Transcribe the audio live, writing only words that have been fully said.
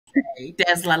say.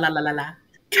 Des la la la la la.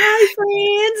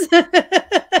 Hi, friends.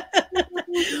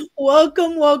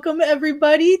 Welcome, welcome,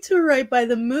 everybody, to Right by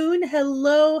the Moon.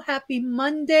 Hello, happy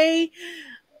Monday.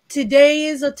 Today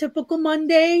is a typical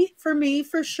Monday for me,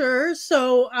 for sure.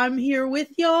 So I'm here with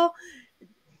y'all,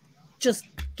 just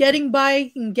getting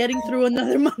by and getting through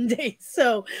another Monday.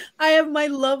 So I have my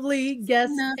lovely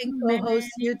guest and co-host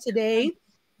here today.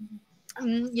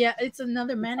 Yeah, it's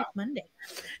another manic Monday.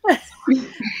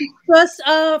 Plus,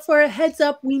 for a heads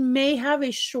up, we may have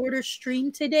a shorter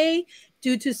stream today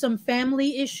due to some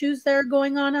family issues that are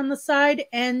going on the side,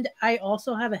 and I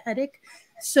also have a headache,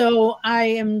 so I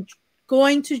am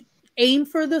going to aim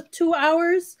for the 2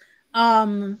 hours.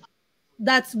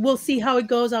 We'll see how it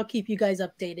goes. I'll keep you guys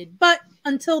updated. But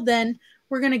until then,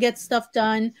 we're gonna get stuff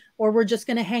done, or we're just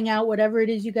gonna hang out. Whatever it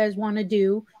is you guys want to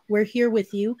do, we're here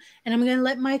with you, and I'm gonna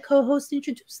let my co-hosts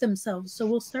introduce themselves. So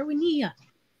we'll start with Nia.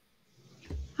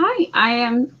 Hi, I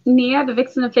am Nia, the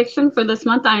Vixen of Fiction. For this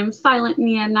month, I am Silent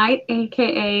Nia Knight,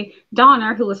 aka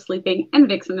Donner, who was sleeping, and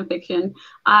Vixen of Fiction.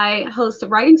 I host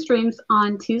writing streams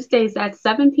on Tuesdays at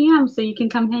 7 p.m., so you can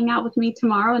come hang out with me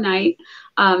tomorrow night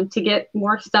to get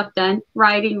more stuff done.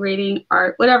 Writing, reading,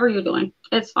 art, whatever you're doing,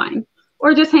 it's fine.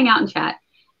 Or just hang out and chat.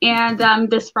 And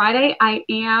this Friday, I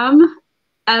am,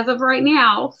 as of right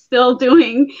now, still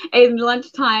doing a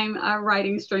lunchtime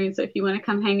writing stream. So if you want to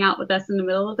come hang out with us in the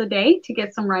middle of the day to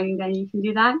get some writing done, you can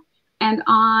do that. And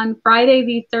on Friday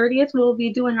the 30th, we'll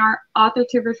be doing our Author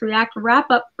Tubers React wrap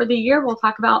up for the year. We'll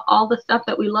talk about all the stuff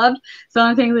that we loved, some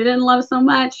of the things we didn't love so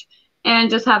much, and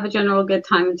just have a general good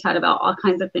time and chat about all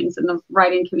kinds of things in the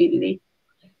writing community.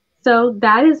 So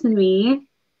that is me.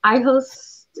 I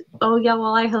host, I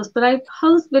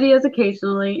host videos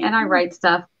occasionally, and I write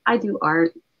stuff. I do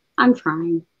art. I'm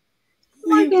trying.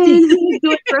 Morgan, doing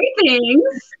great things.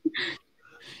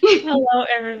 Hello,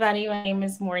 everybody. My name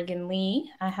is Morgan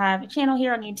Lee. I have a channel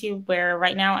here on YouTube where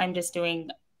right now I'm just doing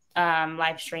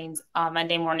live streams on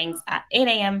Monday mornings at 8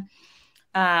 a.m.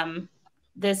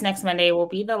 This next Monday will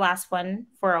be the last one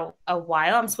for a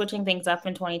while. I'm switching things up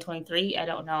in 2023. I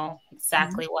don't know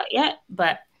exactly what yet,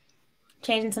 but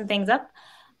changing some things up.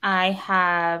 I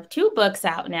have 2 books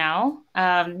out now.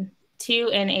 2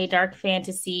 in a dark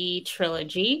fantasy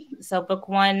trilogy. So book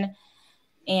 1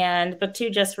 and book 2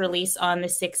 just released on the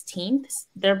 16th.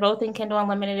 They're both in Kindle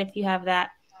Unlimited if you have that,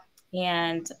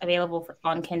 and available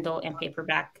on Kindle and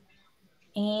paperback.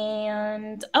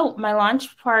 And my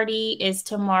launch party is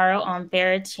tomorrow on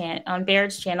Barrett's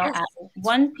channel at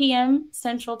 1 p.m.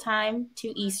 Central Time to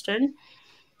Eastern.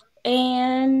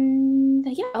 And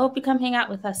yeah, I hope you come hang out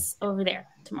with us over there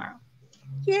tomorrow.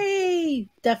 Yay!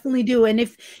 Definitely do. And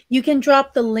if you can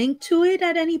drop the link to it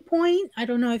at any point, I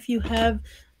don't know if you have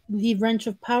the wrench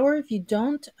of power. If you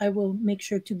don't, I will make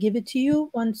sure to give it to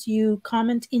you once you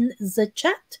comment in the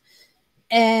chat.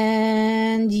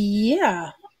 And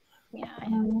yeah.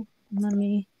 Let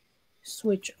me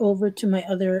switch over to my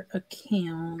other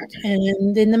account.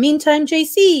 And in the meantime,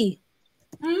 JC.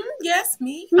 Yes,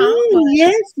 me.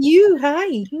 Yes, you.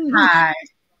 Hi. Hi.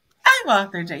 I'm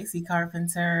author JC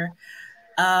Carpenter.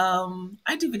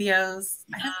 I do videos.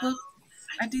 I have books.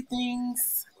 I do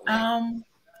things.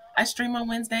 I stream on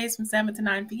Wednesdays from 7 to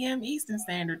 9 p.m. Eastern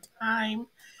Standard Time.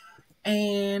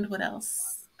 And what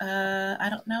else? I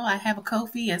don't know. I have a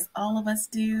Ko-fi, as all of us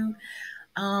do.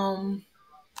 Yeah,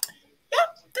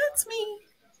 that's me.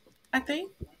 I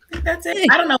think that's it.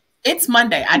 I don't know. It's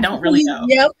Monday. I don't really know.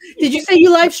 Yep. Did you say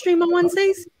you live stream on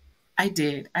Wednesdays? I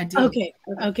did. Okay.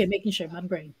 Making sure. My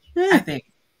brain. I think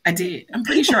I did. I'm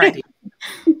pretty sure I did.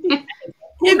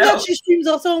 And that she streams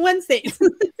also on Wednesdays,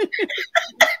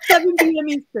 7 p.m.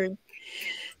 Eastern.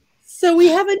 So we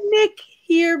have a Nick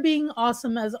here being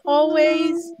awesome as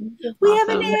always. We have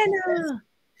an Anna.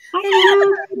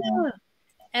 Hello, Anna.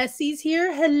 Essie's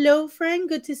here. Hello, friend.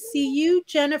 Good to see you.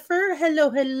 Jennifer. Hello.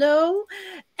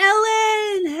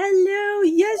 Ellen. Hello.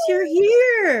 Yes, you're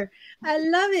here. I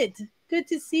love it. Good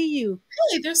to see you.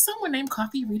 Hey, there's someone named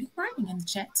Coffee Reading Writing in the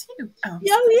chat too. Oh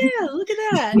yeah, look at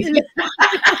that.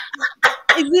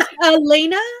 Is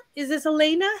this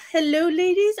Elena? Hello,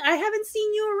 ladies. I haven't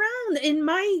seen you around in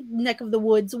my neck of the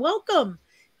woods. Welcome.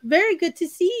 Very good to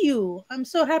see you. I'm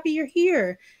so happy you're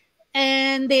here.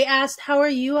 And they asked, how are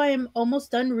you? I am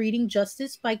almost done reading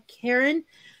Justice by Karen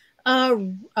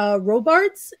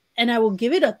Robards, and I will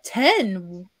give it a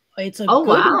 10. It's a good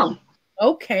one.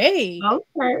 Okay.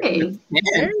 Very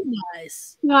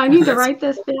nice. No, I need to write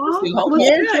this down.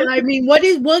 Yeah, I mean, what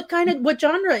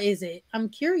genre is it? I'm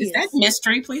curious. Is that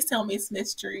mystery? Please tell me it's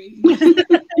mystery.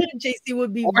 JC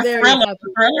would be or very thriller. happy.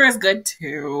 Thriller is good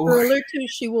too. Thriller too.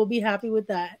 She will be happy with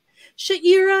that.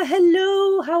 Shaira,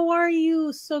 hello. How are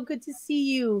you? So good to see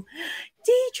you.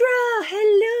 Deidre,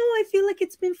 hello. I feel like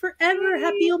it's been forever.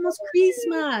 Happy almost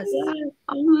Christmas. Yes,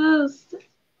 almost.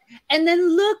 And then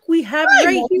look, we have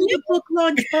right here the book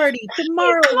launch party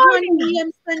tomorrow, 1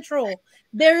 p.m. Central.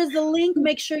 There is the link.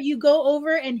 Make sure you go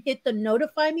over and hit the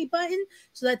notify me button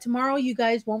so that tomorrow you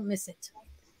guys won't miss it.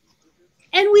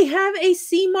 And we have a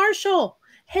C. Marshall.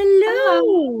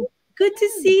 Hello. Good to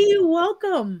see you.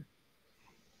 Welcome.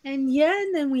 And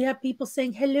and then we have people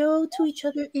saying hello to each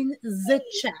other in the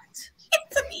chat.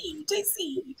 It's me,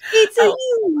 JC. It's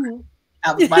you.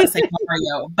 I was about to say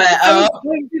Mario, but I was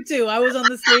going to too. I was on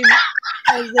the same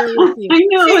as there with you. I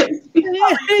know it's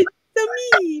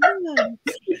me.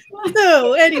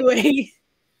 So anyway,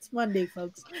 it's Monday,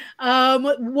 folks.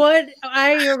 What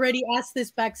I already asked this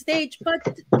backstage, but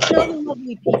tell the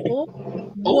lovely people,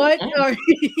 what are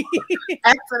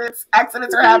accidents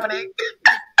are happening.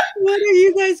 What are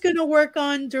you guys going to work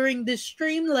on during this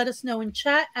stream? Let us know in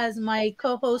chat as my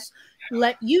co-hosts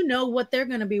let you know what they're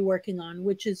going to be working on,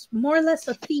 which is more or less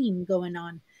a theme going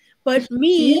on. But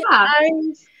me,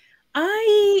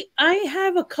 I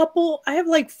have a couple, I have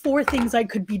like 4 things I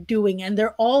could be doing, and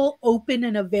they're all open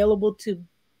and available to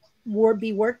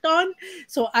be worked on.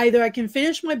 So either I can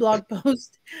finish my blog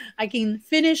post, I can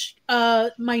finish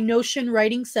my Notion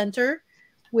writing center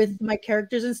with my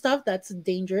characters and stuff. That's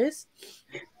dangerous.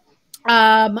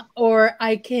 Or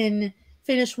I can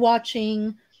finish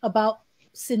watching about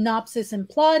synopsis and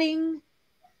plotting,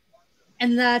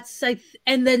 and that's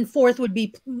and then 4th would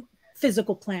be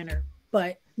physical planner.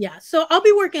 But yeah, so I'll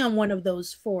be working on one of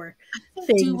those 4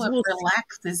 things. Do what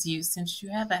relaxes you, since you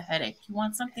have a headache. You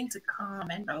want something to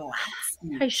calm and relax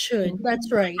you. I should.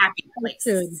 That's right. Happy place. I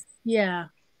should. Yeah,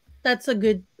 that's a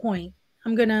good point.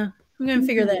 I'm gonna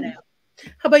figure that out.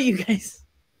 How about you guys?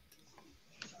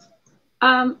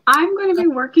 I'm going to be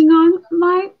working on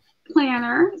my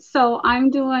planner. So I'm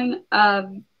doing a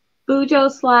Bujo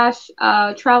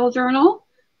 / travel journal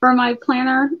for my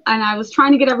planner. And I was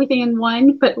trying to get everything in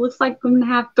one, but it looks like I'm going to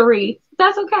have 3.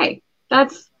 That's okay.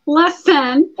 That's less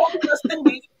than.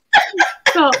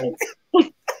 So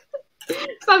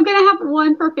I'm going to have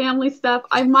one for family stuff.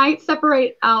 I might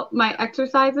separate out my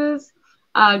exercises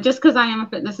just because I am a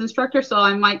fitness instructor. So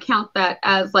I might count that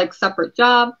as like separate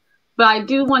job. But I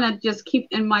do want to just keep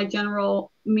in my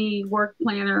general work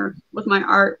planner with my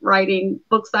art, writing,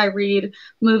 books I read,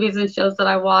 movies and shows that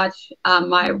I watch,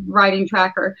 my writing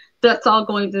tracker. That's all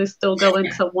going to still go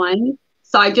into one.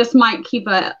 So I just might keep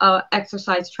a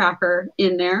exercise tracker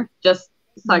in there just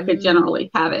so I could generally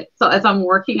have it. So as I'm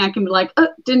working, I can be like, oh,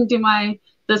 didn't do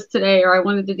this today, or I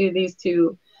wanted to do these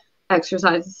 2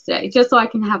 exercises today, just so I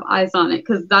can have eyes on it,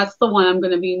 because that's the one I'm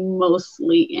going to be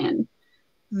mostly in.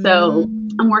 So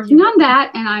I'm working on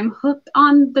that, and I'm hooked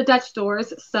on the Dutch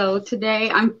doors. So today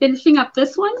I'm finishing up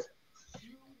this one.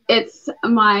 It's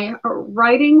my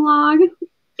writing log,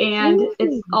 and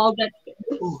it's all Dutch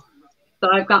doors.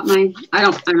 So I've got I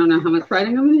don't know how much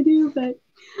writing I'm going to do, but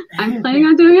I'm planning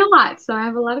on doing a lot. So I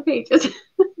have a lot of pages.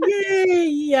 Yay!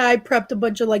 Yeah, I prepped a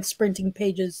bunch of like sprinting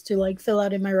pages to like fill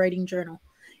out in my writing journal.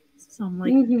 So I'm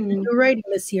like, I'm writing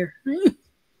this year.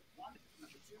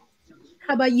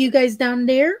 How about you guys down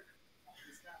there?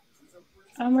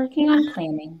 I'm working on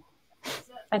planning.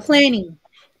 Planning.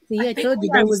 See, I told you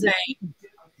there was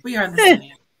we are the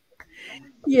same.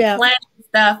 Yeah. Planning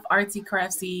stuff, artsy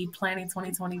craftsy, planning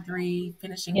 2023,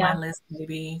 finishing my list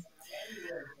maybe.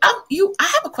 I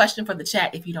have a question for the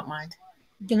chat, if you don't mind.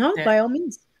 By all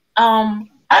means.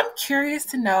 I'm curious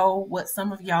to know what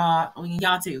some of y'all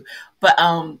too, but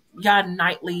y'all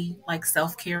nightly like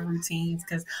self-care routines,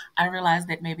 because I realized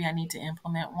that maybe I need to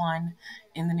implement one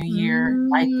in the new year.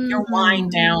 Like your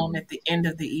wind down at the end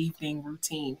of the evening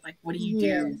routine. Like what do you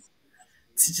do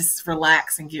to just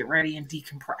relax and get ready and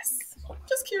decompress?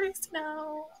 Just curious to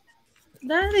know.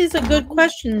 That is a good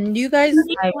question. You guys,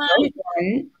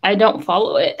 I don't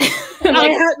follow it.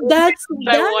 That's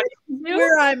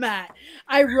where I'm at.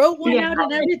 I wrote one out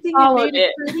and everything and made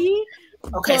it pretty.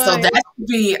 Okay, so that would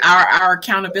be our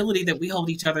accountability that we hold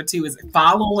each other to, is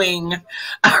following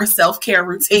our self-care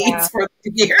routines for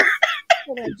the year.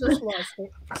 I just lost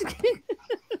it.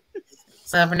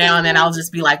 So every now and then I'll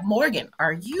just be like, Morgan,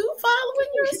 are you following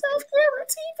your self-care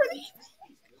routine for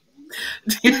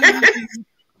the evening?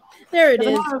 There it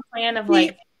is. I have a plan of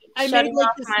like shutting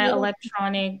off my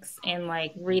electronics and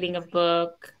like reading a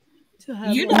book.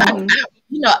 You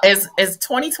know, as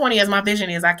 2020 as my vision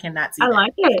is, I cannot see. I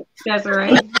like it. That's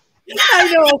right.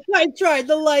 I know. I tried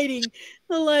the lighting,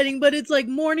 but it's like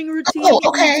morning routine,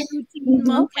 routine,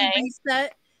 monthly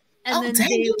reset, and then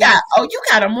daily. You got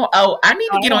a more. I need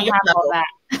to get on your level.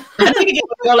 I need to get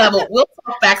your level. We'll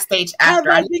talk backstage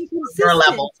after. Have I I need been your consistent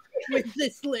level. with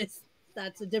this list?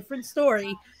 That's a different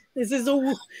story. This is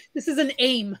an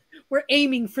aim. We're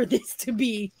aiming for this to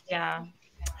be. Yeah.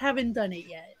 Haven't done it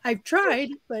yet. I've tried,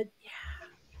 but yeah.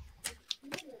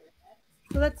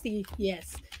 So let's see.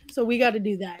 Yes. So we got to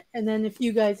do that. And then if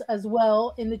you guys as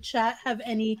well in the chat have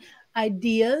any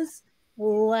ideas,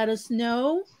 let us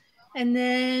know. And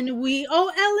then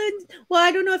Ellen, well,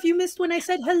 I don't know if you missed when I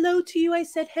said hello to you. I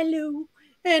said hello.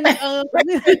 And have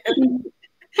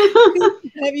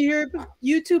you heard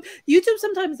YouTube? YouTube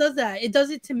sometimes does that. It does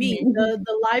it to me.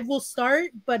 The live will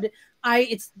start, but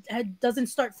it doesn't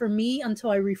start for me until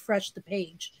I refresh the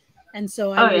page. And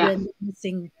so I would end up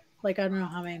missing, like, I don't know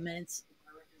how many minutes.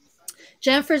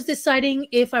 Jennifer's deciding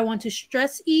if I want to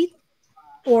stress eat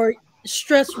or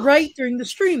stress right during the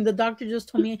stream. The doctor just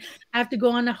told me I have to go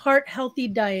on a heart healthy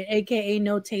diet, aka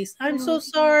no taste. I'm so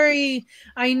sorry.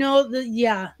 I know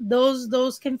that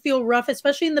those can feel rough,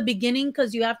 especially in the beginning,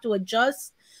 because you have to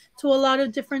adjust to a lot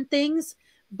of different things.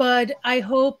 But I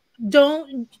hope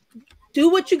don't do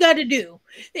what you got to do.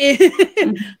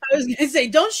 I was gonna say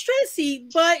don't stress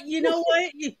eat, but you know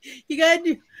what? You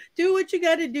gotta do what you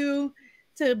got to do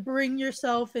to bring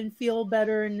yourself and feel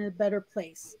better in a better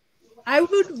place. I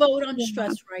would vote on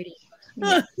stress writing.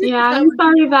 Yeah, I'm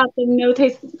sorry about the no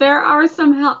taste. There are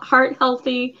some heart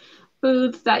healthy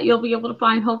foods that you'll be able to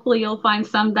find. Hopefully you'll find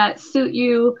some that suit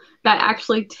you, that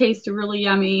actually taste really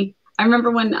yummy. I remember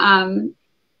when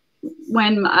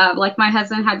like my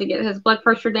husband had to get his blood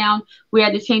pressure down, we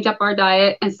had to change up our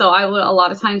diet. And so I would a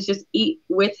lot of times just eat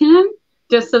with him,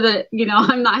 just so that, you know,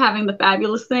 I'm not having the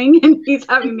fabulous thing and he's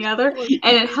having the other. And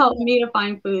it helped me to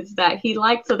find foods that he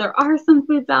liked. So there are some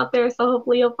foods out there. So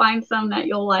hopefully you'll find some that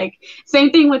you'll like.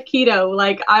 Same thing with keto.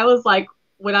 Like I was like,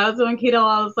 when I was doing keto,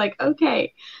 I was like,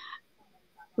 okay,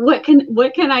 what can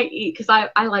I eat? Because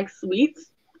I like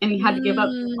sweets, and you had to give up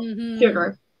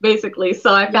sugar, basically.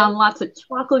 So I found lots of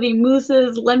chocolatey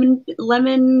mousses, lemon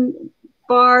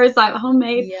bars,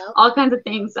 homemade, all kinds of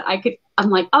things that I'm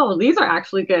like, oh, these are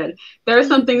actually good. There are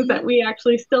some things that we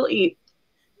actually still eat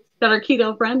that are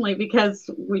keto friendly because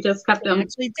we just kept them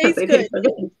because they taste so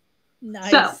good.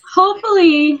 Nice. So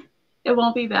hopefully it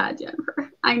won't be bad, Jennifer.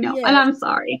 I know, and I'm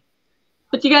sorry,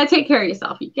 but you got to take care of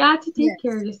yourself. You got to take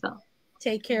care of yourself.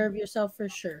 Take care of yourself for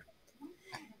sure.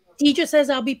 Deidre says,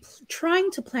 I'll be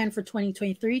trying to plan for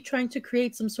 2023, trying to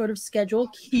create some sort of schedule.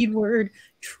 Keyword,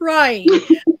 trying.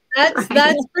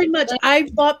 That's pretty much.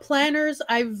 I've bought planners.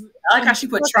 I like how she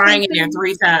put trying in there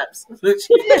 3 times.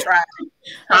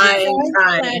 Trying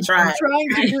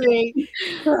to create.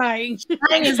 Trying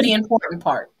is the important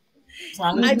part. As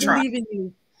long as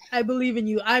I believe in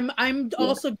you. I'm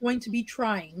also going to be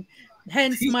trying.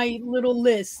 Hence my little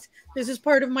list. This is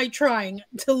part of my trying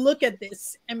to look at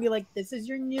this and be like, this is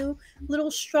your new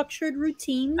little structured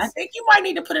routines. I think you might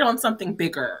need to put it on something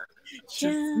bigger.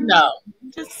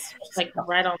 Just like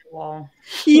right on the wall.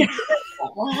 Yeah.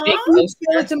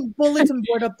 Bulletin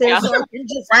board up there. So I can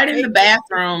just right in the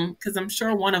bathroom, because I'm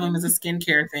sure one of them is a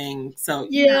skincare thing. So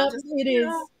it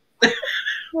is.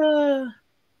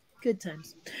 Good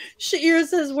times. Shaira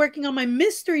says, working on my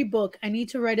mystery book. I need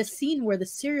to write a scene where the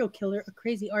serial killer, a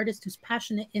crazy artist who's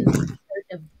passionate in the art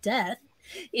of death,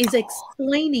 is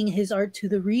explaining his art to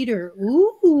the reader.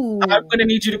 Ooh. I'm going to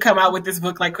need you to come out with this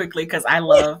book like quickly, because I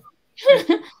love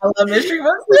mystery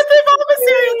books with a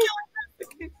serial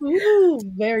killer. Ooh,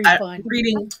 very fun.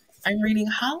 I'm reading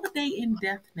Holiday in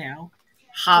Death now.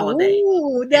 Holiday.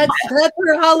 Ooh, that's her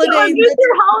holiday. That's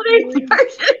your holiday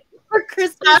version. For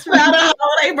Christmas. That's not a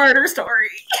holiday murder story.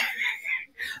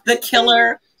 The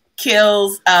killer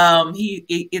kills.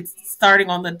 It's starting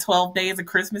on the 12 days of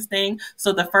Christmas thing.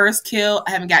 So the first kill,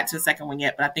 I haven't got to the second one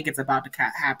yet, but I think it's about to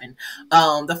happen.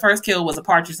 The first kill was a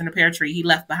partridge in a pear tree. He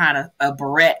left behind a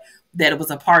Barrett that it was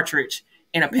a partridge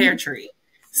in a pear tree.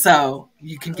 So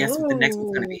you can guess what the next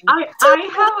one's going to be. I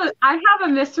have a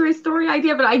mystery story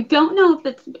idea, but I don't know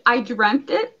if I dreamt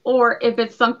it or if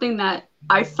it's something that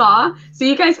I saw. So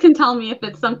you guys can tell me if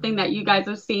it's something that you guys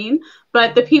have seen.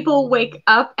 But the people wake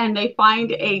up and they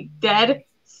find a dead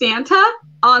Santa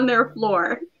on their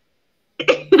floor.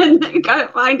 And they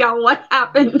gotta find out what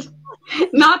happened.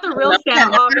 Not the real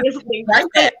Santa, obviously.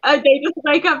 They just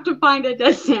wake up to find a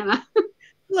dead Santa.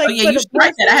 Like, oh yeah, you should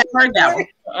write that. I haven't heard that one.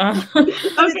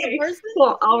 Okay,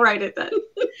 cool. I'll write it then.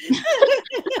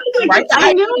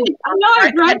 I know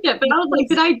I dreamt it, but I was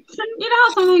like, you know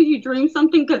how sometimes you dream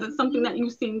something because it's something that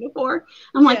you've seen before?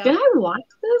 I'm like, did I watch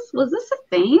this? Was this a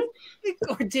thing?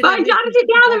 But I jotted it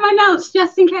down in my notes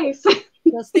just in case.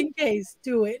 Just in case.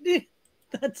 Do it.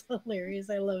 That's hilarious.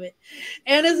 I love it.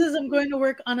 Anna says, I'm going to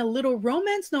work on a little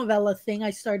romance novella thing I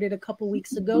started a couple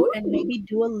weeks ago and maybe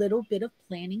do a little bit of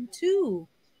planning too.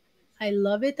 I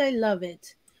love it. I love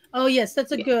it. Oh, yes,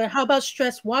 that's a good. How about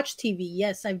stress watch TV?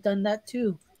 Yes, I've done that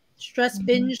too. Stress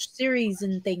binge series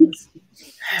and things.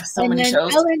 I have so And many then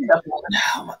shows. Ellen,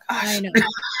 Oh my I gosh. know.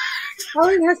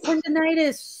 Ellen has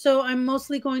tendonitis, so I'm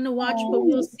mostly going to watch, but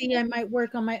we'll see. I might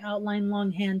work on my outline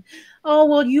longhand. Oh,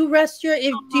 well, you rest your.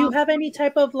 If do you have any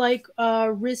type of like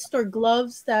wrist or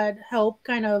gloves that help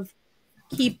kind of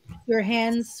keep your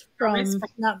hands from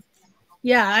not?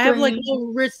 Yeah, I have like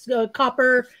little wrist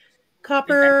copper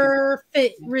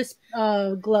fit wrist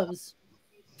gloves.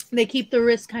 They keep the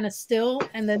wrist kind of still,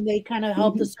 and then they kind of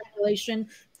help the circulation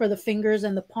for the fingers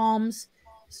and the palms.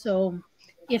 So,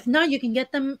 if not, you can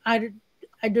get them. I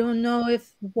don't know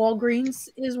if Walgreens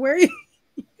is where you.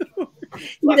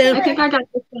 I think I got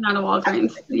this one out of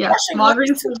Walgreens. Yes,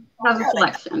 Walgreens has a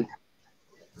selection.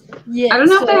 Yeah, I don't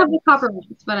know if they have the copper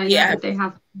ones, but I know that they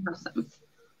have some.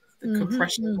 The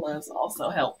compression gloves also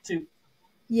help too.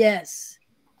 Yes.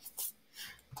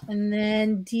 And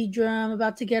then Deidre, I'm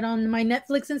about to get on my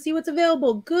Netflix and see what's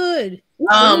available. Good.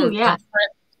 Yeah.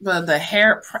 The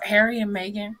Harry and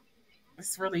Meghan.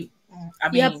 It's really. I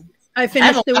mean, yep. I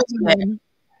finished it with my mom.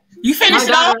 You finished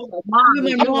it all? Mom,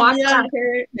 you watched that?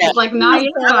 It's like not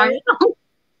yet.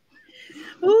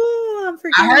 Ooh, I'm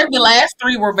forgetting. I heard the last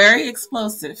 3 were very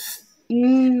explosive.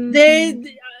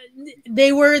 They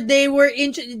were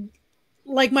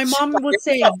like my mom would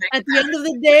say. At the end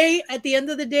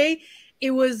of the day,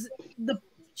 it was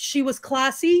she was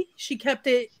classy. She kept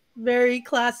it very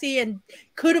classy and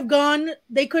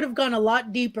they could have gone a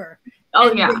lot deeper.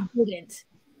 Oh yeah. They didn't.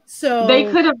 So they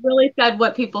could have really said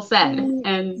what people said,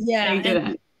 and they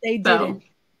didn't. They didn't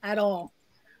at all.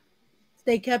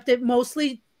 They kept it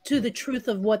mostly to the truth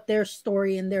of what their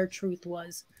story and their truth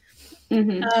was.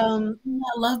 I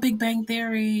love Big Bang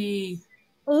Theory.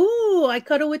 Oh, I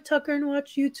cuddle with Tucker and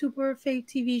watch YouTube or a fake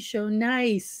TV show.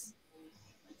 Nice.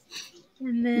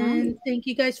 And then thank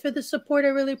you guys for the support. I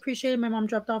really appreciate it. My mom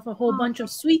dropped off a whole bunch of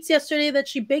sweets yesterday that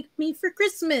she baked me for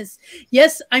Christmas.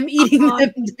 Yes, I'm eating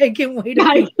them. I can't wait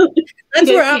to eat. That's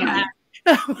where I'm at.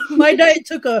 My diet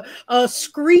took a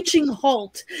screeching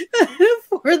halt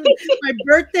for my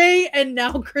birthday and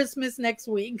now Christmas next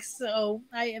week. So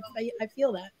I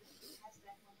feel that.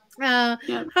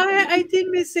 I did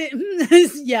miss it.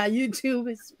 Yeah,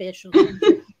 YouTube is special.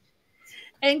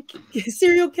 And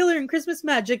Serial Killer and Christmas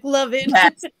Magic. Love it.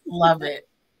 Yes, love it.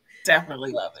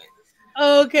 Definitely love it.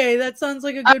 Okay, that sounds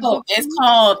like a good book.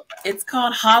 It's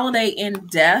called Holiday in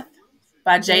Death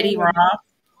by J.D. Robb.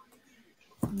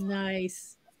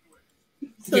 Nice.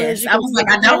 So yes, I was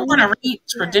like, I don't want to read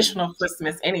traditional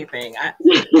Christmas anything.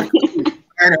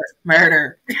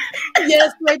 Murder.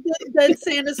 Yes, write that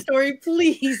Santa story,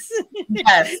 please.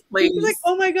 Yes, please. Like,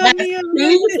 oh my God, Nia.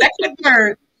 Second,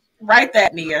 third. Write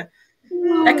that, Nia.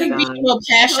 That could be your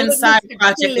passion side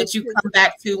project that you come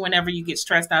back to whenever you get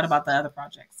stressed out about the other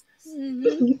projects.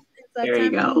 There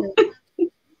you go.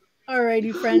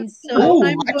 Alrighty, friends. So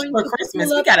I'm going for Christmas.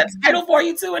 We got a title for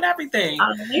you too and everything.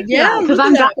 Yeah, because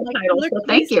I'm got the title. So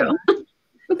thank you.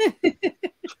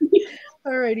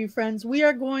 Alrighty, friends. We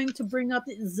are going to bring up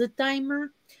the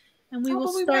timer, and we will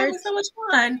start. We're having so much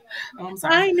fun. Oh, I'm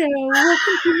sorry. I know. We'll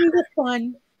continue the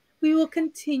fun. We will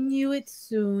continue it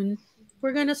soon.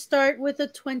 We're gonna start with a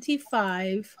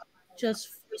 25, just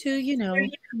to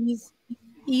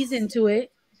ease into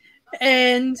it,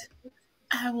 and.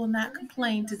 I will not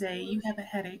complain today. You have a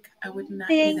headache. I would not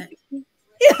do that.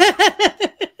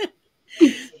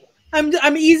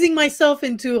 I'm easing myself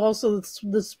into also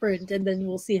the sprint, and then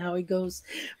we'll see how it goes.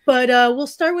 But we'll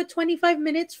start with 25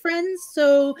 minutes, friends.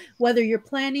 So whether you're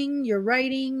planning, you're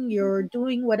writing, you're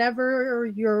doing whatever, or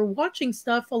you're watching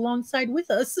stuff alongside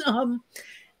with us,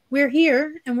 we're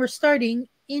here and we're starting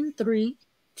in 3,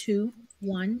 2,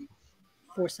 1.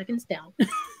 4 seconds down.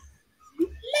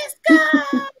 Let's go.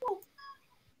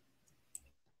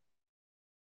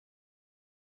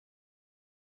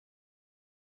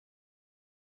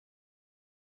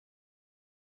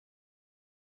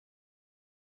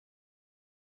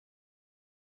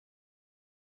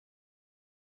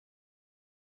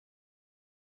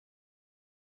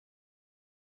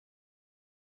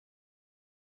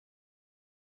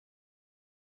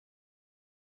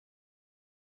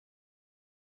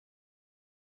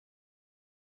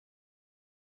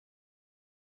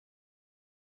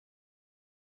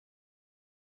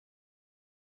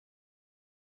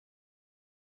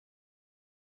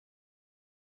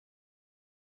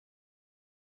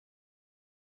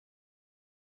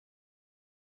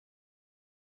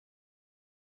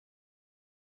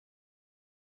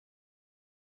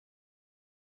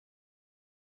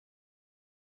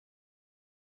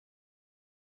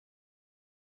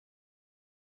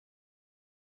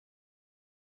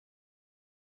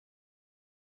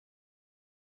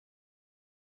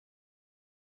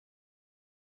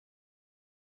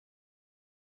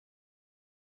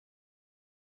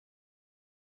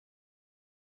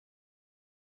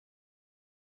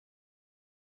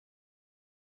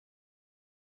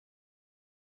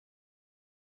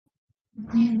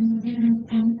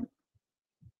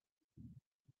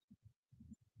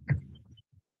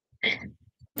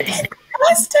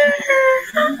 Esther,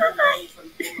 hi.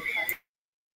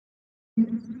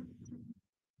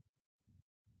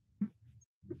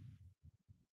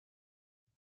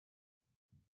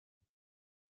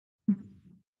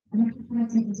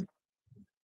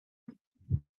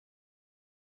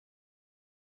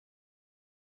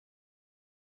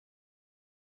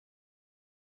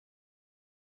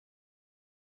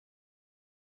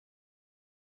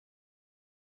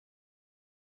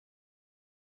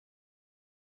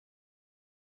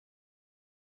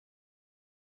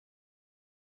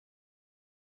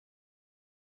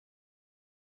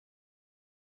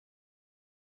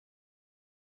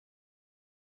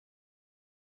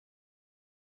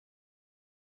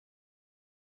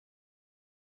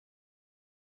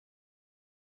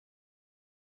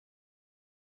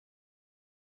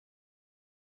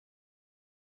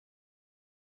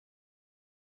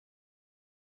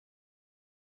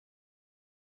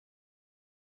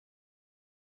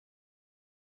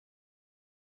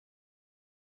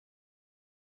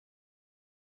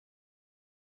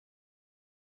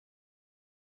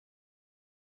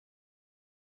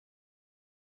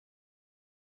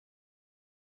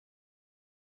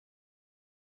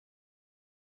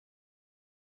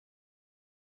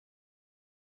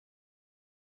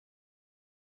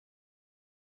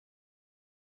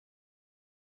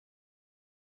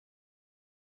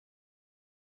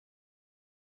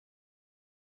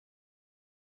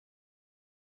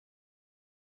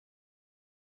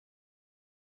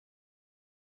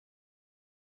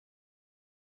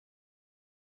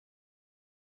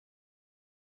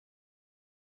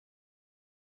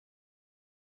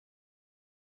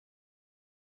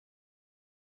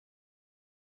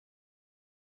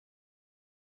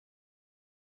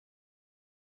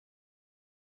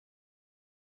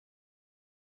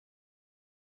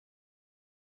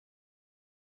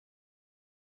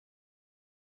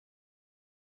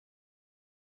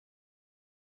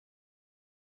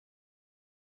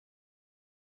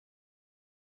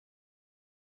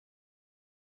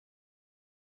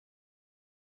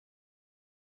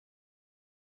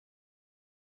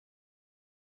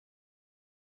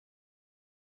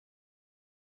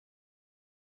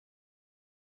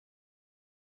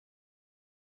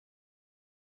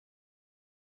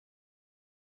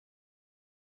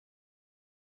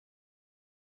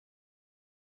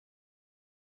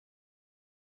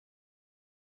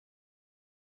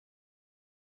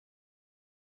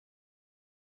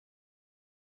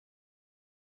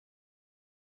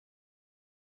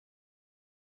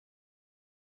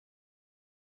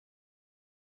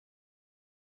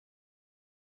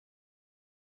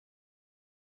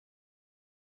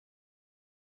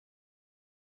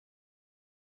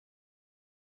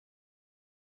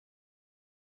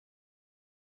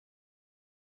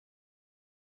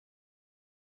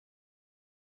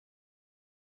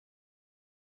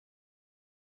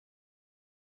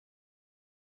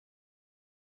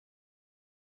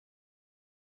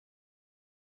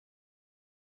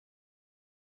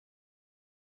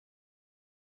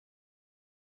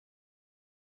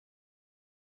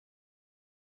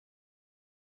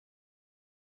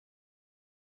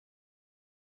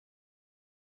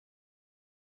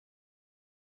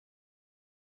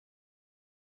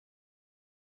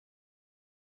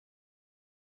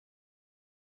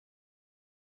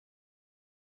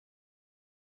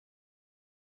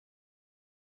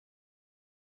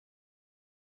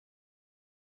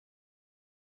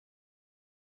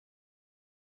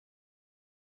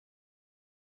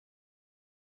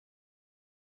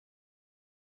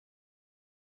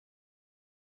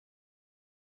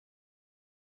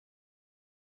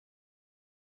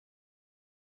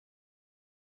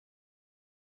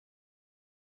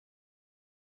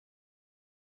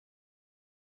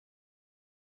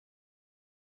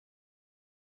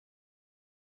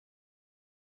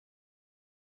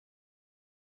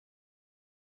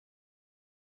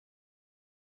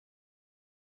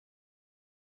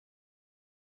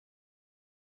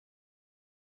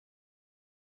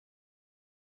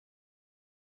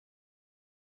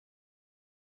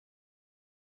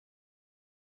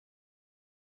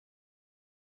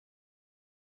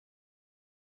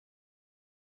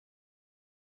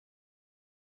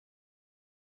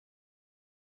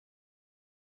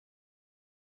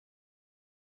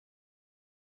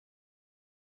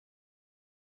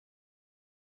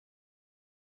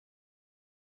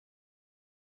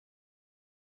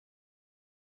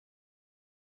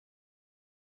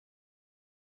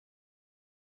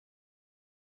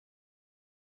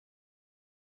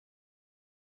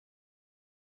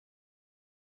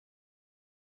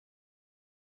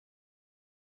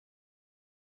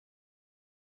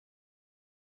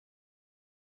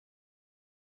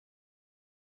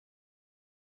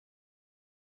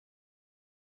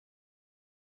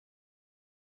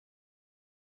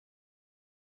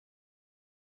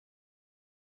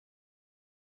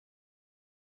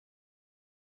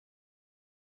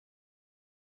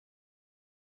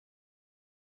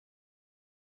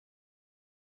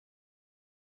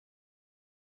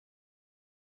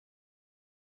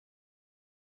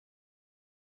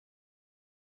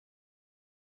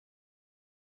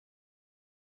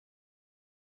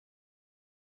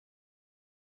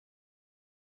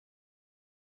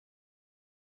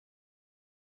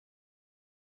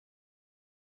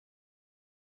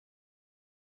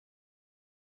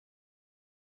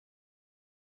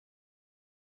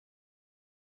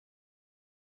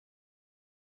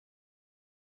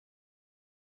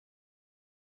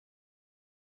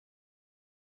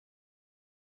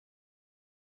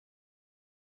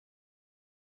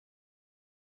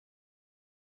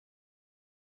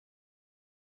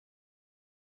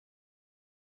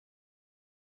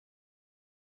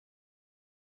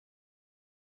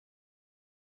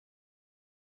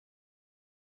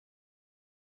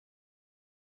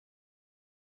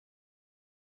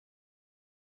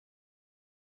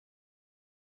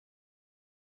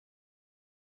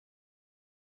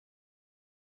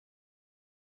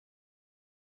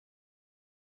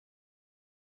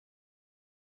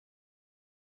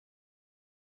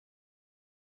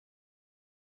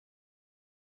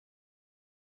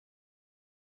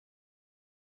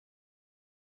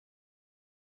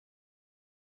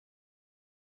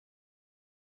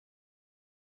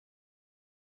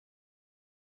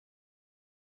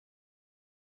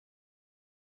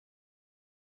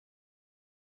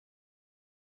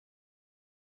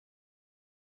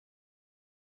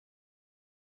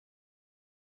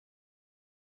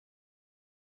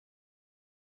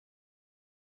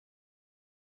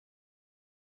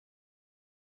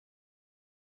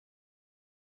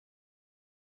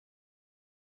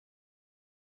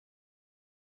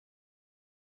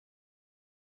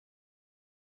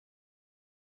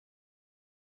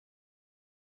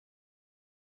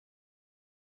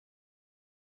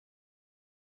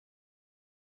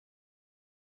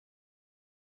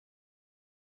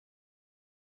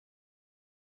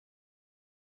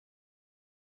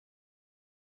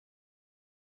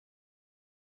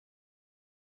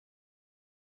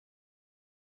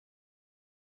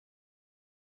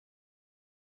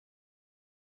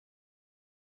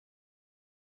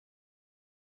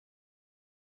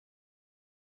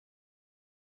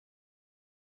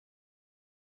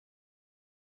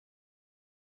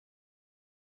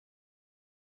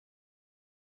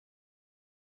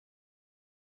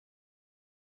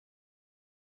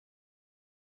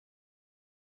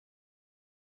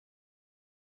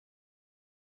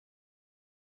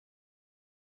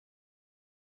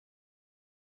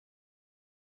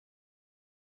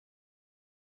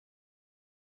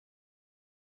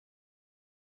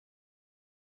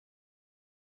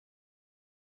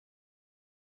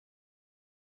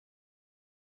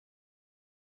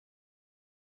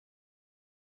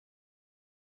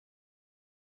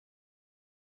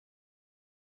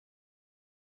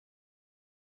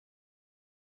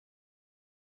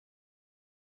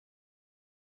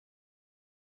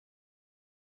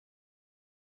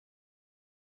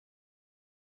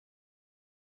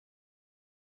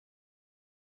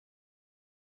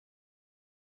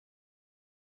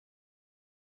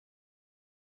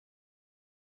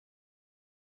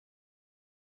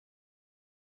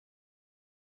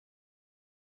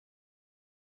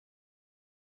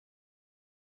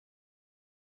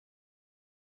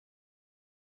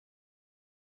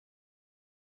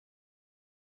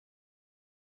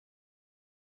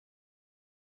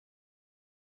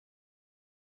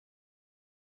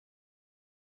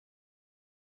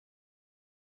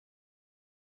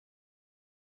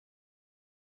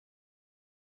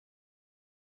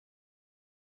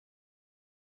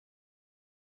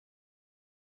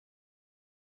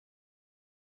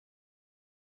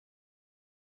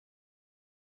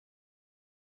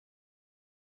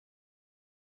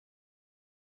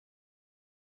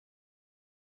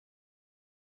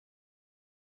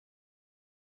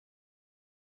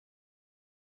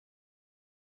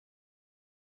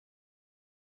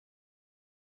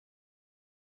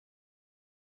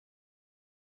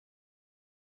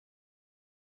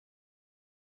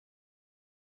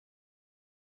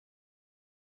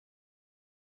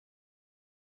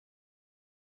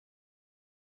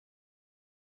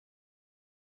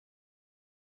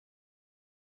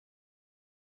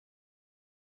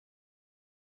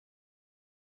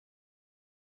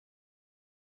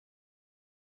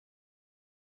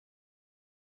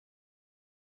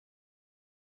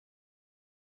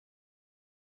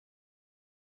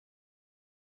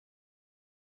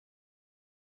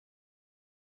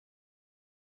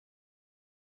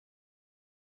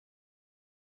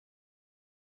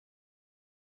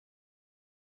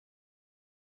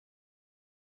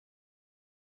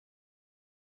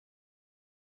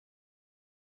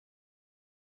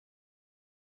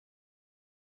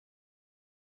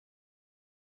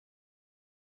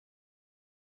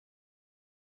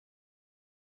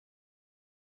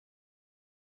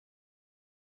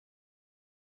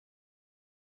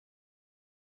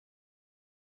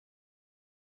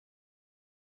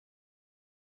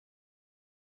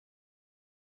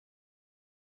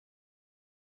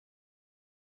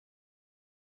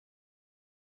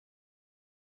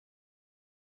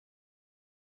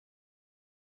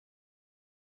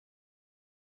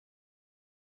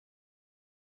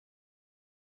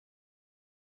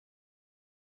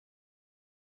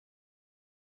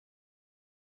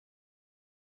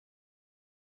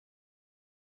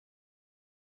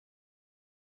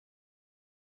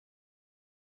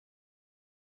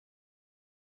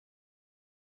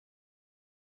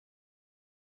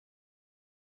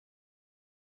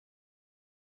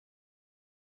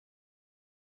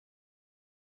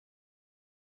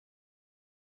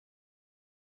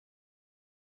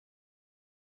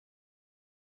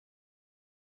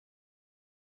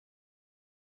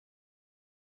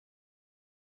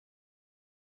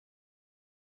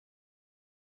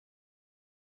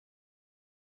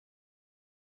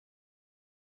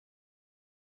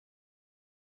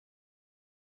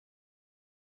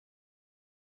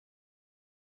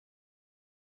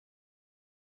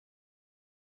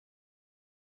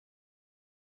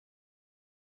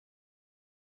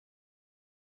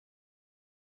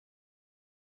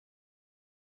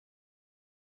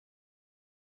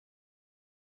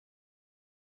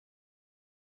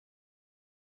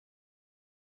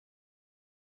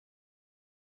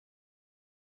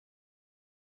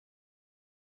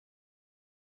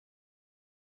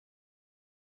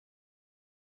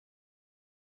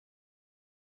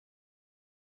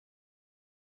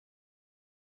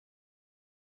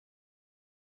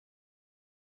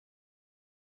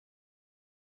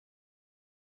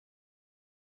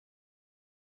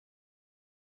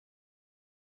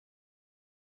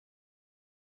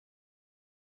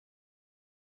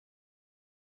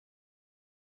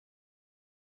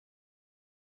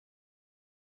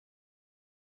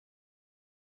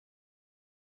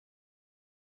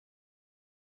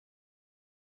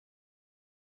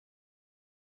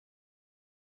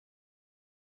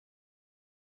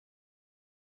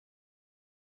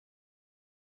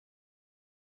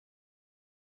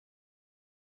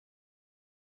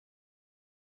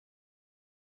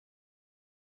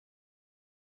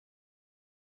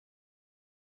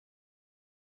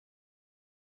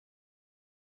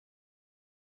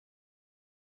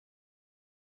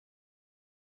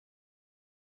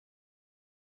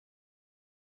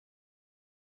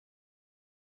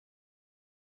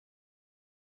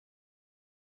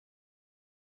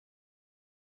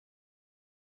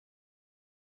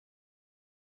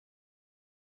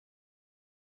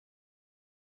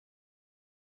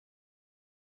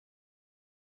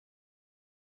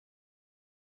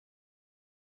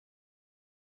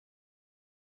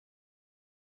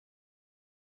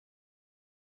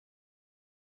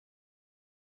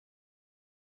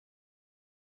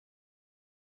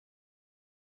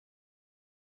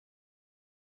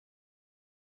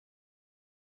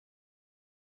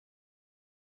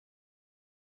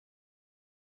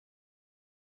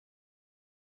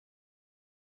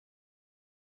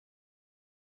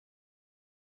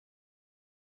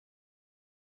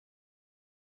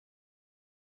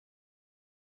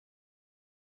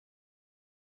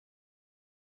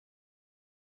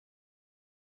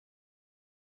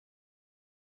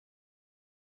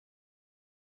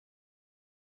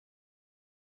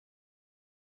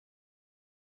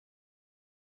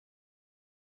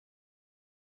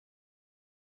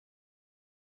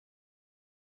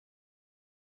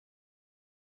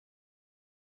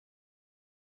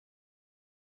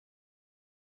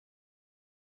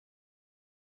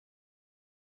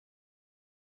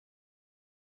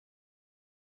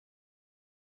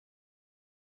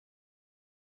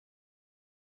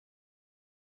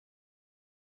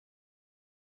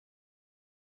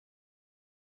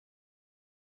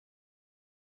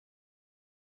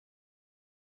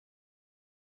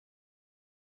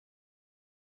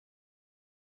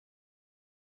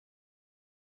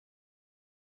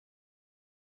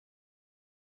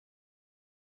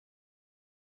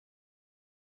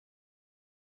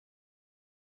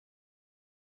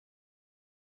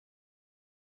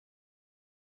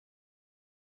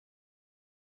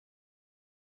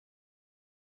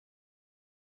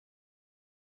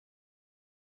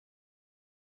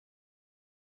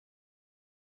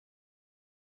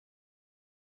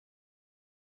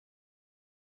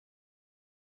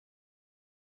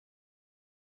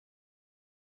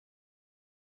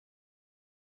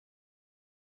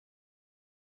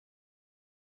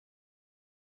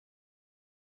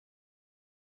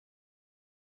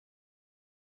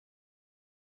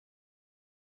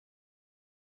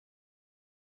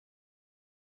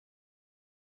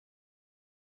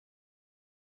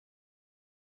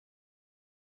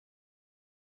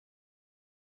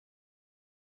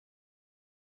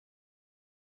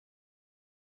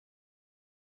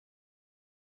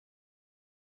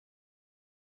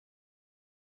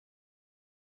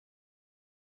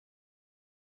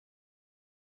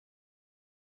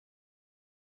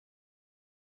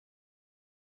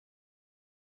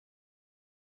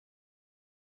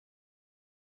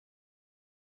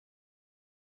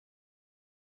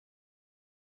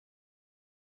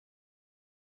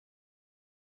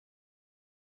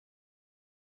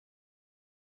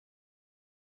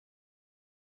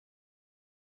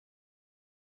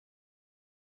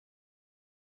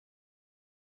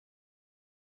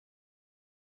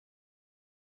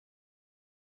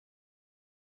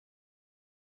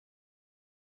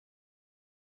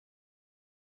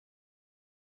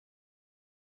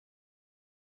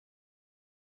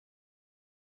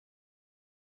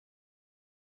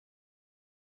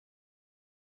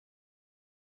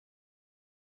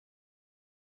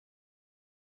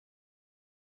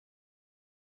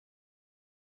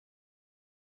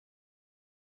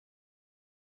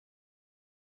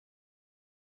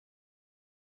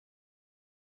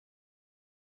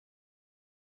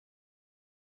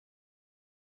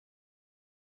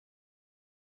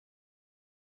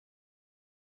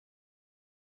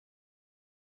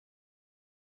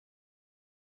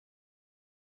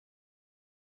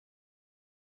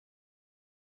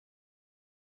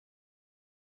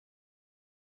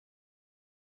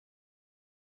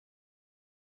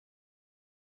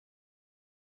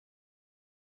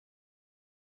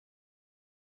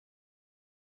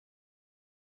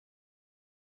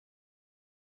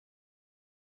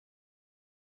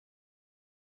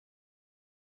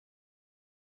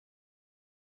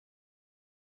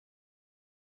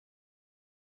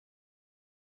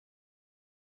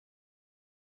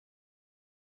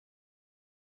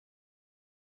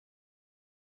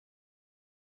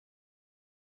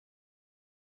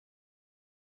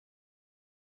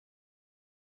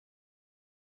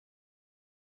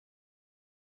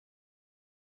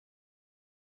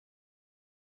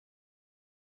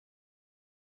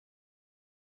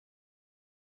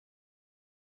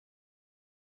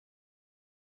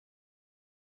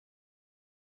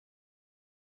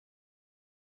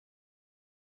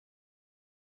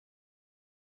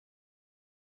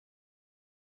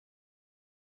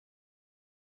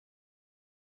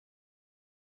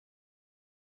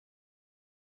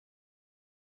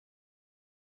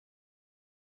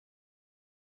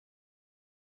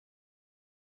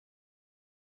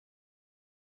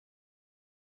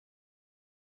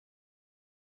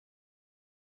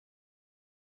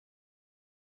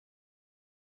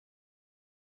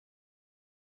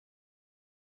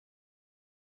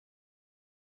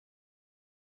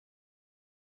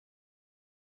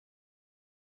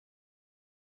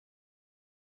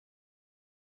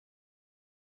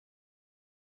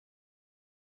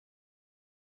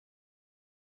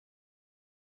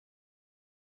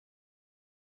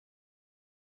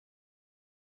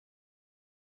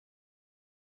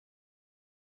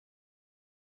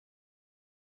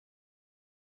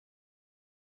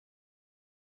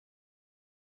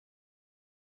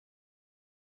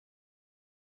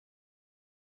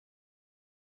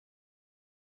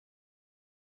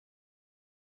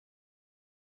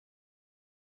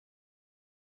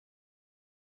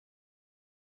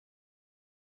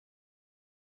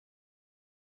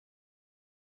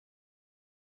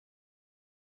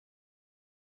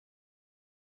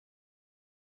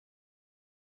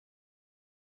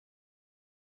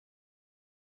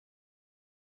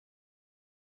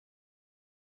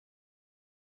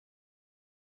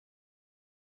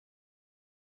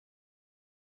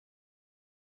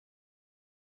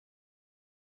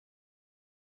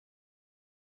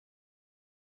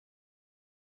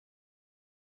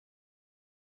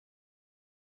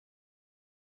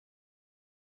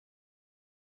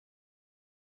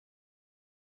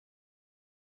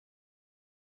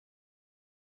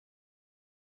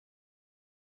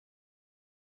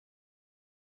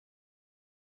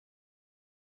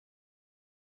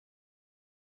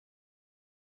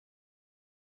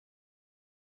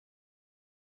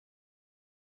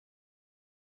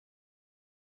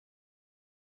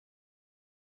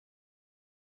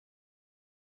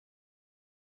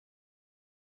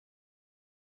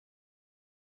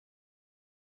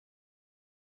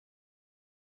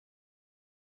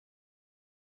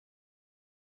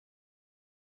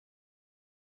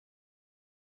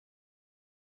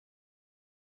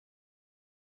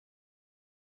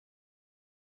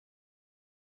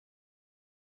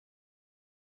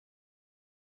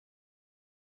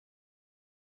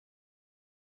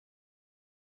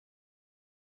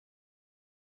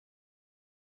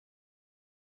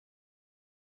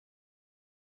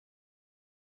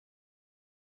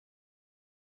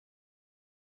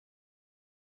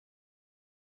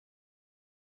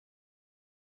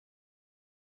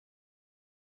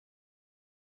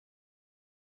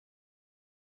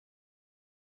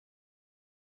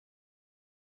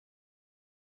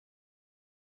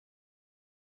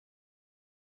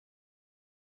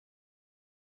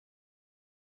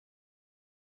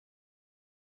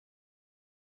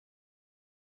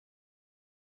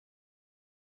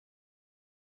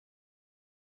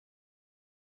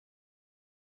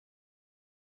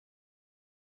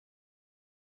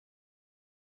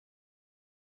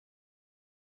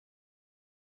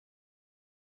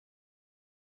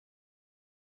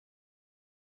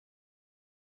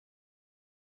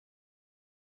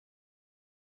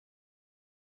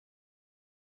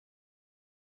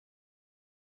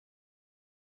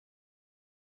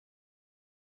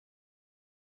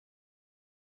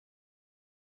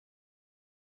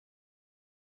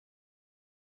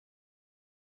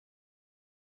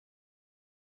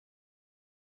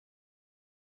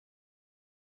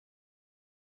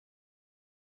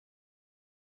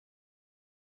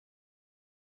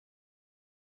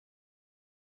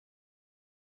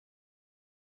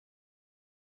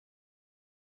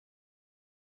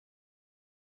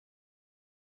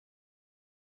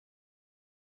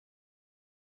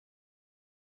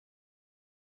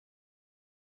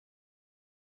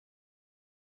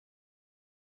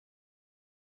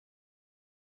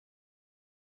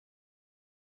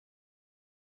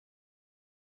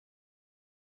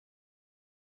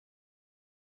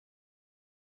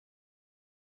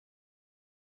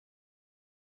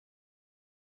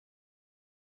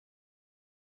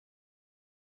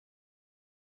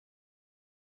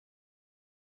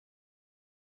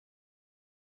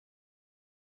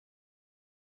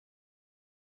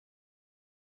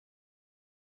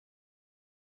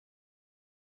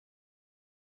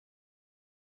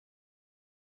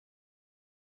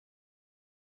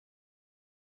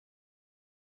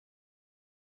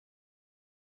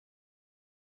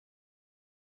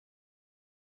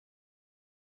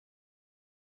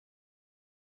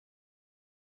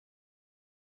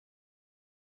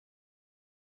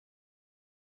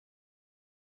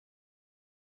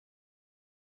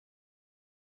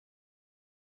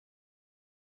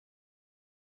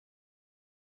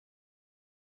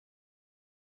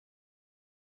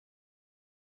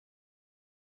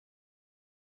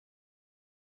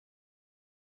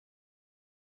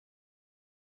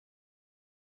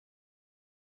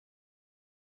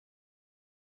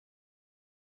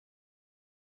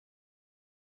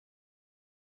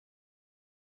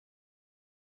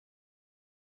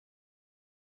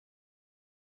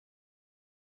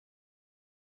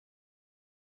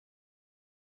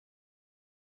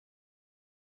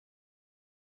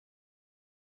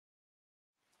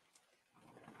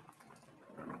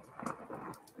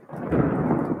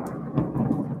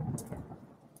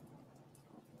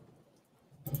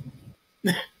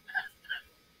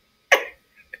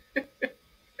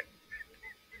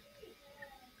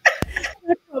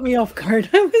 That caught me off guard.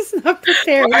 I was not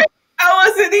prepared. Right? I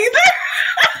wasn't either.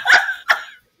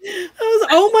 I was,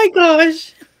 oh my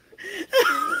gosh.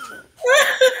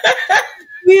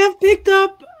 We have picked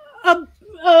up a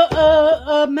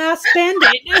mass bandit.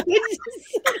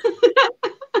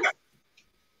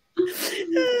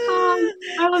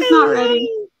 I was not ready.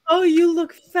 Oh, you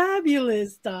look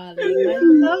fabulous, darling. I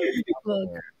love you.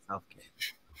 Self-care.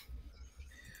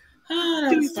 Oh, that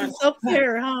Doing was some fun.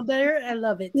 self-care, huh, Barrett? I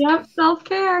love it. Yep,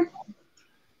 self-care.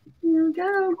 Here we go.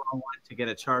 I want to get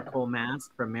a charcoal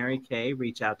mask from Mary Kay.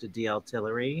 Reach out to DL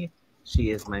Tillery.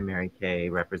 She is my Mary Kay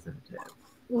representative.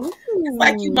 Ooh.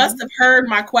 Like you must have heard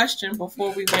my question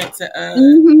before we went to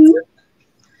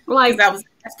Like, because I was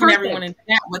asking perfect. everyone in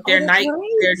chat what their that's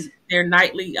right. their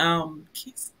nightly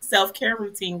self-care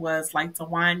routine was, like to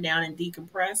wind down and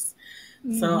decompress.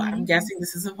 So I'm guessing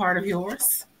this is a part of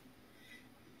yours.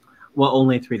 Well,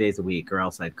 only 3 days a week, or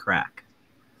else I'd crack.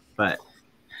 But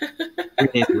 3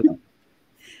 days a week.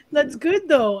 That's good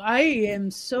though. I am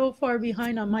so far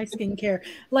behind on my skincare.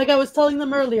 Like I was telling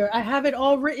them earlier, I have it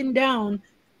all written down,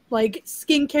 like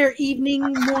skincare evening,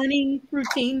 morning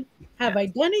routine. Have I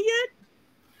done it yet?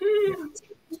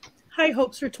 High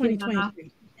hopes for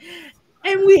 2023.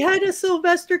 And we had a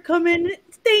Sylvester come in.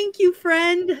 Thank you,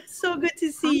 friend. So good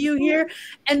to see you here.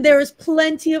 And there is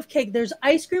plenty of cake. There's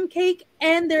ice cream cake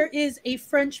and there is a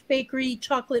French bakery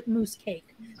chocolate mousse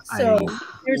cake. So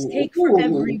there's cake for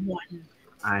everyone.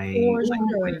 For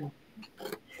sure.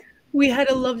 We had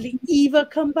a lovely Eva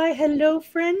come by. Hello,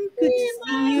 friend. Good to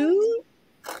see you.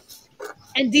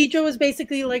 And Deidre was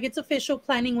basically like, it's official.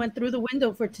 Planning went through the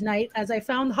window for tonight as I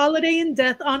found Holiday in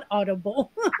Death on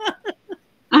Audible.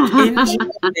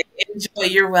 Enjoy.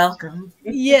 You're welcome.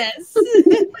 Yes.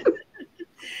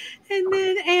 And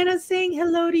then Anna saying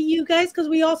hello to you guys because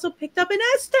we also picked up an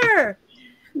Esther.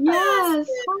 Yes.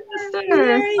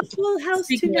 Very full house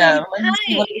Speaking tonight. of, let me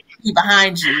see what you see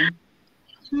behind you.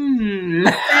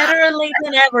 Better late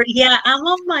than ever. Yeah, I'm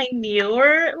on my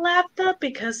newer laptop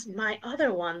because my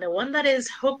other one, the one that is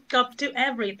hooked up to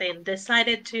everything,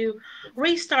 decided to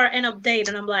restart and update,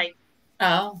 and I'm like,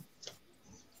 Oh,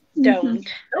 don't.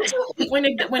 when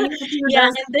the computer Yeah,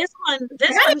 does, and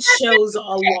this one shows a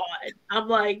lot. I'm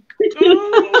like,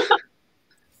 oh.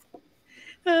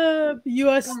 You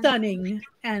are stunning,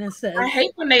 Anna says. I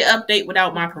hate when they update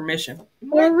without my permission.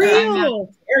 For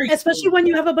real. Very Especially cool. when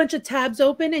you have a bunch of tabs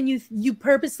open and you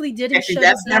purposely didn't Actually, shut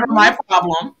that's it down. never my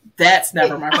problem. That's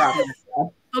never my problem.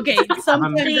 Okay,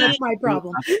 sometimes that's my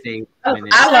problem.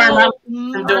 I learned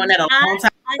from doing that a long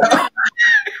time ago.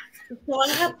 So I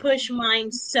have pushed mine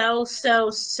so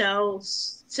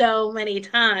many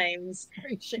times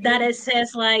that it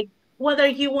says like, whether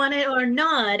you want it or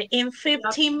not, in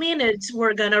 15 minutes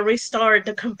we're gonna restart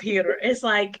the computer. It's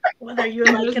like whether you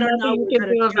like it or not, we're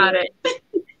gonna do about it.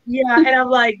 Yeah, and I'm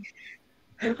like,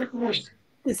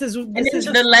 this is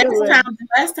the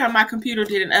last time my computer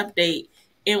did an update,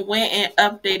 it went and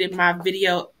updated my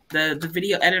video, the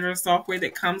video editor software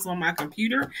that comes on my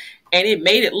computer, and it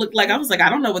made it look like I was like, I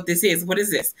don't know what this is. What is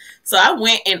this? So I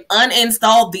went and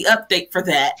uninstalled the update for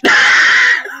that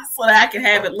so that I can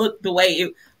have it look the way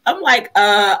it. I'm like,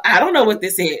 I don't know what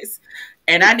this is,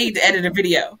 and I need to edit a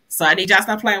video, so I need y'all to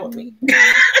stop playing with me.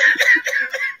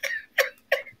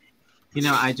 You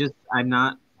know, I'm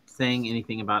not saying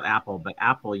anything about Apple, but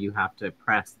Apple, you have to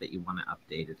press that you want to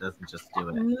update. It doesn't just do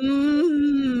it.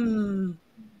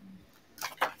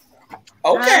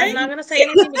 Okay. I'm not gonna say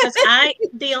anything because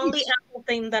the only Apple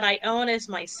thing that I own is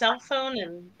my cell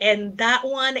phone, and that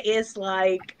one is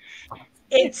like,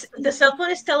 it's the cell phone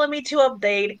is telling me to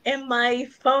update, and my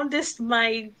phone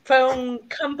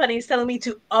company is telling me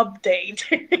to update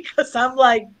because I'm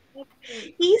like,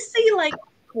 easy, like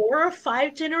 4 or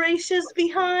 5 generations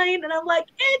behind, and I'm like,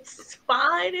 it's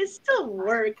fine, it still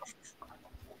works.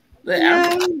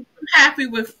 I'm happy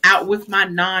with my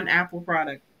non-Apple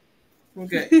product. I'm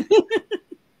good.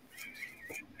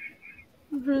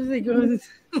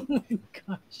 Oh my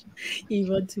gosh,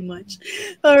 Eva, too much.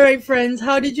 All right, friends,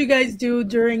 how did you guys do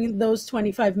during those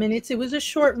 25 minutes? It was a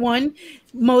short one.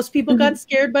 Most people got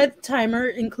scared by the timer,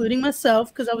 including myself,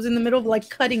 because I was in the middle of like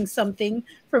cutting something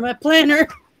for my planner,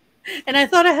 and I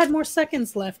thought I had more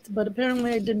seconds left, but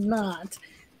apparently I did not.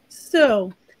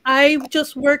 So I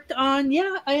just worked on,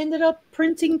 I ended up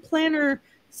printing planner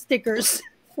stickers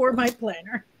for my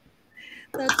planner.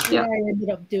 That's what I ended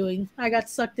up doing. I got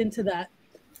sucked into that.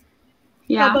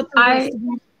 Yeah,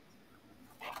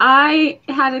 I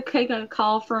had to take a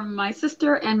call from my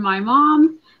sister and my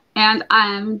mom, and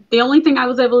the only thing I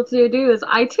was able to do is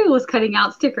I too was cutting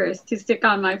out stickers to stick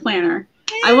on my planner.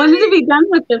 I wanted to be done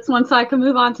with this one so I could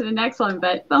move on to the next one,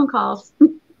 but phone calls.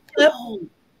 Yep. Oh,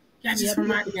 yeah, just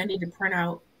reminded me I need to print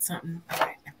out something.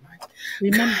 Okay, never mind.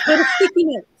 Remember, put a sticky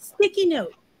note. Sticky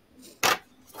note.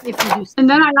 If you do. And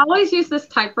then I always use this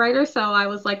typewriter, so I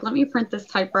was like, let me print this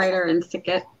typewriter and stick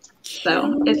it.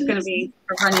 So it's going to be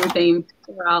a running theme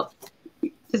throughout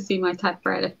to see my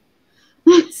typewriter.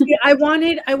 See, I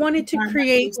wanted to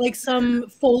create like some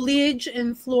foliage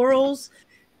and florals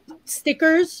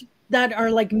stickers that are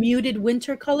like muted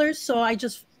winter colors. So I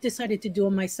just decided to do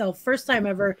them myself. First time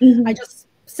ever. Mm-hmm. I just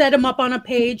set them up on a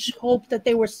page, hoped that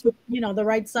they were, the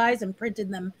right size, and printed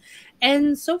them.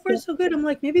 And so far, so good. I'm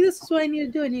like, maybe this is what I need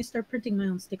to do. I need to start printing my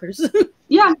own stickers.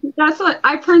 Yeah, that's what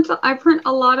I print. I print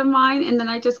a lot of mine, and then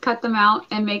I just cut them out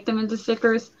and make them into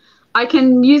stickers. I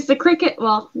can use the Cricut.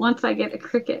 Well, once I get a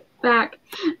Cricut back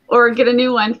or get a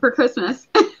new one for Christmas,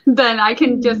 then I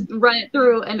can just run it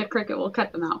through and the Cricut will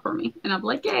cut them out for me. And I'm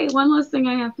like, yay, one less thing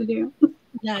I have to do.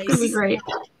 Nice. It'll be great.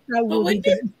 That will be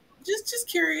good. Just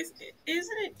curious,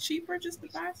 isn't it cheaper just to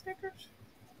buy stickers?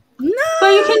 No. But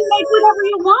you can make whatever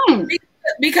you want.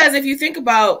 Because if you think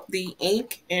about the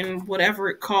ink and whatever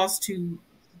it costs to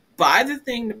buy the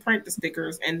thing to print the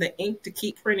stickers and the ink to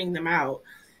keep printing them out,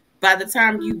 by the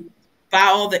time you buy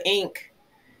all the ink.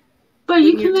 But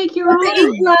you can make your own. The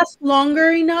ink lasts longer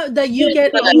enough that you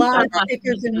get a lot of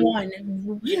stickers in one.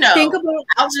 Think about.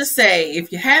 I'll just say,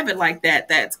 if you have it like that,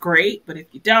 that's great. But if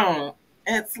you don't,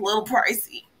 it's a little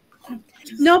pricey.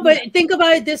 No, but think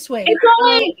about it this way. It's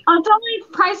only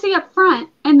pricey up front,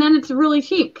 and then it's really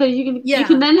cheap because you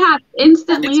can then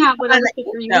instantly have whatever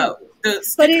sticker you want.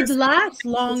 But it lasts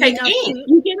long enough.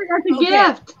 You get it as a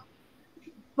gift.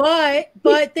 But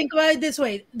think about it this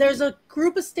way. There's a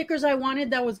group of stickers I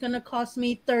wanted that was going to cost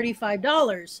me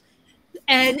 $35.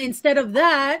 And instead of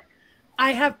that,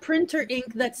 I have printer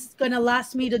ink that's going to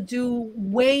last me to do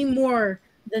way more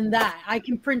than that. I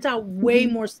can print out way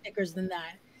more stickers than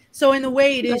that. So in a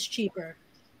way, it is cheaper.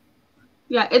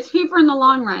 Yeah, it's cheaper in the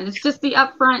long run. It's just the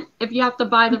upfront if you have to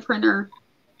buy the printer.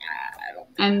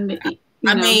 And the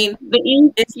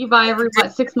ink you buy every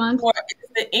 6 months. Is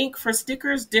the ink for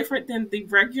stickers different than the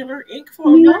regular ink for a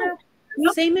printer?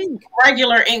 No. Same ink.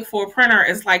 Regular ink for a printer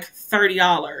is like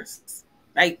 $30.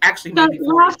 Like actually maybe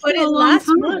 $40. But it lasts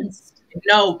months.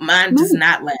 No, mine does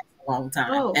not last a long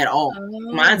time at all.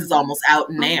 Mine is almost out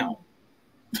now.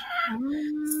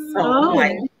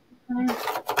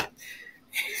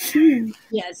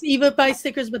 Yes, Eva buys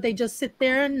stickers, but they just sit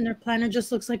there and their planner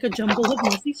just looks like a jumble of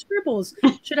messy scribbles.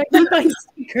 Should I keep buying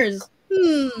stickers?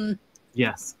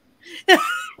 Yes.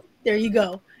 There you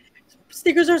go.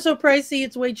 Stickers are so pricey,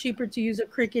 it's way cheaper to use a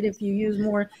Cricut if you use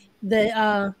more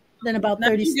than about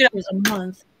 30 stickers a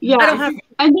month. Yeah. And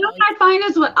then what I find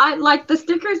is what I like the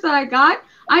stickers that I got,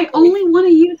 I only want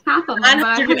to use half of them.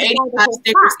 985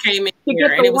 stickers came in to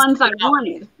here, get the ones I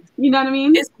wanted. You know what I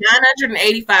mean? It's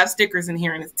 985 stickers in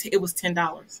here, and it was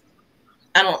 $10.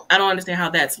 I don't understand how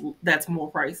that's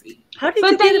more pricey. How did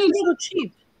you get it so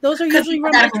cheap? Those are usually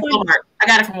run I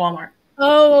got it from Walmart.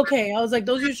 Oh, okay. I was like,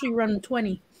 those usually run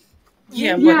 20.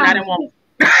 Yeah, but not in Walmart.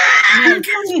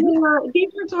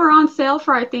 These were on sale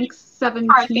for I think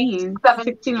 16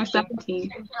 or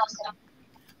 17.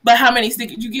 But how many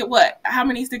stickers? You get what? How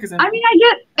many stickers? I mean, I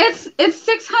get it's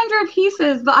 600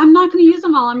 pieces, but I'm not going to use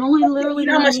them all. I'm only literally.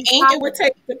 You know how much ink it would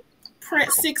take to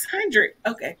print 600?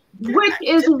 Okay. Which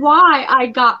is why I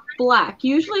got black.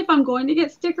 Usually, if I'm going to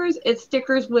get stickers, it's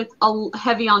stickers with a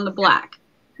heavy on the black.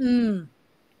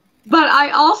 But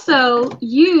I also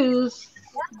use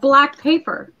black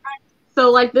paper.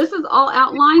 So, like, this is all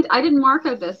outlined. I didn't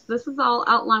marker this. This is all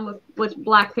outlined with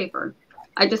black paper.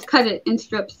 I just cut it in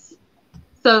strips.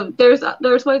 So there's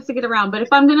ways to get around. But if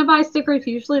I'm going to buy stickers,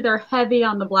 usually they're heavy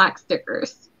on the black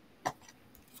stickers.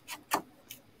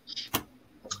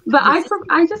 But I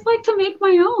just like to make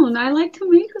my own. I like to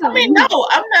make them. I mean, no,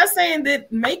 I'm not saying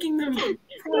that making them.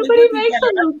 Nobody makes a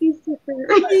Loki sticker.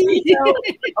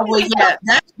 Well, yeah,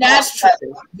 that's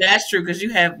true. That's true because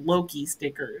you have Loki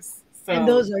stickers. So and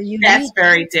those are unique. That's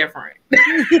very different.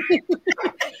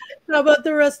 How about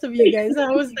the rest of you guys?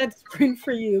 How was that spring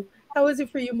for you? How was it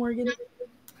for you, Morgan?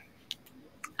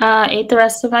 Ate the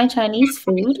rest of my Chinese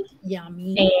food.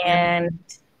 Yummy. And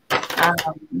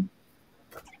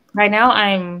right now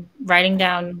I'm writing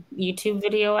down YouTube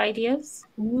video ideas.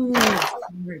 Ooh,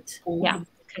 yeah,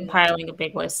 compiling a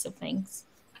big list of things.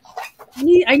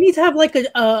 I need to have like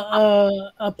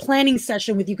a planning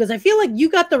session with you because I feel like you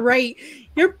got the right.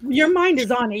 Your mind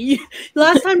is on it.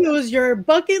 Last time it was your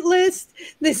bucket list.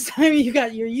 This time you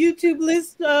got your YouTube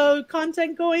list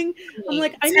content going. I'm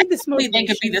like, I need this motivation. They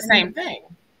could be the same thing.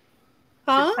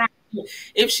 Huh?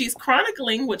 If she's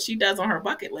chronicling what she does on her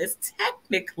bucket list,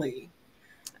 technically,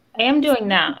 I am doing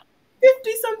that.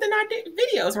 50-something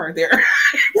videos right there.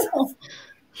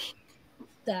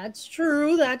 That's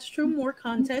true. That's true. More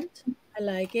content. I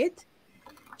like it.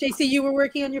 JC, you were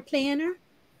working on your planner?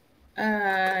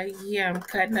 Yeah, I'm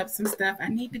cutting up some stuff. I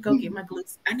need to go get my glue.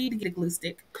 I need to get a glue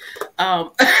stick.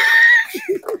 Um,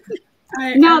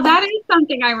 No, that is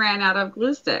something I ran out of,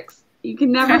 glue sticks. You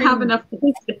can never have enough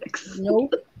glue sticks.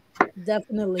 Nope.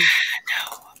 Definitely.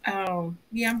 Yeah,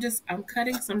 I'm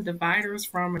cutting some dividers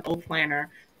from an old planner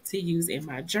to use in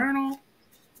my journal.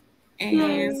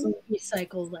 And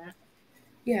recycle that.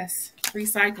 Yes,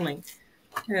 recycling.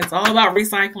 It's all about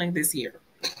recycling this year.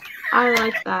 I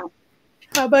like that.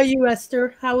 How about you,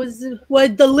 Esther? How was it?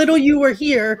 What the little you were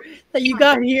here that you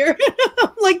got here?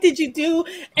 Like, did you do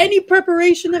any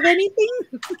preparation of anything?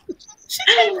 Didn't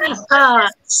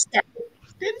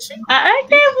she? I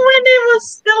gave when it was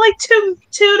still like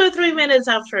 2 to 3 minutes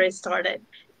after it started.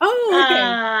 Oh,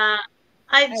 okay.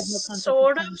 I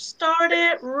sort of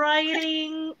started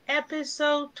writing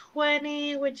episode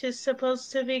 20, which is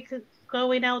supposed to be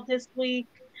going out this week.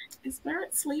 Is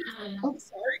Barrett asleep? I'm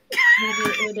sorry.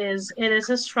 It is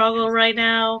a struggle right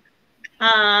now.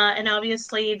 And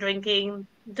obviously drinking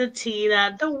the tea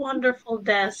that the wonderful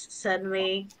Des sent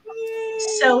me.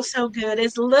 Yay. So good.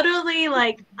 It's literally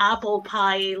like apple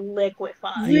pie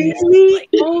liquefied. Really? Like,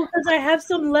 oh, because I have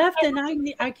some left and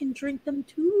I can drink them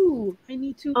too. I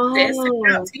need to. Oh.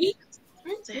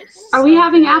 Are we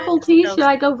having apple tea? Should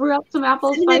I go brew up some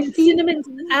apple spice tea? Cinnamon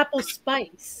apple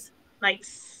spice.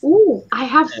 Nice. Ooh, I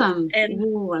have some. And,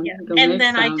 Ooh, and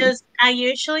then I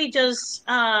usually just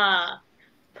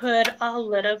put a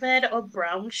little bit of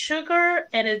brown sugar,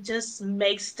 and it just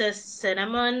makes the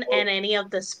cinnamon and any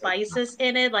of the spices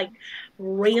in it like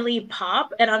really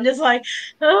pop. And I'm just like,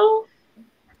 oh,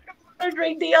 I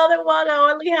drink the other one. I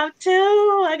only have 2.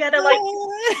 I gotta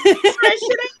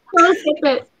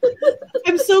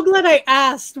I'm so glad I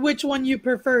asked which one you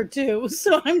prefer too.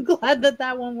 So I'm glad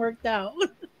that one worked out.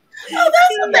 Oh,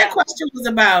 that's what that question was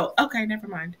about. Okay, never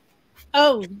mind.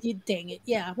 Oh, you dang it.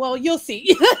 Yeah, well, you'll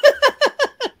see.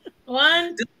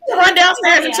 One. Run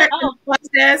downstairs and check my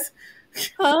mailbox.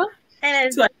 Huh?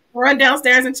 And so I run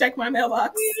downstairs and check my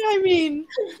mailbox. I mean,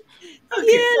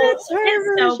 yeah, that's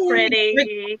her. It's so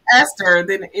pretty. Esther,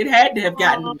 then it had to have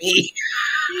gotten to me.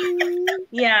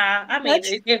 Yeah, I mean,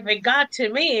 if it got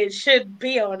to me, it should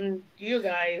be on you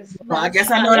guys. Well, I guess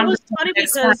I know it was funny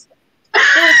because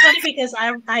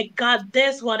I got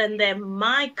this one, and then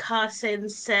my cousin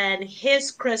sent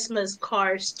his Christmas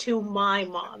cards to my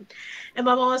mom, and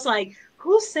my mom was like,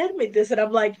 "Who sent me this?" And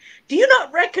I'm like, "Do you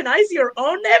not recognize your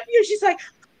own nephew?" She's like,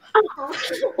 "Whoops!"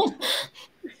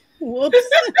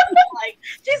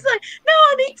 she's like, "No,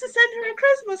 I need to send her a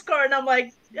Christmas card," and I'm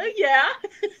like, "Oh, yeah,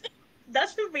 that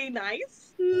should be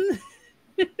nice."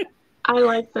 I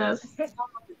like this.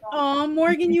 Oh,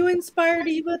 Morgan, you inspired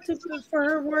Eva for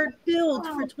her word build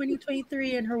for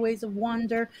 2023 and her ways of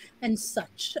wonder and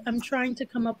such. I'm trying to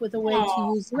come up with a way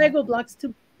to use Lego blocks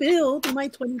to build my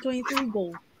 2023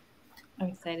 goal. I'm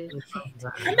excited.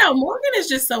 I know, Morgan is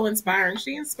just so inspiring.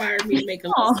 She inspired me to make a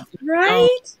list.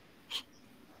 Right?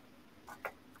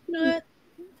 You know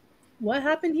what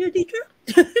happened here, Deidre?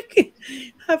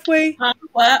 Halfway.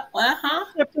 What? Huh?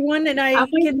 Chapter 1, and I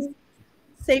can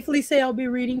safely say I'll be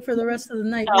reading for the rest of the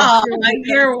night. Oh,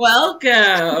 you're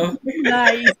welcome.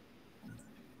 Nice.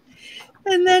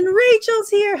 And then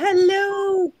Rachel's here.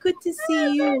 Hello. Good to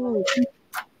see you.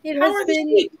 It has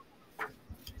been.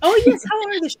 Oh, yes. How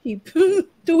are the sheep?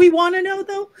 Do we want to know,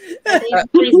 though?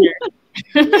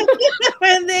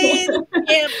 And then,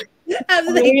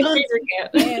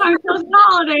 time for the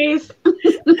holidays.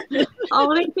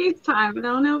 Holiday feast time. I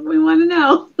don't know if we want to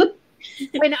know.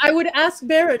 And I would ask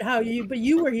Barrett but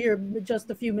you were here just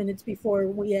a few minutes before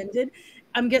we ended.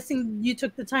 I'm guessing you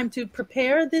took the time to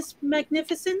prepare this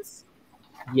magnificence?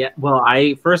 Yeah, well,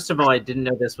 first of all, I didn't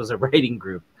know this was a writing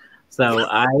group. So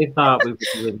I thought we were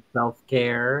doing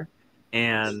self-care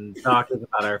and talking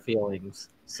about our feelings.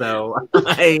 So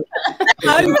I'm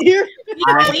here.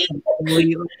 We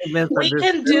can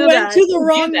do that. To the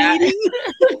wrong meeting.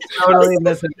 Totally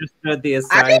misunderstood the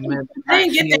assignment. I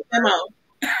didn't get the memo.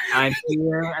 I'm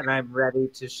here and I'm ready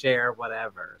to share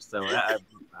whatever. So I'm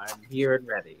here and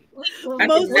ready.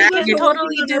 Most of us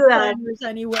totally do that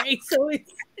anyway. So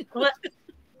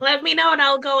let me know and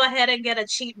I'll go ahead and get a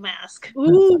cheap mask.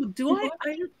 Ooh, do I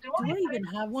even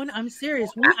have one? I'm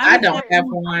serious. I don't have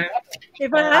one.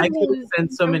 If I could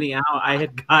send so many out. I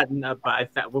had gotten up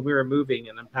when we were moving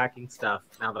and unpacking stuff.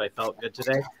 Now that I felt good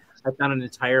today, I found an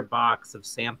entire box of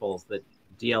samples that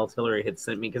DL Tillery had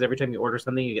sent me, because every time you order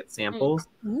something, you get samples.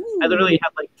 Ooh. I literally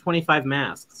had like 25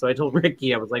 masks. So I told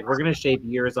Ricky, I was like, we're going to shave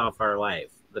years off our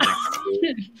life the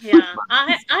next. Yeah,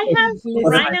 I have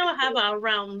right now. I have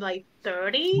around like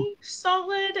 30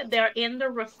 solid. They're in the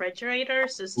refrigerator,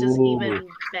 so it's just Ooh. even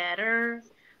better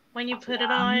when you put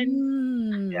it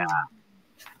on. Yeah.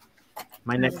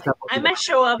 My next couple. I might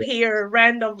show up here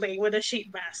randomly with a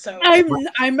sheet mask. So I'm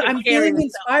feeling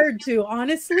inspired to.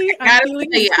 Honestly, I'm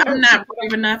not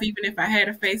brave enough, even if I had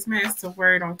a face mask, to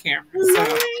wear it on camera.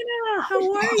 So.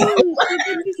 How are you?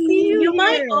 Good to see you. You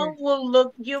might will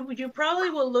look. You probably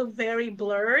will look very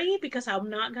blurry because I'm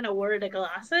not gonna wear the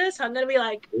glasses. I'm gonna be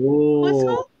like, what's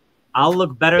up? I'll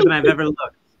look better than I've ever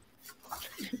looked.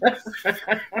 I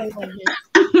love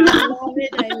it.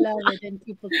 I love it. And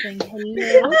people saying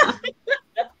hello.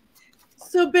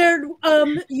 So, Barrett,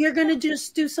 you're gonna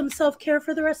just do some self-care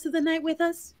for the rest of the night with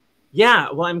us? Yeah.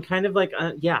 Well, I'm kind of like,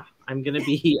 I'm gonna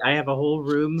be. I have a whole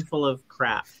room full of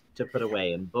crap to put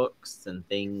away, and books and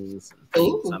things.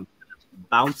 I'm gonna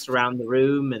bounce around the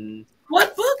room. And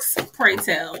what books, pray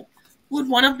tell? Would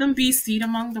one of them be Seed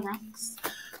Among the Rocks?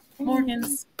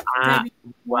 Morgan's debut.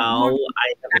 Well,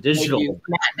 I have a digital debut,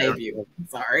 not debut.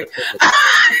 Sorry.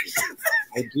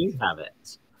 I do have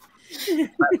it.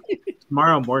 But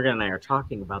tomorrow, Morgan and I are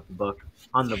talking about the book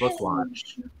on the book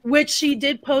launch. Which she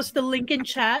did post the link in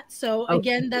chat. So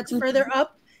again, that's further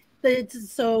up.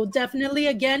 So definitely,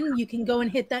 again, you can go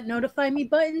and hit that notify me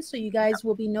button so you guys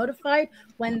will be notified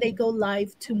when they go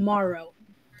live tomorrow.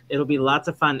 It'll be lots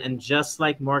of fun. And just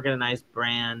like Morgan and I's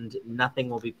brand, nothing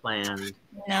will be planned.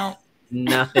 No.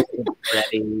 Nothing will be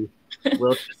ready.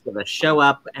 We're just going to show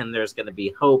up, and there's going to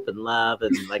be hope and love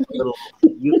and like a little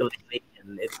ukulele,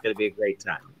 and it's going to be a great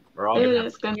time. We're all going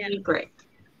to be great.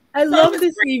 I love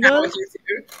this, Eva.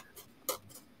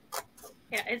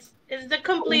 Yeah, it's the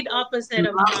complete opposite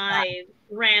of my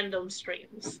random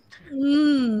streams.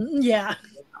 Yeah.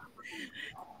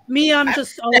 Me, I'm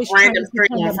just always random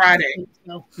stream on Friday.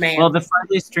 Man. Well, the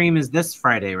Friday stream is this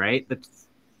Friday, right?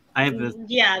 I have this.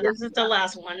 Yeah, this is the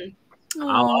last one.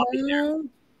 I'll be there.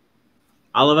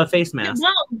 I'll have a face mask.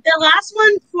 Well, the last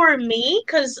one for me,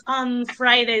 because on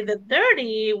Friday the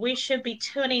 30th, we should be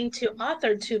tuning to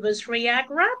AuthorTube's React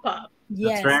wrap-up.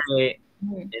 Yes. That's right.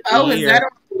 Is that?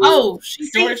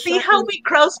 See how we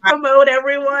cross-promote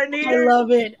everyone here? I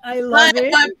love it.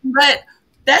 But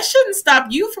that shouldn't stop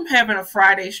you from having a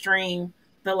Friday stream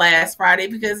the last Friday,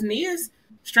 because Nia's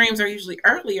streams are usually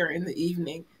earlier in the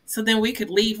evening. So then we could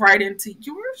lead right into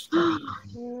your stream.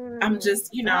 I'm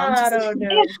just, I don't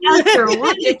know.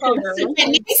 We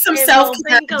need some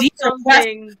self-care.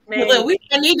 Look, we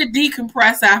need to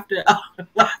decompress after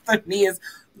Nia's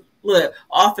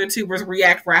AuthorTubers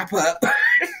React wrap-up,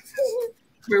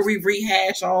 where we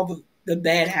rehash all the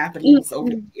bad happenings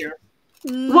over here.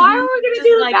 Why are we going to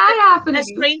do the bad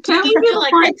happening? Can we do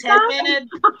like a 10-minute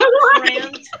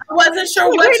rant? I wasn't sure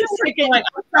what you were doing.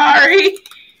 I'm sorry.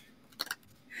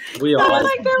 We all there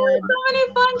were so many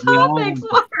fun topics.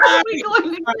 Why are we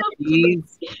going to go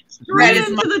straight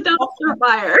into the dumpster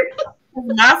fire?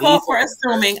 My fault for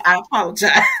assuming. I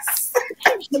apologize.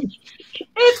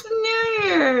 It's New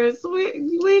Year's.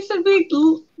 We should be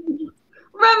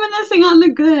reminiscing on the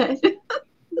good.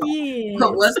 Yeah.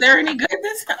 But was there any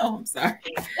goodness? Oh, I'm sorry.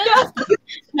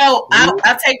 No, I'll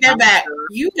take that back.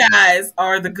 You guys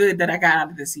are the good that I got out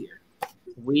of this year.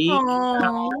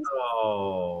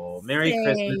 Merry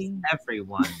Christmas,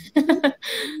 everyone. Everyone,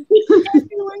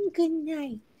 good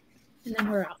night. And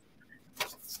then we're out.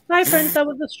 Bye, friends. That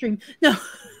was the stream. No.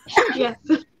 Yes.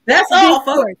 That's all,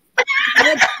 folks.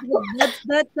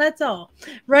 That's all.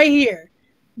 Right here.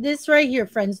 This right here,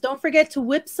 friends. Don't forget to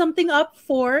whip something up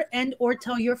for and or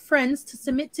tell your friends to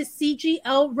submit to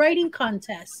CGL writing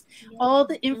contest. All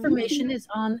the information is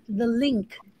on the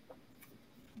link.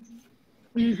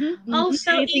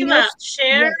 Also, Eva,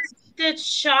 share the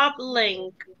shop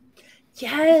link.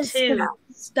 Yes,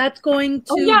 that's going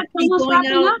to be going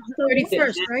out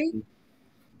 31st, right?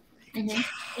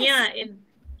 Yeah.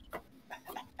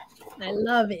 I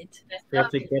love it. We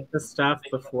have to get the stuff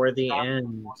before the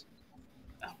end.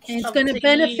 And it's going to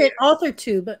benefit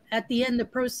AuthorTube at the end of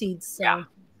proceeds. So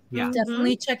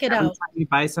definitely check it out. Every time you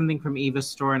buy something from Eva's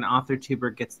store, an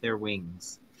AuthorTuber gets their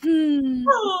wings.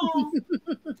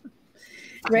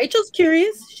 Rachel's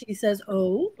curious. She says,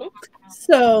 "Oh."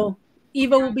 So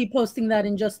Eva will be posting that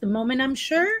in just a moment, I'm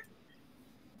sure.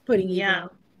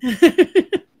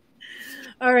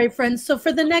 All right, friends. So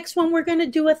for the next one, we're going to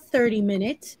do a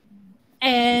 30-minute.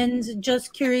 And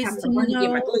just curious to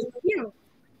know.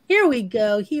 Here we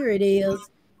go. Here it is.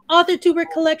 AuthorTuber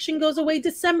collection goes away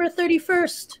December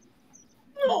 31st.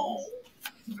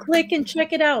 Click and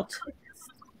check it out.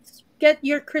 Get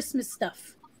your Christmas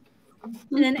stuff.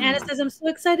 And then Anna says, I'm so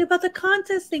excited about the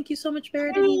contest. Thank you so much,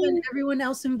 Barrett, and even everyone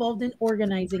else involved in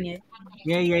organizing it.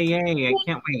 Yay, yay, yay. I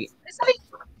can't wait.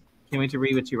 Can't wait to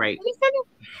read what you write.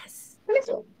 Yes.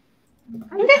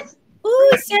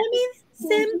 Oh, Sammy.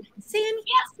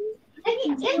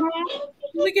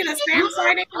 We get a Sam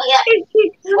sighting.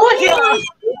 Oh, yeah.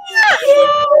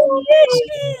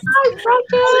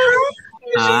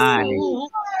 Hi.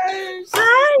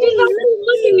 Hi.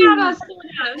 Looking at us.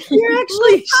 You're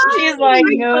actually. She's like,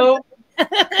 no.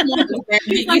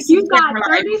 Like, you got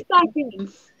 30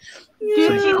 seconds.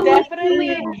 She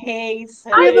definitely hates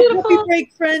We have a him. puppy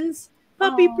break, friends.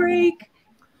 Puppy break.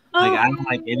 Like, Oh, I don't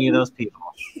like any of those people.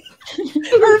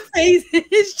 her face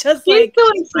is just She's like.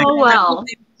 doing so well.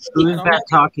 Who's that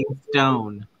talking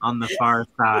stone on the far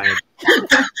side?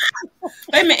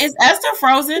 Wait a minute, is Esther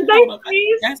frozen? Did they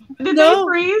freeze? Did they No.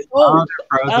 freeze? Oh,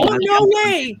 they're frozen. no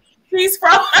way. She's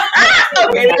frozen.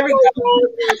 Okay, there we go.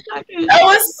 That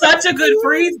was such a good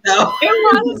freeze, though.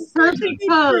 It was perfect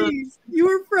pose. Freeze. You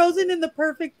were frozen in the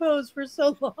perfect pose for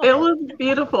so long. It was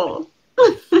beautiful.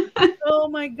 Oh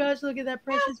my gosh, look at that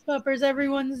precious puppers.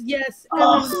 Everyone's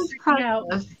Oh, everyone's freaking out.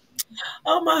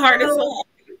 Oh, my heart is so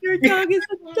happy. Your dog is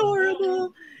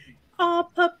adorable. Aw,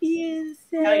 puppy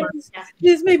insects.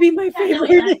 This may be my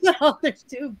favorite in all there's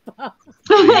two pups.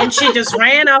 And she just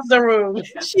ran off the room.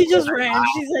 She just ran.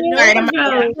 She said, Right,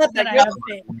 not that I have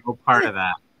faith. No part of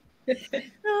that.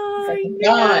 Oh, I know.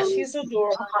 God, she's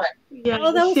adorable. Yeah,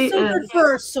 Oh, that was she so is. good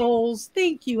for our souls.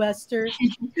 Thank you, Esther.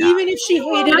 Even if she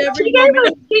hated every She gave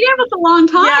moment. us a long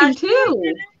time,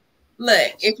 too.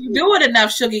 Look, if you do it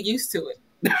enough, she'll get used to it.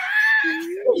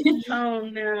 Oh,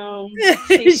 no.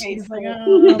 She's like, I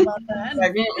don't know about that.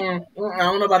 Like, I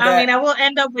don't know about I that. mean, I will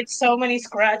end up with so many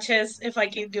scratches if I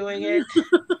keep doing it.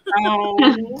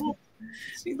 Oh,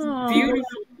 she's Aw. beautiful.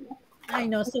 I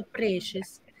know, so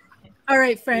precious. All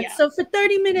right, friends. Yeah. So for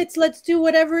 30 minutes, let's do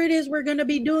whatever it is we're going to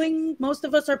be doing. Most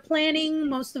of us are planning.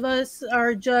 Most of us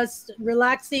are just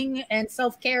relaxing and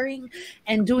self-caring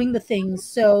and doing the things.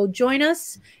 So join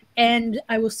us, and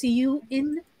I will see you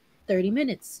in 30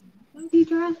 minutes.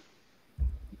 Deidre.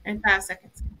 In 5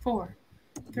 seconds. 4,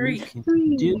 3, You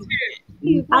can do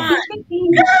it. 1.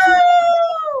 Go!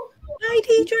 Bye,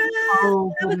 Deidre.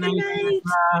 Oh, Have a good night.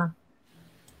 Deidre.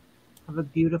 Have a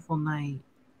beautiful night.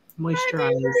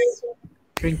 Moisturize.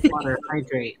 Drink water.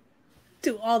 Hydrate.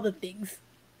 Do all the things.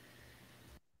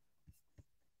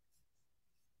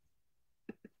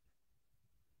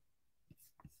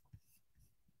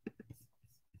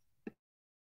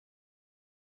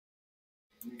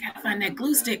 Gotta find that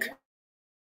glue stick.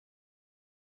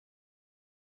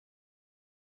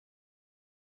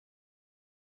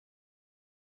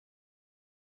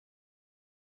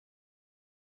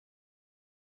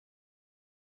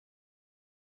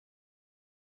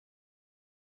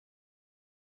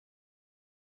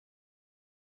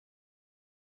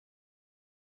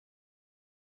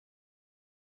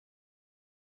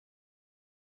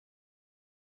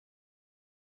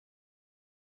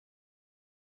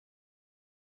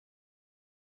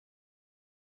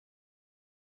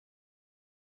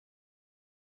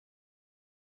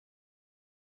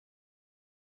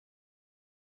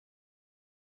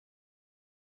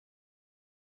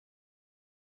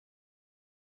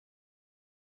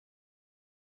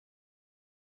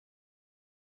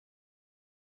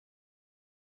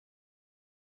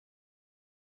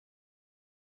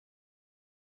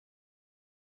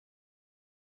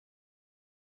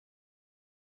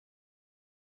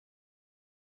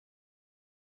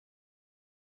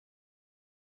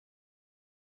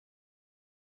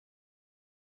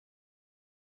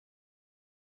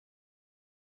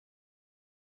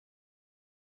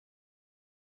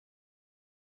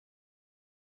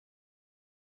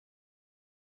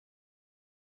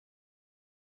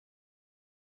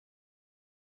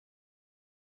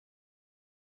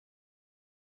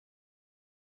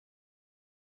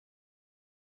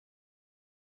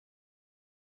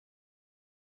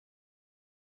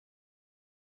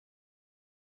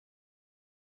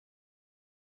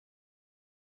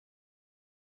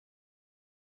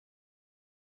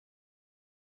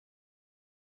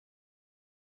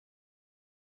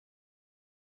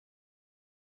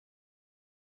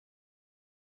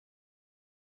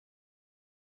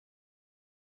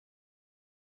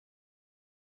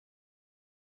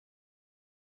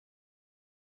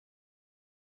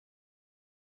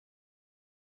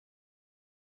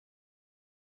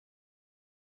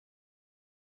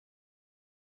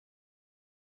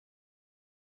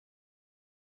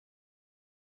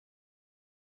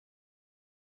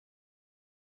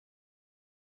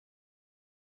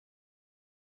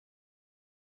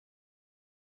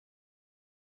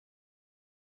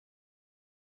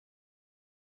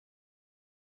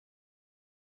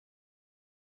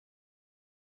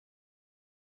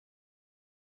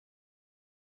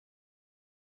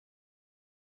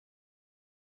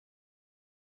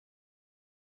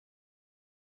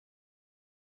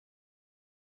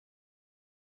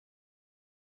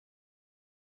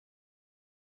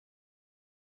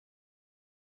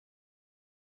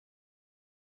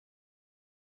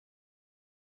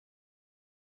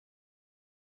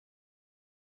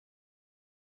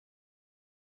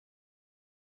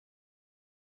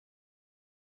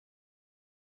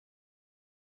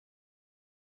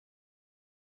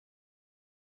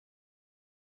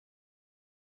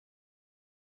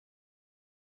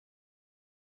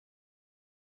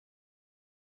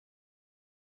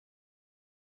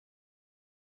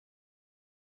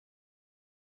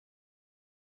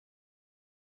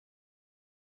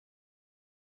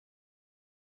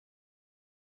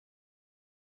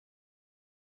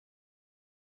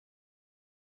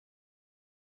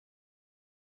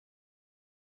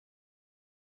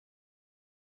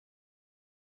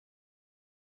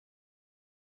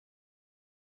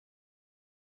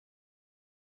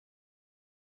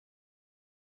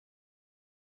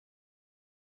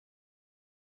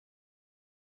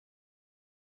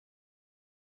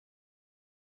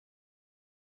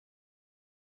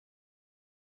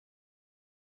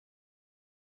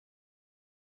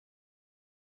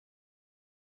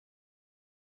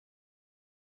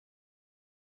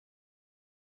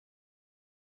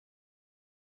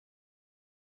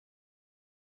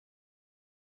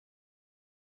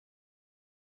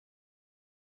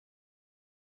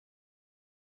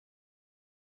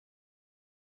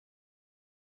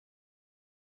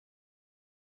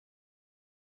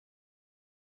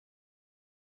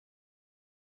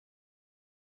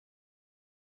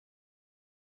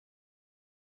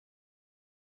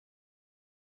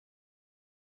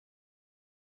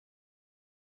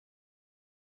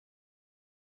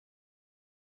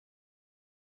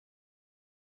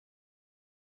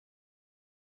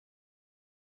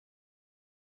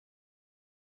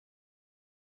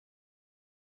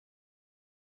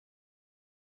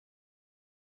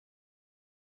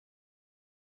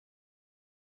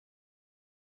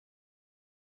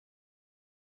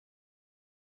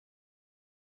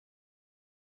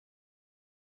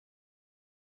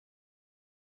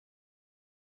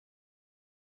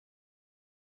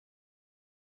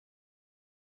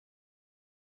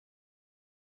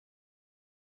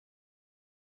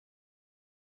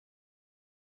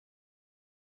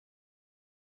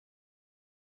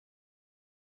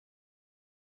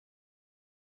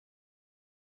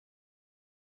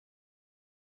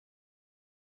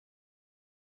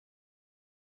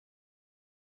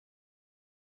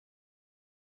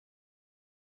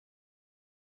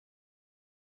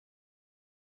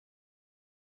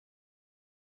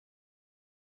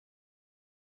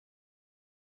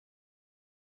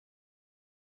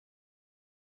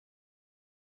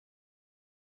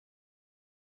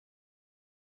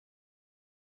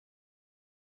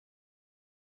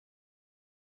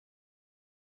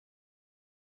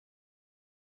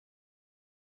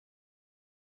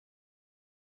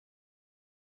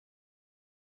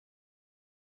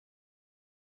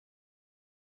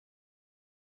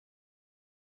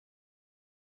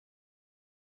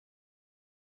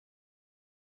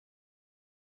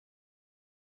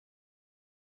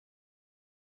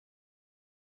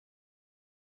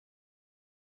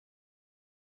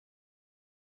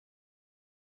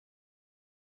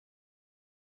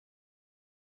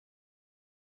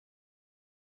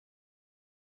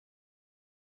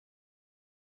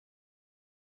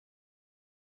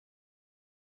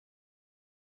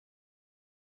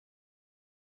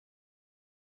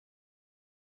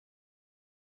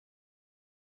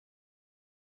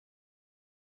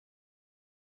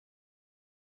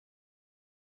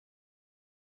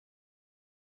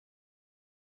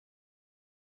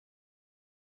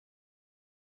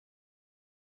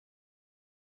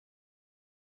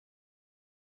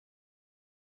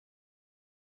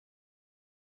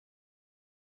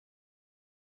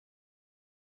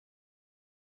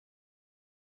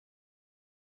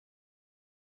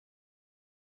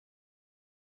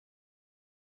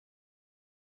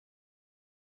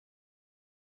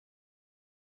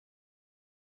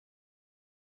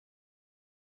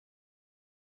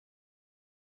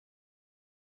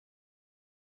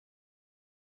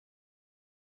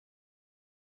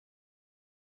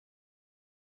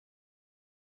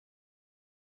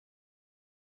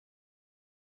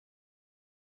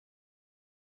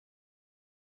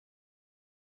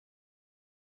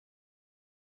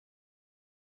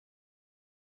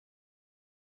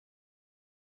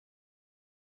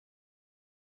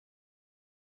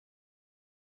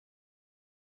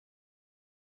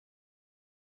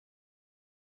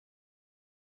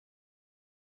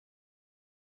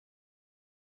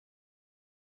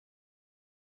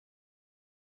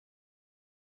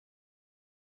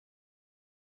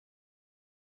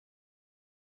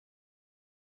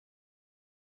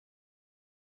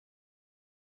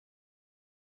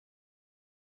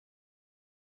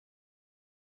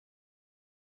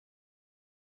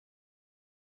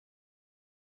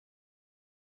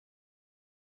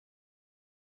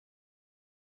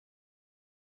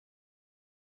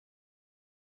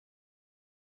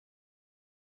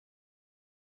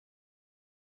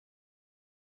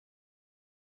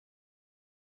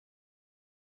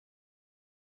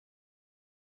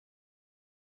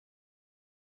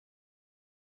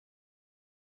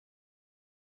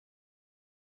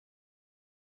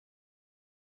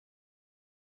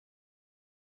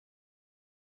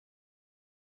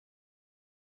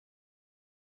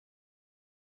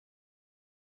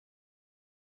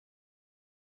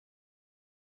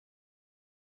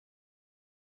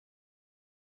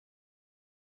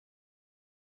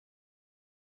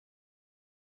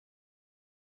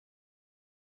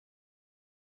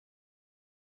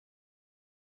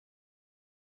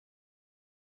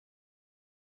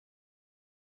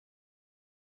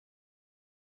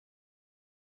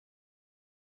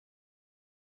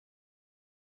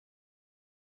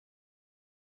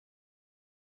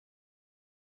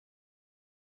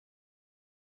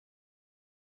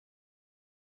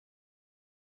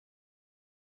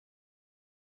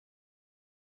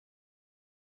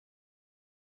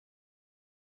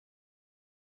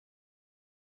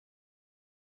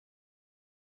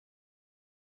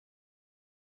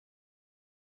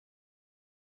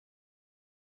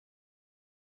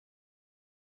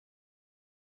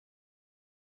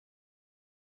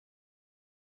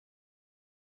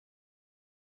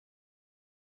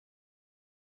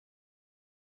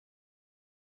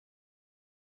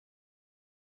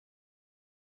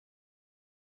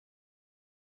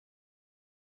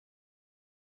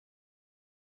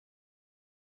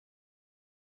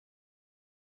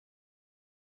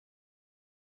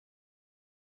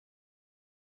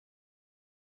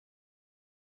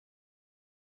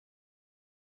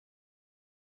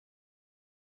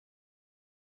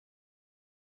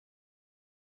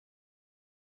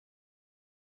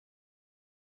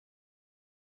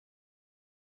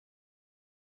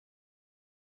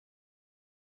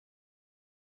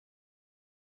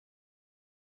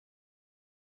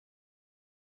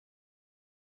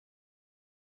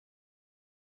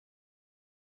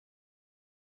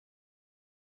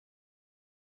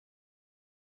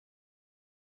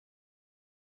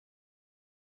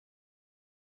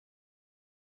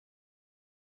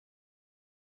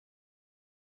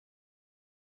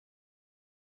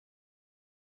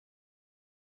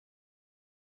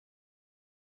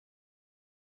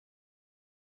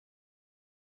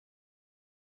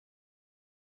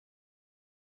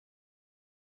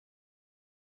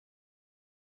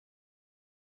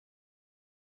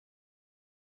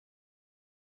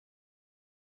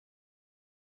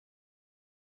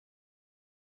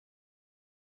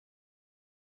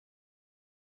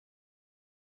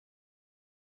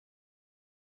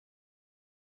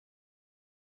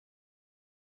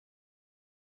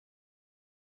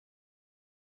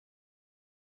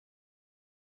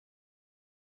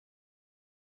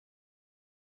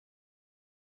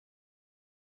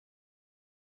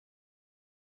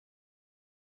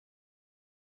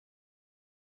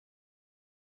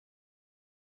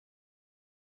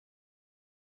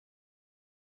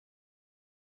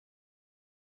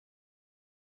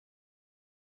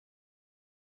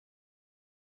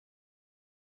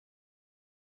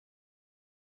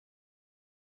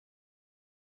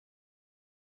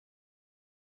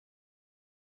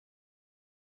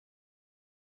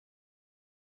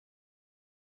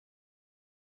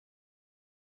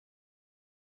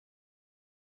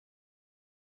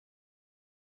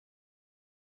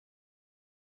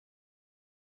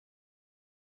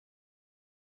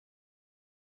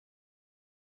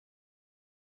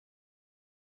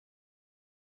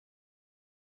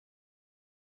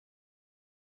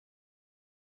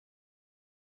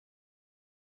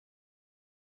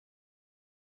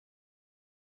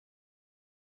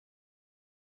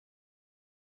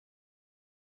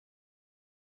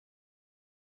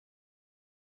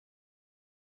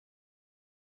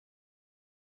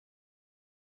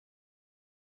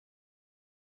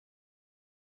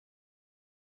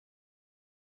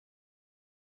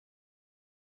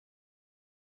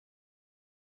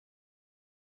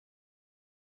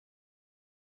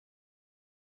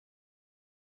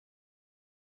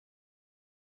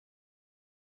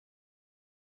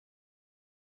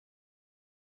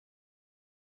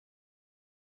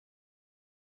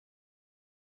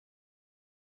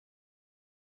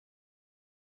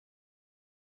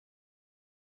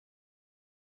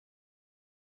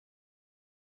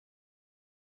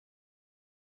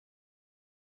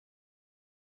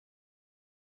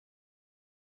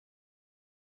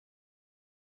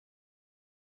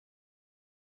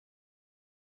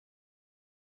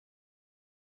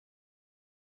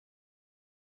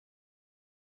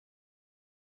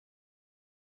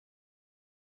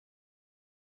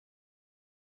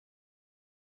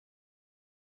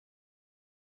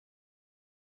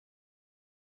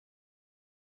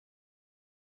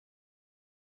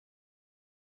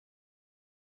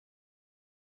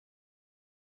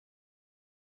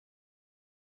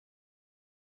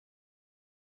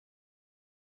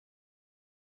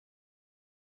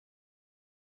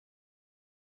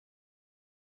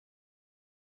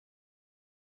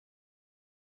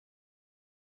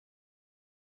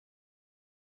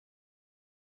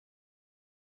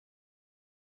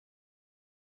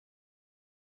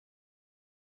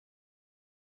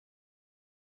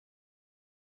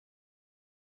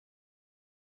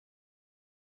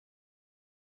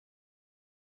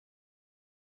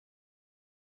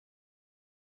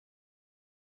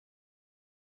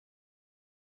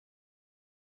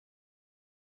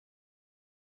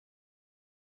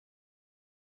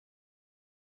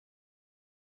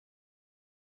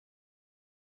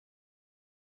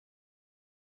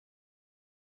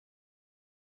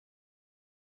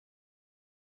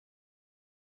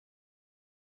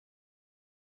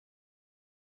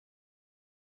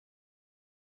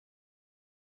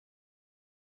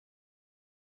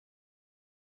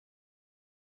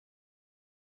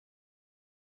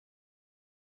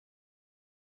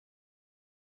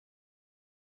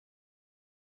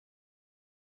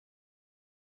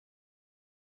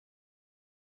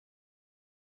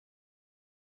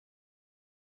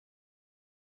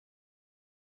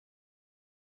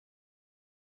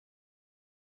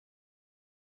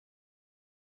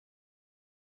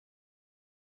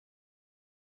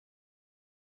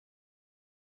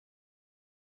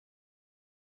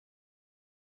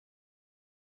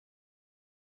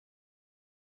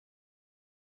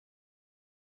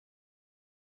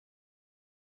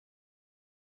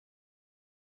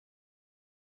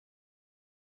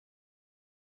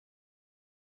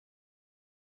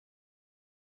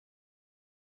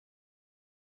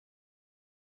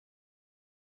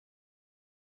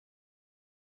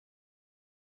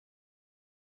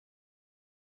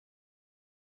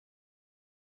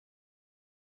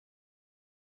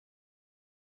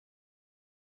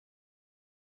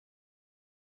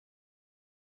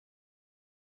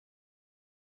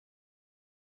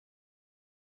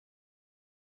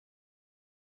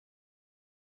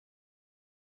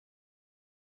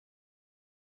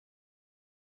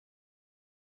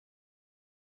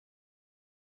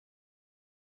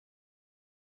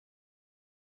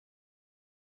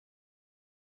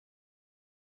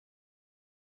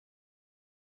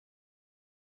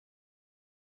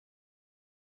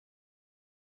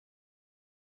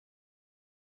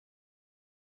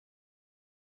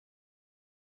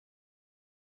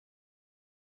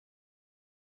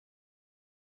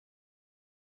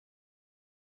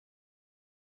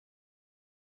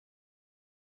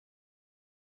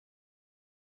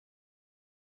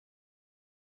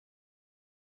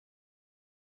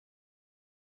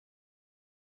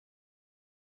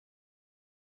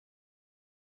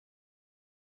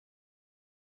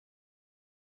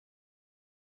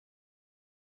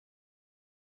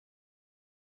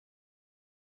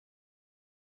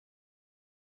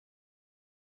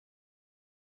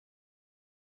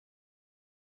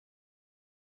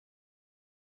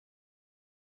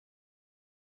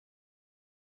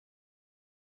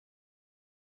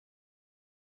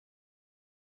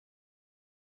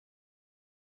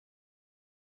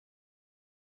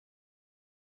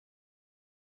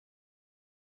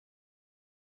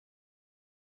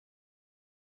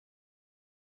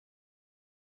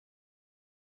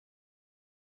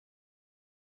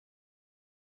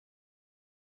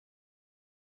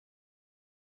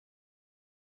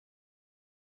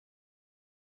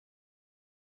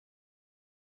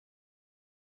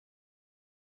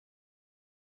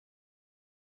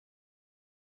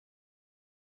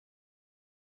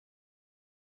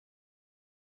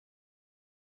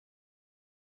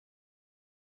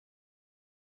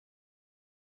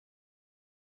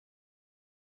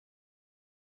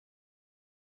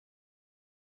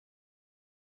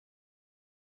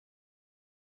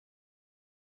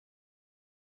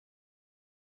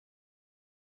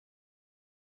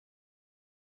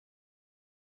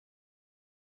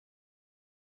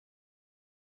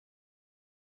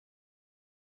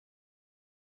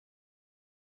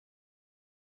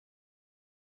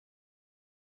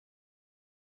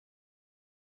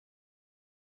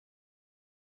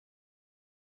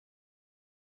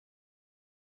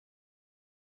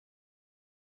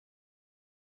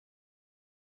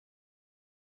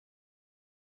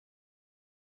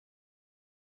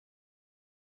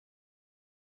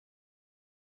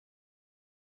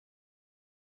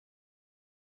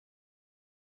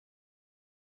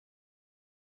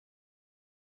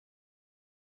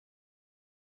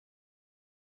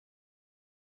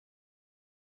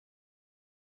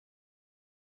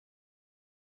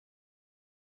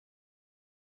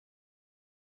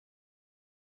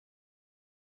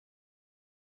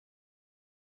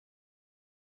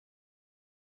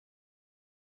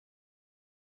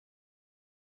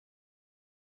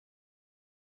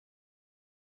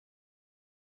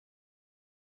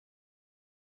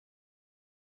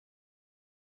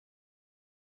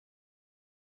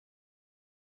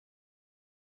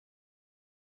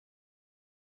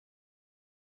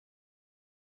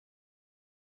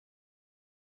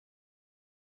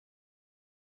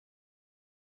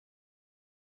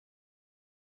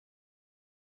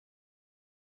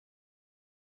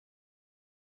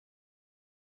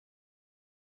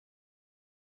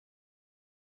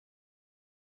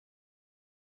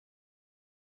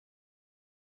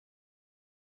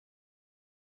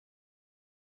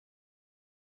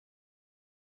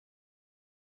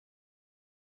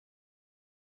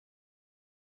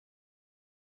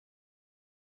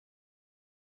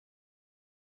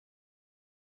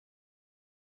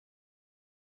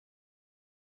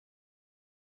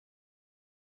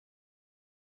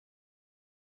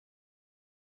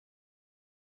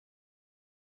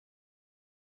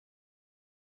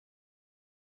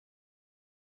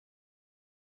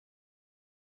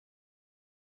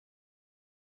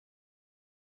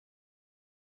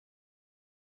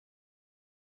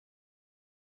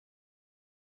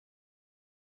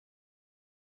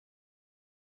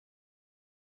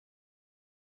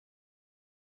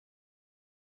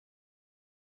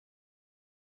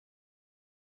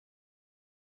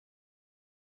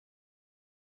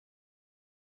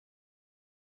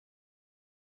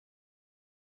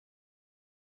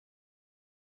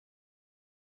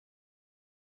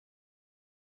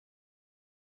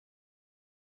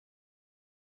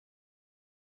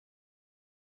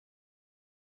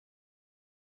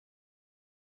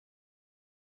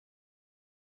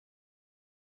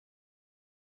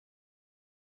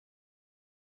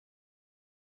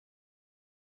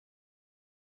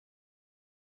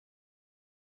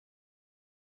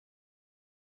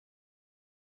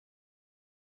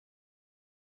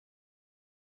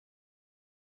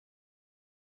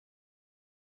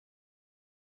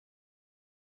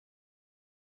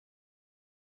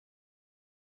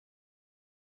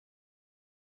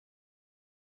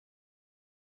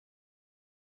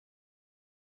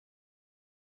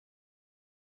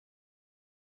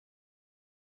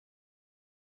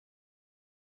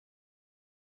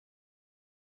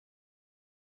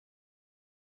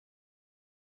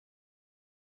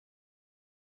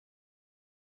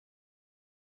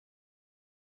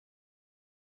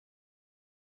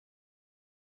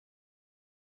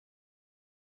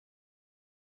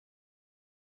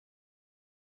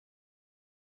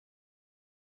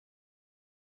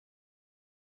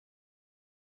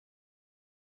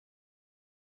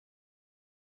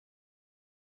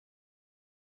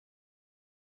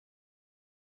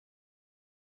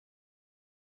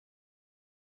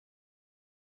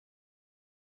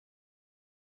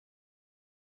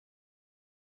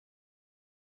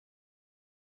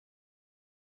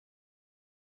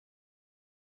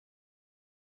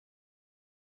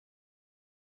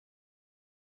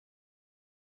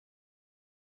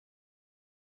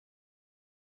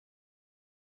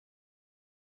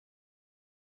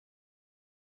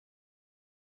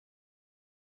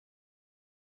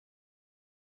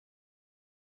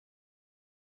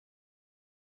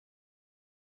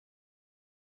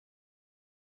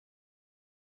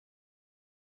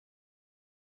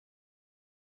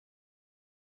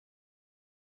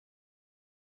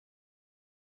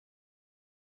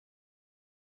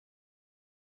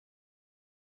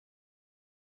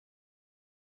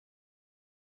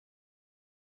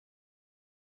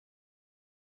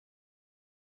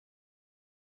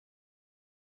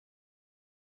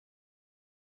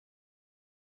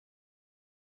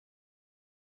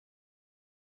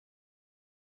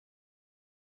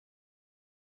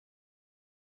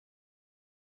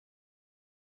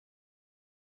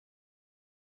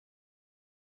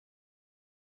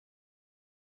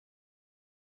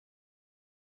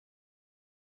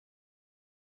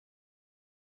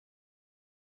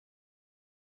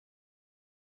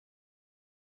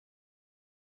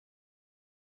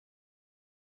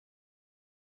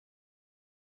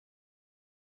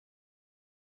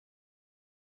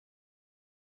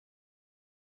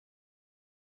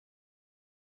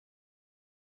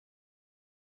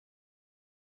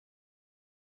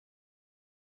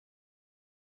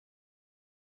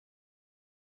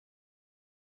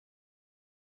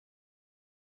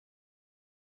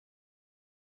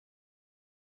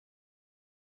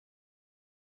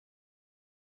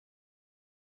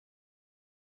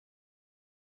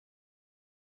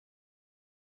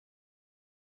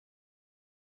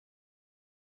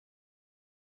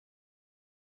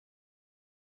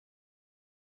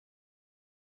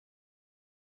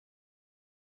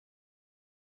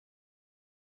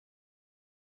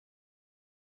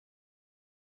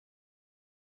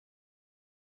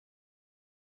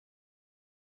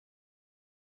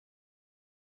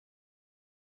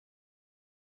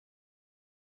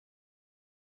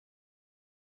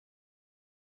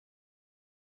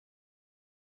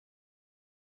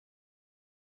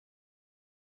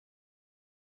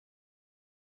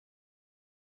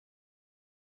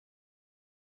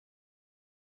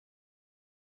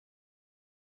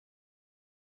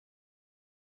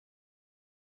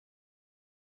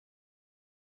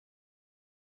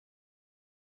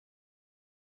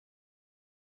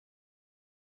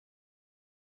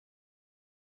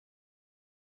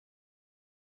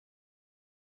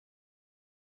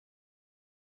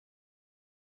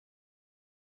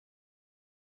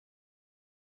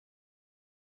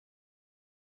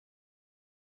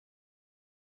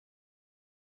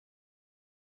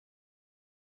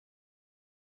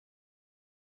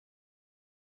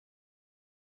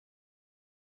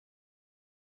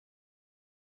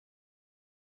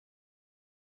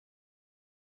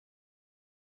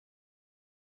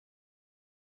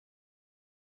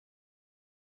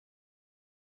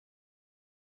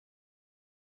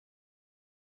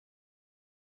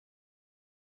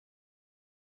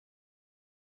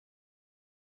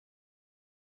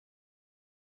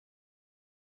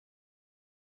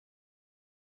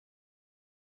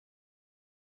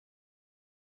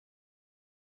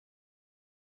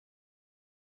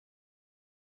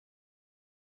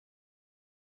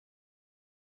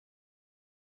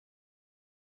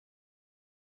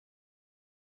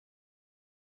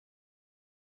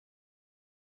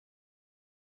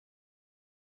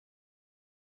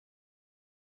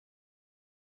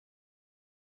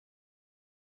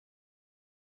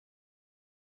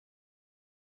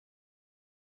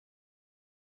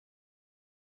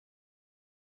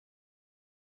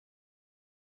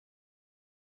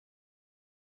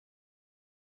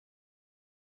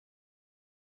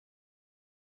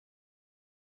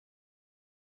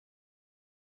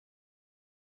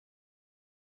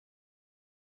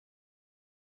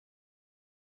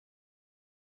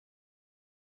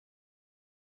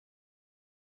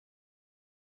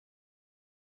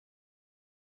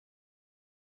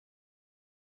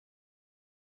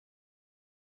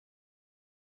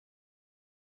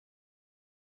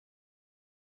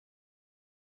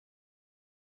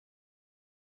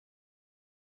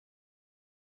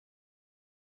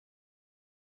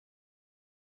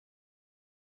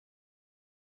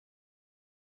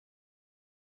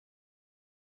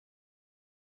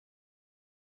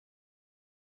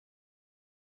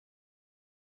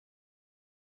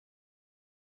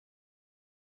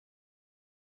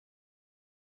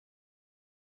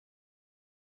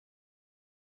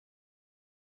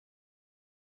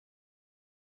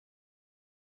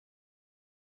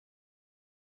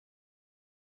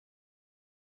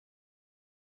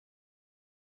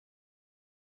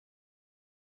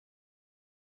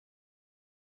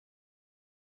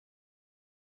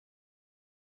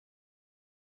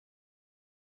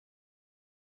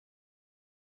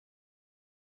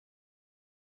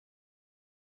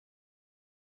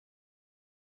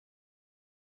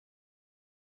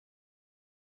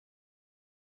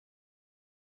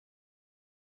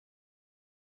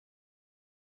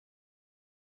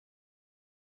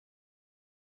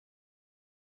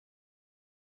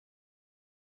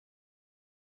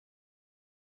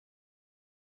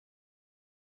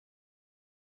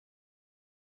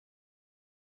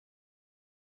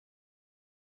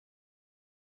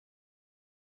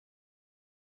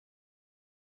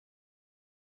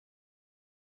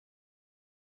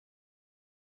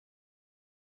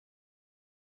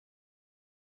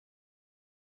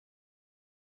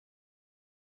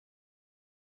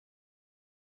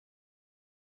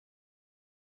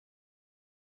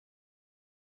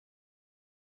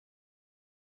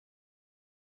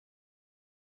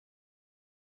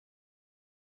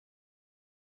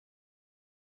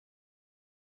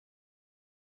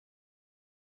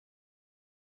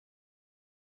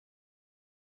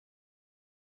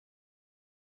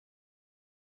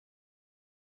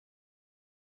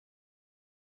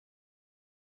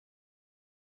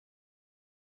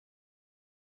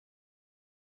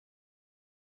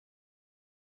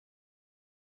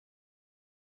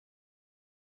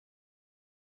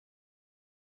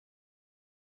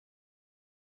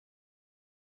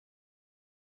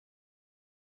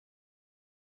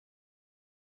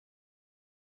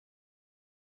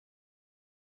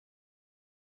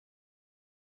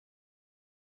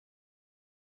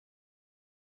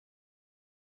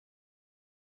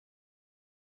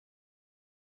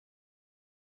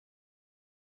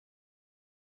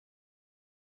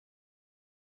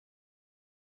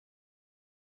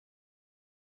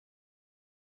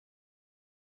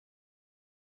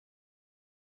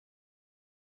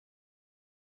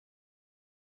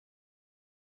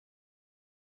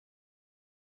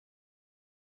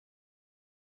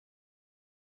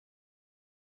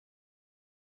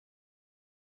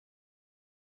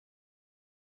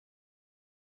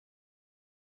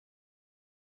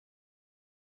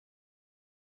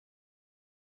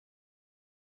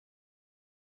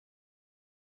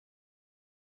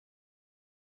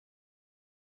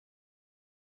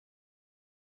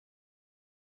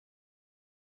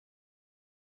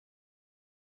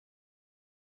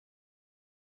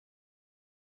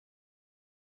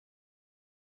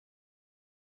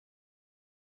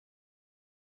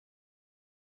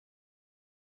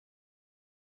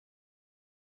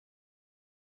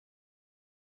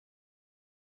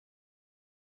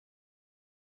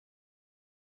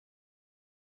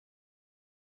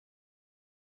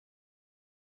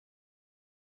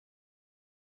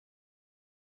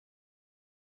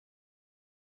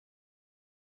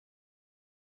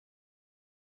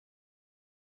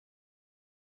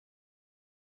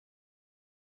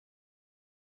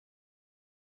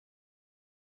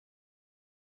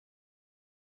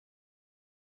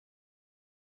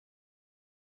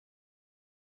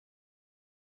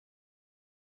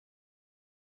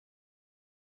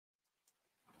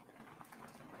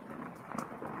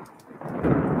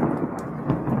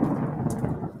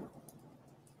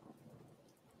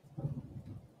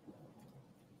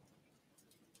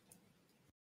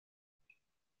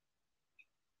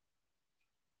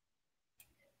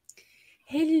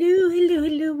 Hello, hello,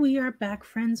 hello. We are back,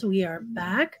 friends. We are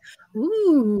back.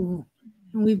 Ooh.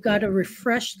 And we've got a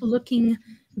refreshed looking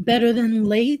better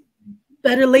late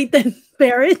than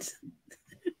Barrett.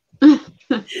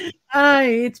 Hi,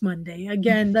 it's Monday.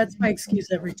 Again, that's my excuse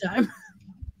every time.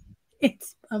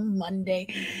 It's a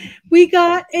Monday. We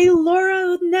got a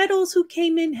Laura Nettles who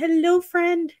came in. Hello,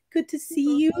 friend. Good to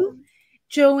see you.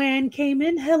 Joanne came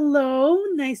in. Hello.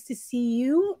 Nice to see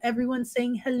you. Everyone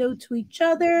saying hello to each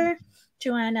other.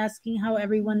 Joanne asking how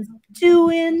everyone's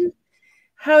doing.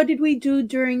 How did we do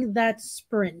during that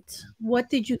sprint? What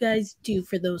did you guys do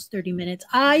for those 30 minutes?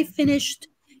 I finished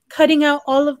cutting out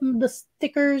all of the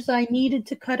stickers I needed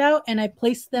to cut out, and I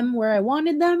placed them where I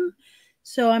wanted them.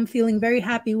 So I'm feeling very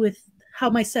happy with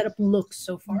how my setup looks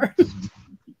so far.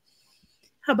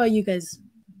 How about you guys?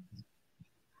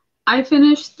 I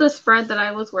finished the spread that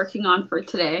I was working on for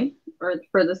today, or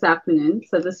for this afternoon.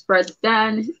 So the spread's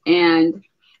done, and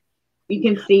you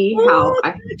can see how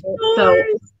so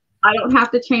I don't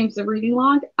have to change the reading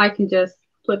log. I can just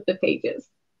flip the pages.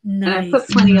 Nice. And I put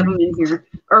plenty of them in here,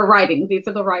 or writing. These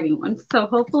are the writing ones. So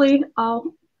hopefully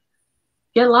I'll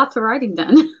get lots of writing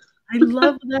done. I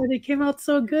love that. It came out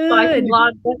so good. So I can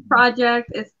log this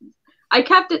project. I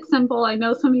kept it simple. I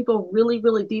know some people really,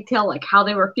 really detail like how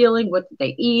they were feeling, what did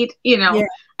they eat, Yeah.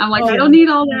 I'm like, I don't need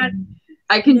all that.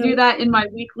 I can do that in my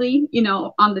weekly,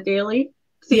 on the daily,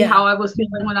 see how I was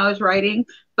feeling when I was writing.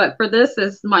 But for this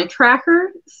is my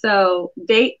tracker. So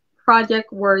date,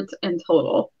 project, words, and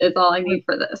total is all I need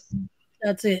for this.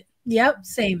 That's it. Yep,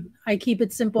 same. I keep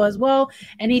it simple as well.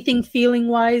 Anything feeling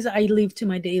wise, I leave to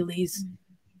my dailies.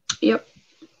 Yep.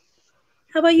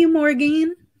 How about you,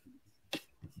 Morgan?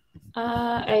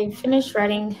 I finished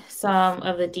writing some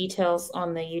of the details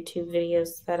on the YouTube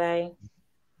videos that I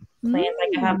planned.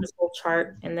 Like I have this whole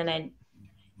chart, and then I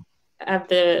have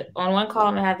on one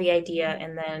column I have the idea,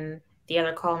 and then the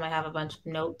other column I have a bunch of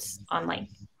notes on like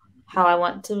how I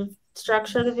want to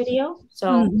structure the video.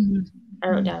 So I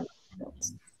wrote down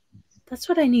notes. That's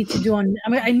what I need to do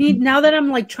I need, now that I'm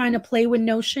like trying to play with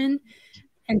Notion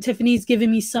and Tiffany's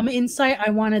giving me some insight, I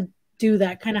want to do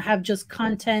that, kind of have just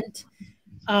content,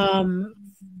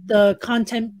 the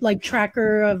content like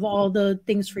tracker of all the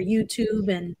things for YouTube.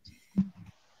 And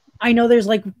I know there's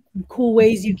like cool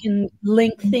ways you can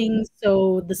link things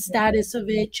so the status of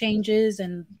it changes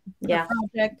and the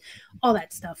project, all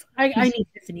that stuff. I need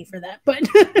Tiffany for that, but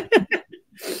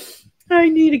I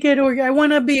need to get organized. I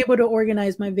want to be able to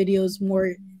organize my videos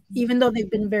more, even though they've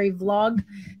been very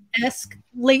vlog-esque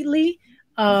lately.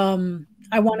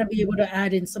 I want to be able to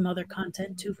add in some other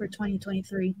content too for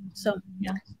 2023. So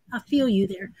yeah, I feel you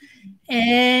there.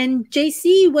 And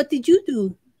JC, what did you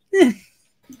do?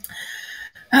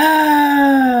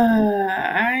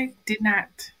 I did not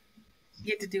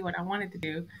get to do what I wanted to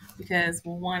do because,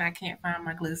 well, one, I can't find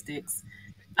my glue sticks.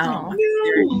 I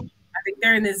think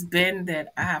they're in this bin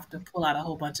that I have to pull out a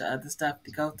whole bunch of other stuff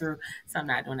to go through. So I'm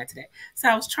not doing that today. So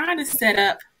I was trying to set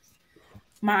up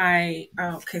my,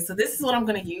 so this is what I'm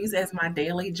going to use as my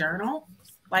daily journal,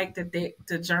 like the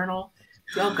journal.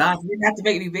 Oh God, you have to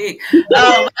make me big.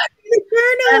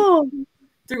 Journal.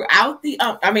 Throughout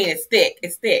it's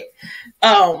thick.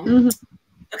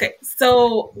 Okay,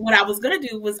 so what I was gonna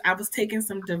do was I was taking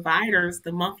some dividers,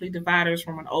 the monthly dividers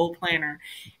from an old planner,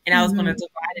 and I was gonna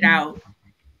divide it out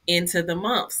into the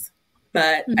months,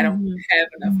 but I don't have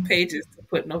enough pages to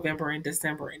put November and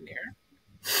December in there.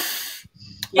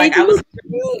 Like I was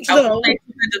taking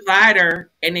the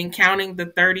divider and then counting the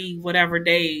 30 whatever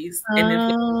days, and then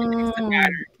the next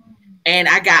divider, and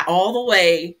I got all the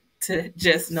way to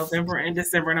just November and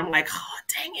December, and I'm like, oh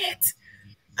dang it!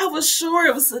 I was sure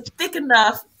it was thick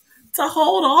enough to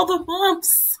hold all the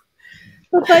months.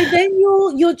 But by then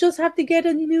you'll just have to get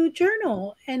a new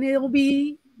journal, and it'll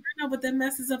be. No, but that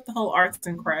messes up the whole arts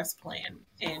and crafts plan.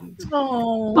 And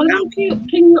can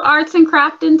you arts and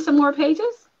craft in some more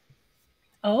pages?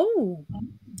 Oh.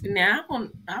 Now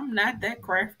I'm not that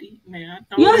crafty, man.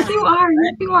 Yes, you are.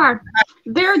 Yes, you are.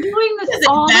 They're doing this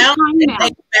all the time now.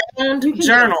 Bound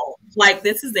journal. Like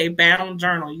this is a bound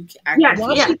journal. You can. Yes,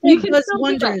 you can still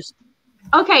wonders.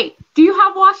 Okay. Do you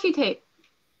have washi tape?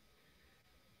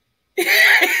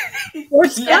 Or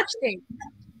scotch tape?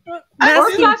 Or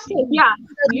scotch tape. Yeah.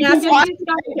 You can just use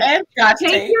scotch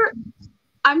tape.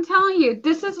 I'm telling you,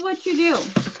 this is what you do.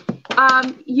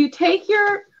 You take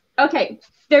your. Okay.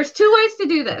 There's two ways to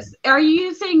do this. Are you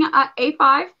using A5?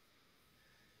 I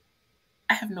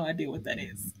have no idea what that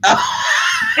is.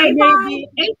 A5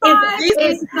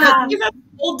 is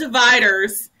old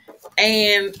dividers,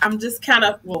 and I'm just kind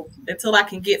of until I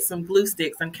can get some glue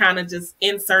sticks. I'm kind of just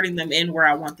inserting them in where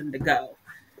I want them to go.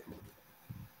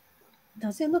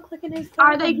 Does it look like an A5?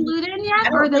 Are they glued in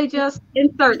yet, or are they just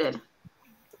inserted?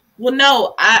 Well,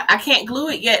 no, I can't glue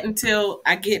it yet until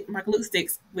I get my glue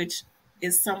sticks, which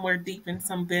is somewhere deep in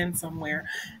some bin somewhere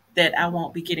that I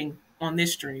won't be getting on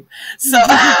this stream. So,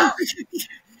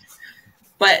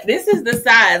 but this is the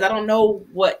size. I don't know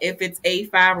what if it's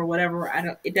A5 or whatever. I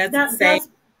don't. It doesn't say.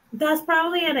 That's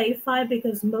probably an A5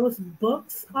 because most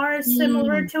books are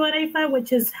similar to an A5,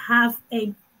 which is half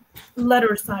a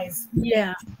letter size.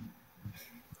 Yeah.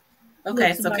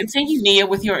 Okay, so continue, Nia,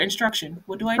 with your instruction.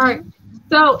 What do I do? All right.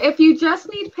 So if you just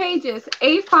need pages,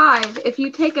 A5, if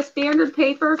you take a standard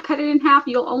paper, cut it in half,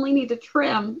 you'll only need to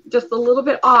trim just a little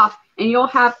bit off, and you'll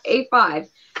have A5.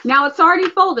 Now it's already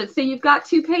folded, so you've got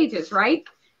 2 pages, right?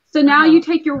 So now you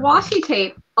take your washi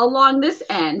tape along this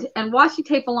end and washi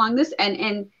tape along this end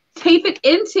and tape it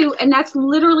into, and that's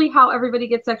literally how everybody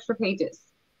gets extra pages.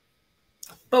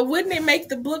 But wouldn't it make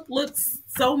the book look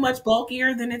so much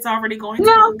bulkier than it's already going to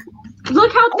No. look?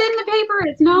 Look how thin the paper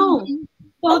is. No.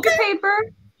 Fold the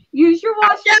paper. Use your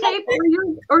washi tape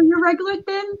or your regular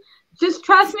thin. Just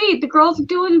trust me, the girls are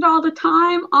doing it all the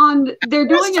time. They're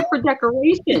doing it for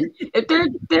decoration. If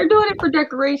they're doing it for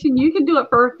decoration, you can do it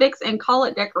for a fix and call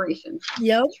it decoration.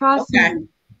 Yep. Trust me.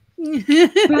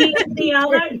 The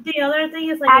other thing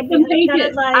is like, add some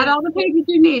pages. Add all the pages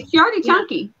you need. She's already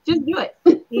chunky. Just do it.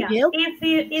 Yeah. Yep.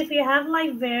 If you have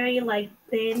like very like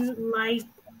thin like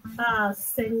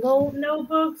single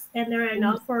notebooks and they're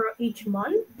enough for each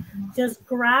month, just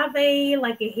grab a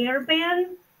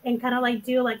hairband and kind of like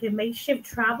do like a makeshift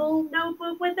travel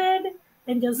notebook with it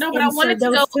and just No, but I wanted to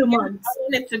those go 2 months. I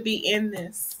want it to be in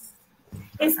this.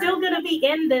 It's still gonna be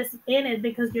in it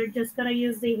because you're just gonna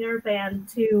use the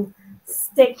hairband to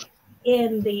stick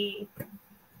in the.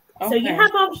 So you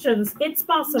have options. It's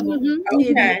possible.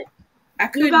 Okay. I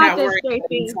could not worry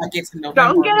until I get to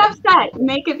November. Don't get upset.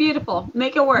 Make it beautiful.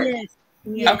 Make it work. Yes.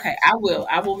 Yes. Okay, I will.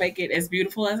 I will make it as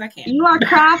beautiful as I can. You are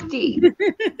crafty.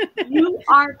 You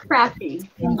are crafty.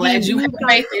 I'm glad you have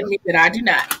faith in me that I do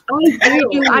not. I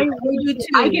do.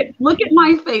 I get, look at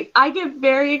my face. I get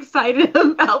very excited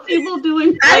about people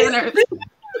doing planners.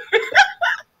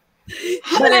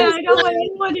 But I don't want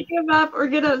anyone to give up or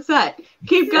get upset.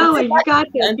 Keep going. You got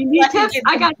this. You need tips?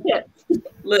 I got tips.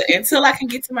 Look, until I can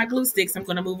get to my glue sticks, I'm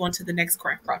going to move on to the next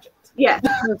craft project. Yeah.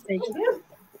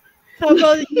 How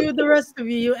about you, the rest of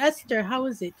you? Esther, how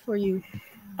is it for you?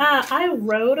 I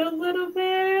wrote a little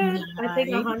bit. I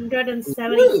think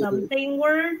 170 something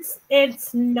words.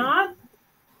 It's not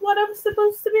what I'm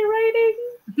supposed to be writing,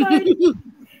 but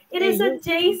it is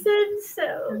adjacent.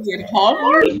 So Is it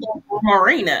Hallmark or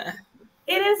Marina?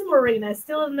 it is Marina,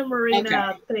 still in the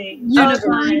Marina thing.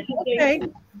 Okay.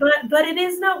 But it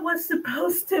is not what's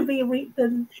supposed to be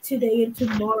written today and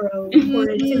tomorrow for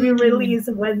it to be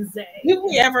released Wednesday. Did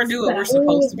we ever do what we're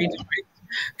supposed to be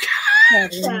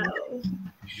doing? So,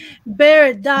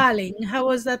 Barrett, darling, how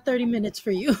was that 30 minutes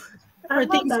for you? Are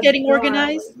things getting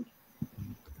organized?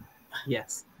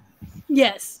 Yes.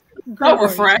 Yes. So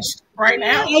refreshed right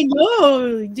now. I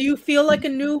know. Do you feel like a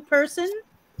new person?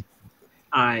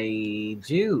 I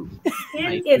do.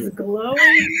 Skin is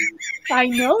glowing. I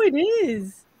know it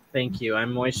is. Thank you.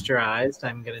 I'm moisturized.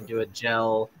 I'm going to do a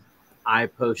gel eye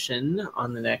potion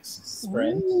on the next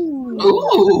sprint.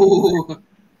 Ooh.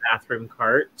 Bathroom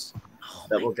cart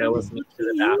that will go with me to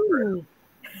the bathroom.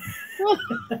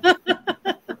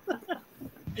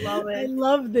 Love I it.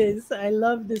 love this. I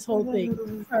love this whole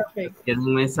thing. Perfect.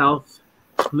 Getting myself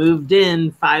moved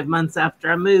in 5 months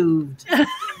after I moved.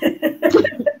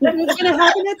 It's going to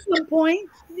happen at some point,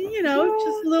 you know,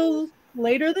 just a little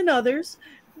later than others.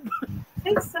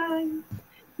 Next time.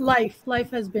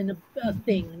 Life has been a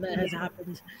thing that has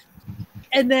happened.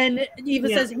 And then Eva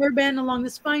says hairband along the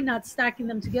spine, not stacking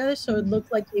them together, so it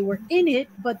looked like they were in it,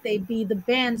 but they'd be the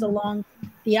bands along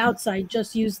the outside.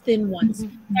 Just use thin ones.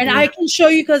 And I can show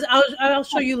you because I'll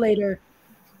show you later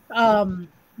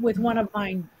with one of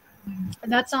mine.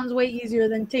 And that sounds way easier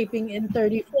than taping in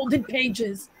 30 folded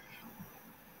pages.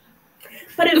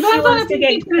 But if you want to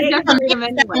get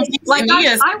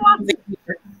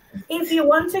if you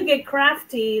want to get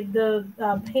crafty, the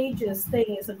pages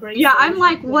thing is a great. Yeah, I'm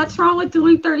like, what's wrong with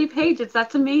doing 30 pages?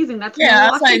 That's amazing. That's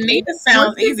I was like, Nita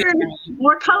sounds easy.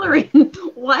 More coloring.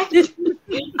 What?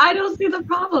 I don't see the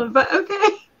problem, but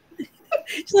okay.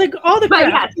 It's like all the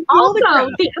crap. Yes, also the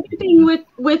other thing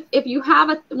with if you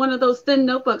have one of those thin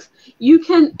notebooks, you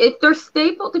can, if they're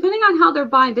stapled, depending on how they're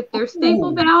bound, if they're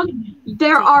staple bound,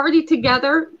 they're already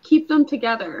together, keep them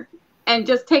together and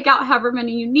just take out however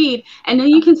many you need, and then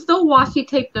you can still washi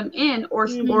tape them in or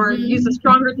use a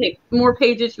stronger tape. More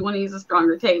pages, you want to use a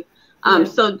stronger tape.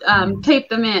 So tape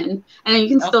them in, and then you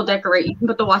can still decorate. You can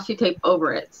put the washi tape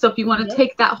over it. So if you want to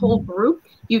take that whole group,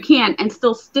 you can, and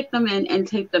still stick them in and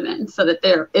tape them in so that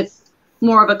it's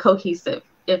more of a cohesive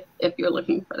if you're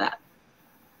looking for that.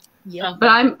 Yeah.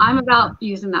 But I'm about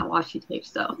using that washi tape,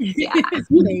 so yeah.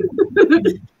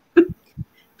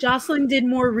 Jocelyn did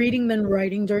more reading than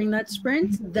writing during that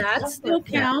sprint. That still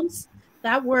counts.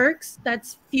 That works.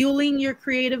 That's fueling your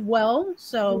creative well.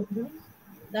 So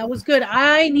that was good.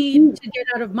 I need to get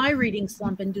out of my reading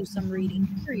slump and do some reading,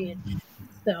 period.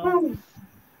 So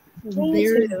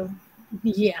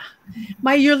yeah.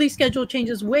 My yearly schedule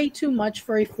changes way too much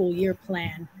for a full year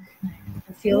plan.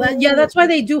 I feel that. Yeah, that's why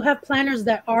they do have planners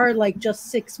that are like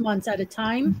just 6 months at a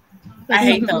time. I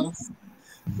hate those.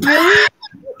 Really?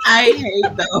 I hate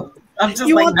those. I'm just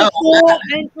You like, want no. the full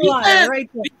enchilada right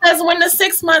there. Because when the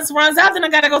 6 months runs out, then I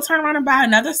got to go turn around and buy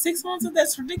another 6 months.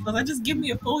 That's ridiculous. I just give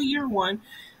me a full year one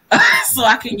so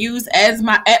I can use at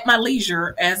my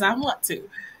leisure as I want to.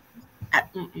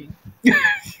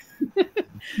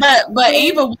 But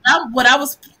Eva, what I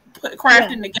was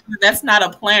crafting together, that's not a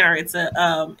planner. It's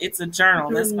a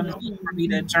journal. That's going to be for me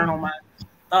to journal my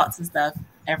thoughts and stuff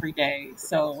every day.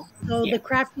 So the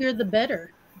craftier, the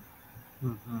better.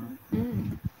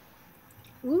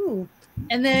 Ooh.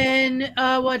 And then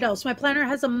what else? My planner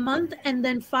has a month and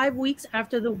then 5 weeks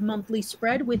after the monthly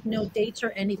spread with no dates or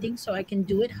anything, so I can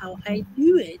do it how I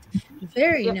do it.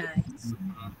 Very nice.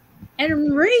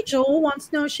 And Rachel wants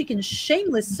to know if she can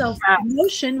shameless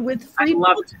self-promotion with free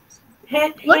books.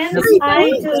 Free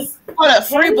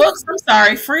books? I'm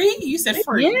sorry, free? You said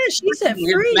free. Yeah, she said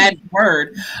free. Magic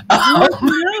word. No,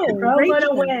 throw it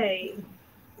away.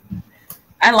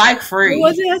 I like free.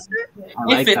 What was it, Esther?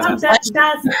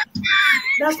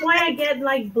 That's why I get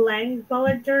like blank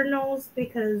bullet journals,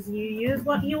 because you use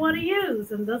what you want to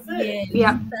use, and that's it.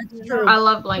 Yeah, that's true. I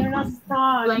love blank. You're not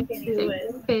stuck to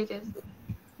it. Pages.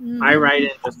 I write in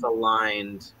just a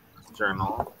lined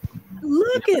journal.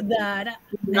 Look at that.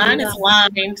 Mine is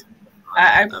lined.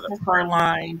 I prefer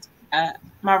lined.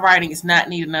 My writing is not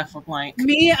neat enough for blank.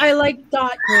 Me, I like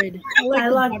dot grid. I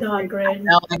like dot grid. I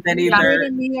don't like that either. Grid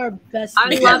and me are best.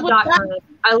 I love dot grid.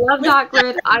 I love dot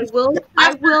grid. I will.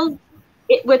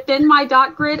 Within my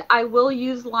dot grid, I will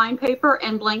use line paper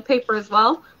and blank paper as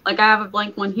well. Like I have a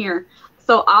blank one here,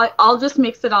 so I'll just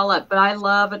mix it all up. But I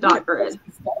love a dot grid.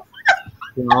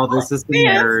 Well, this is the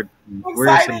nerd.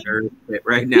 We're some nerd shit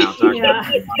right now. No,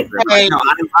 I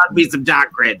love me some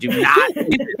dot grid. Do not.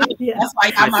 That's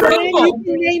why I'm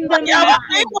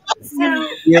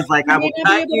He's like, I will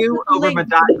cut you over my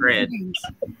dot grid.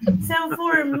 So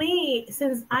for me,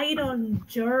 since I don't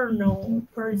journal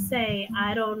per se,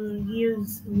 I don't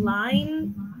use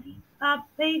line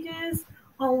pages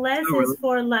unless it's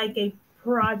for like a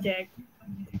project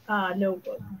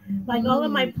notebook. Like all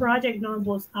of my project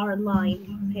notebooks are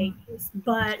line pages,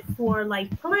 but for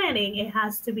like planning, it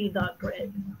has to be dot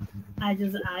grid. I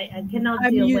cannot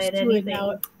deal with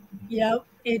anything. Yep.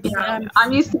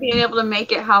 I'm used to being able to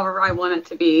make it however I want it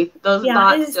to be. Those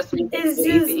dots just make it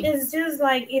easy. It's just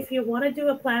like if you want to do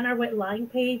a planner with line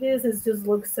pages, it just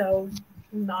looks so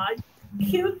not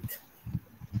cute.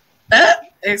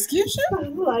 Excuse you?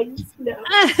 Like, no.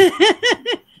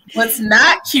 What's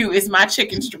not cute is my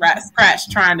chicken scratch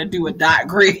trying to do a dot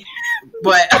grid,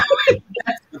 but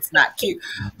that's what's not cute.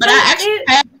 But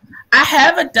I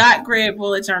have a dot grid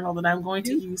bullet journal that I'm going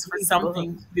to use for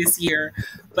something this year,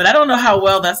 but I don't know how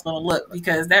well that's going to look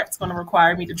because that's going to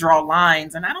require me to draw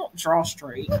lines, and I don't draw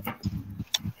straight.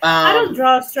 I don't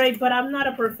draw straight, but I'm not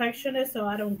a perfectionist, so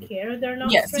I don't care. They're not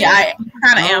straight. Yeah, I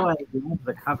kind of am.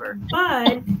 The cover.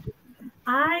 But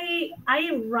I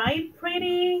write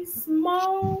pretty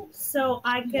small, so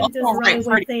I can just write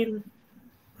within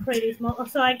pretty small.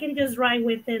 So I can just write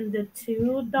within the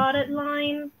 2 dotted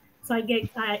line. So I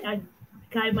guide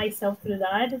myself through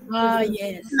that.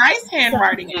 Yes. Nice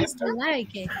handwriting, Esther. I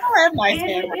like it. I have nice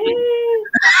handwriting.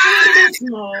 It's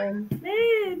small.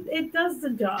 It does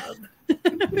the job.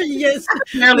 Yes. I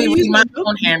barely read my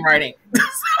own handwriting.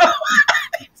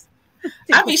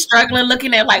 I be struggling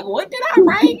looking at like, what did I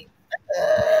write?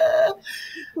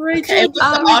 Rachel,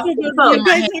 Okay, you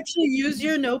guys actually use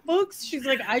your notebooks? She's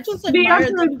like, I just admire The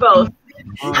answer is both.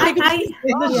 The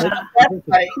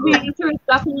answer is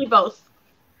definitely both.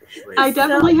 I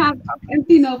definitely have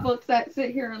empty notebooks that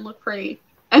sit here and look pretty,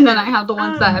 and then I have the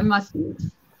ones that I must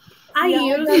use. I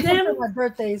use them for my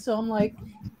birthday, so I'm like,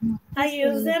 I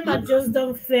use them, I just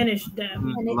don't finish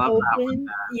them. And it opens,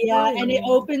 and it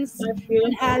opens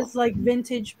and has like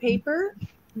vintage paper.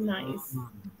 Nice.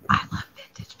 I love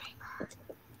vintage paper.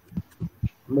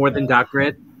 More than dot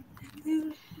grid?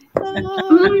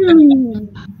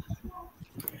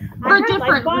 I for had,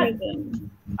 different like, reasons.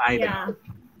 I know. Yeah.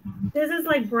 This is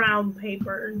like brown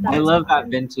paper. I That's love that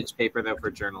fine. vintage paper though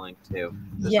for journaling too.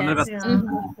 There's Yes. something about Yeah, Mhm.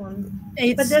 this one.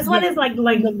 It's, But this one is like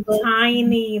the-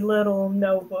 tiny little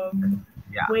notebook,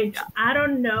 Yeah, which yeah. I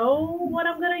don't know what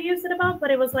I'm gonna use it about,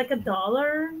 but it was like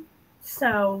 $1,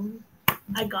 so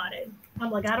I got it. I'm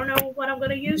like, I don't know what I'm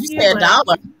gonna use You you, said but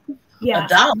 $1. yeah.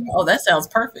 $1. Oh, that sounds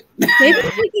perfect. maybe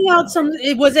picking out some.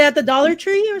 Was it at the Dollar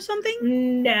Tree or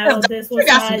something? No, this was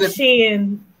got some at good-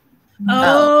 Shein.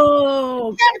 Oh,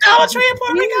 You have a Dollar Tree in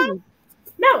Puerto Rico?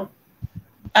 No,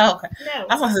 Oh, okay. no.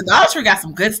 I was gonna say Dollar Tree got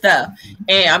some good stuff,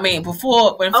 and I mean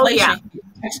before inflation,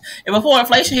 and before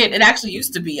inflation hit, it actually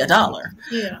used to be $1.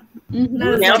 Yeah. Mhm.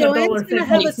 Now it's Now like Joanne's gonna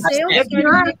have a $1.50. sale. If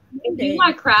starting If Monday. you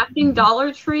like crafting,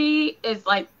 Dollar Tree is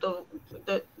like the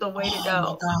way to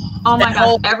go. God. Oh my That gosh,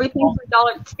 whole- everything for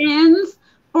 $1.10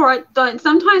 for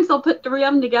sometimes they'll put 3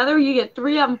 of them together. You get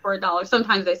 3 of them for $1.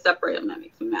 Sometimes they separate them. That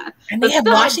makes me mad. And But they have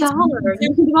still, washi $1. You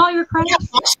tape. can do all your They have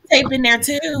crafts. washi tape in there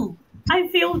too. I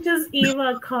feel just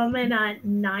Eva comment at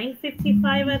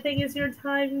 9:55. I think is your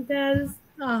time, Des.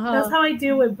 That's how I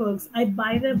do with books. I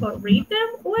buy them but read them.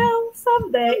 Well,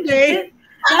 someday.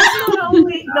 That's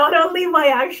not only my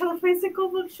actual physical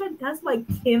bookshop. That's my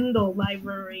Kindle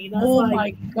library. That's Oh like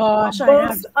my gosh! I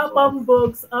books have up on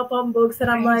books up on books, and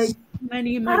I'm like,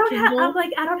 many in I my don't have. Kindle. I'm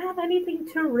like, I don't have anything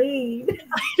to read.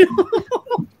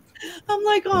 I'm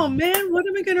like, oh man, what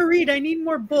am I gonna read? I need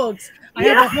more books. I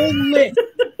Yeah. have a whole list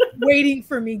waiting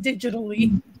for me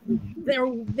digitally. They're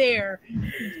there,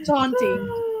 taunting.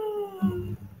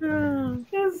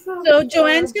 So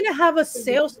Joanne's gonna have a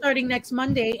sale starting next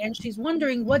Monday, and she's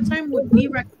wondering what time would we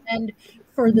recommend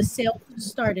for the sale to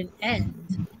start and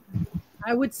end.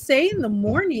 I would say in the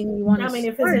morning we want to. I mean,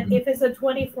 if it's a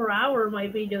 24-hour, it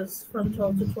might be just from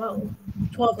 12 to 12.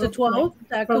 12 to 12,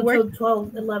 that could From work.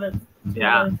 12, 11,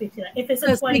 Yeah. 11:59. If it's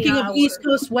a So 20 speaking hour, of East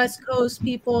Coast, West Coast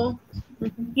people,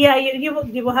 yeah, you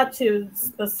will have to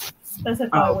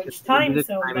specify which time the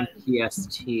zone. time in But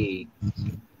PST.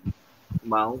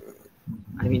 Well,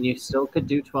 I mean, you still could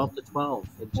do 12 to 12.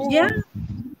 It just- yeah,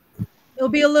 it'll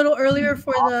be a little earlier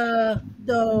for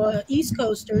the East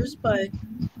Coasters, but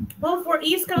well, for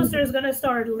East Coaster, it's gonna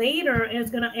start later and it's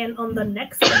gonna end on the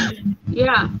next day.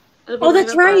 Yeah. It'll be oh, that's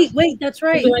later for right. us. Wait, that's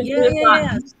right. It'll be like Yeah, 3 o'clock.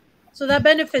 yeah. So that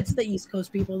benefits the East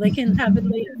Coast people. They can have it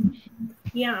later.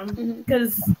 Yeah, Mhm.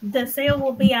 because the sale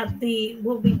will be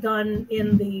done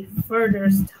in the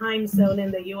furthest time zone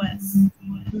in the U.S.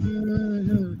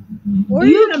 Mm-hmm. Or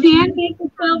You can can make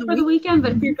the sale for the weekend,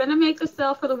 but if you're going to make the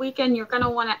sale for the weekend, you're going to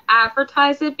want to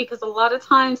advertise it because a lot of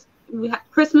times we have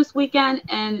Christmas weekend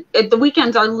and the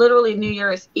weekends are literally New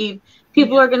Year's Eve.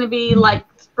 People are going to be like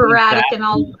sporadic and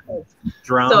all.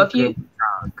 Drunk. So if you-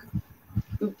 drunk.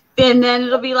 And then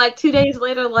it'll be like 2 days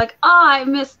later, like, oh, I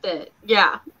missed it.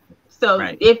 Yeah. So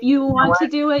Right. if you want to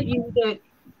do it, you need to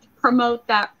promote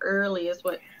that early, is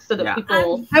what so that Yeah.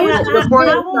 people. I would Yeah, before I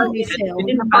they will- start sale.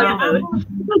 in the party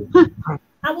mode.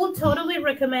 I will totally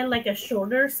recommend like a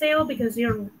shorter sale because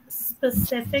you're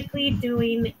specifically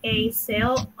doing a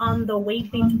sale on the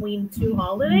week between 2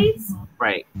 holidays,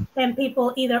 Right. and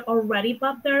people either already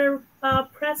bought their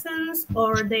presents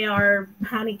or they are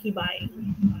panicky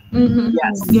buying Mhm.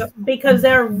 Yes. because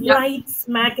they're Yep. right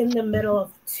smack in the middle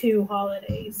of 2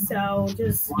 holidays. So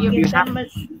just Well, if you give them have- a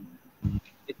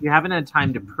If you haven't had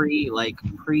time to pre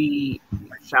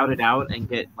shout it out and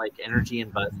get like energy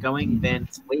and buzz going, then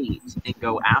wait and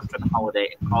go after the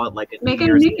holiday and call it like a Make New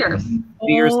it Year's New Year's.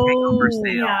 New Year's hangover Oh,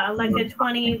 sale. yeah, like a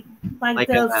 20, like Like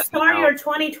the a, start you know, your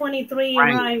 2023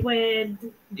 right. right with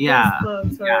Yeah, these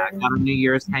books or Yeah, got a New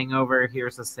Year's hangover.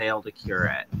 Here's a sale to cure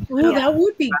it. Ooh, that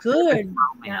would be good.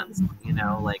 Romance, you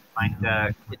know, like find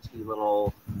a kitschy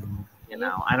little, you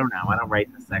know, I don't know. I don't write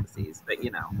the sexies, but you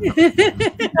know.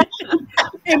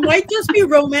 It might just be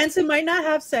romance. It might not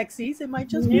have sexies. It might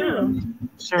just be Yeah. romance.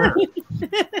 Sure.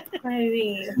 I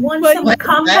mean, want But- some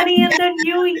company in the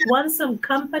new? Want some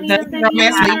company in the new?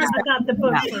 Romance year? leads- I got the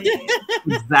book for you.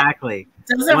 Exactly.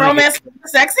 Doesn't Wanna romance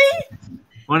sexy?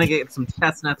 Want to get some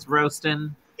chestnuts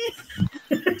roasting?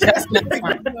 Chestnuts.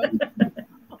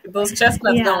 Those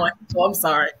chestnuts Yeah. going. Oh, I'm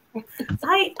sorry.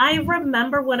 I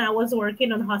remember when I was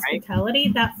working on hospitality,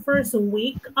 that first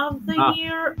week of the Ah,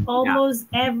 year, almost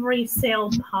every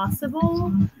sale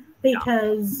possible,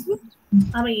 because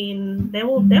I mean they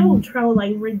will throw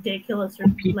like ridiculous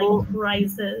People- like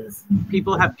prices.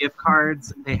 People have gift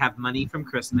cards. They have money from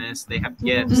Christmas. They have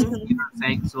gifts. Mhm. You know what I'm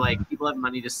saying? So like people have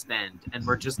money to spend, and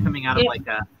we're just coming out of Yeah. like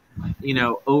a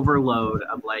overload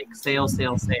of like sale,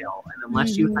 and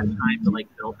unless you have time to like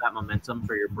build that momentum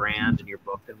for your brand and your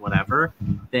book and whatever,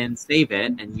 then save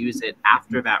it and use it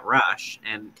after that rush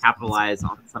and capitalize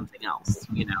on something else.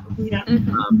 Yeah.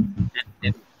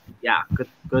 And yeah,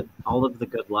 good, all of the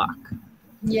good luck.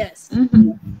 Yes.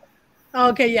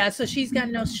 Okay, yeah. So she's got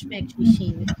no schmick,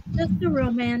 just the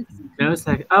romance. No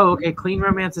sex. Oh, okay. Clean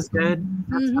romance is good.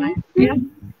 That's fine. Yeah.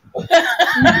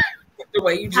 The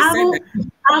way you just said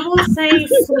that. I will say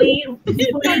sweet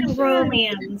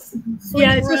romance.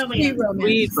 Yeah, it's a sweet romance.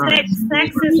 Sweet romance.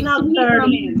 Sex is not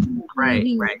dirty. Right.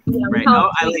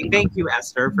 Oh, thank you,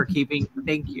 Esther, for keeping.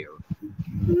 Thank you.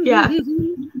 Yeah.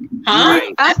 Huh?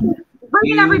 Right.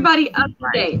 Bringing everybody up to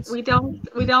date. We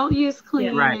don't use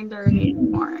clean Right. and dirty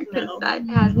anymore because No. that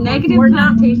has negative We're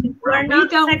not- connotations. We're We not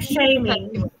don't sex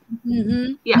shaming.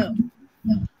 Yeah.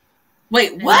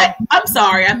 Wait, what? I'm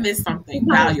sorry, I missed something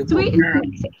valuable. Sweet Girl.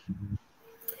 and sexy.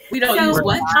 We don't So use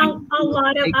what? a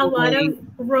lot of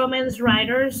romance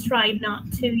writers try not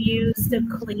to use the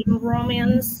clean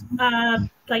romance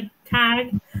like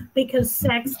tag because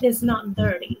sex is not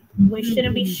dirty. We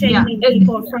shouldn't be shaming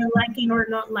people for liking or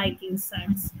not liking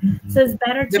sex. So it's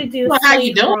better to do. Well, how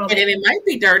you sweet doing romance. it? It might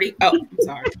be dirty. Oh, I'm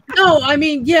sorry. No, I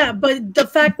mean, yeah, but the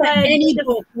fact that any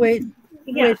book with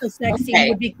a sex scene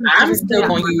would be I'm considered still dirty.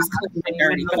 going to use clean and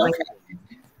dirty, but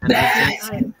okay.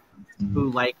 And the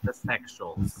who like the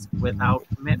sexuals without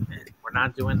commitment. We're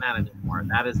not doing that anymore.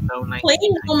 That is so nice.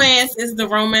 Clean romance is the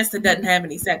romance that doesn't have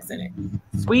any sex in it.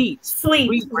 Sweet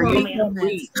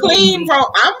romance. Clean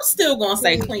I'm still gonna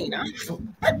say clean.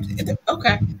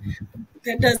 Okay,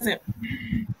 that doesn't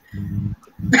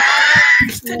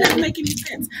make any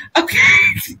sense.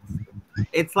 Okay,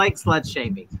 it's like slut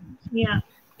shaming. Yeah.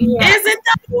 Is it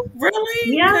though?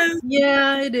 Really? Yeah.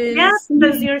 Yeah, it is. Yes,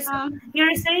 because you're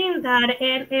saying that,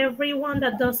 and everyone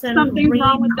that doesn't Something read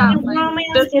wrong with that one. romance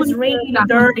This is one- reading that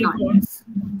dirty one's books.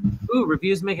 Ooh,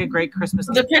 reviews make a great Christmas.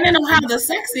 Depending on how the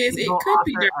sex is, it could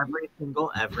be dirty. every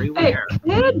single everywhere.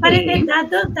 But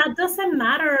that doesn't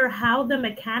matter how the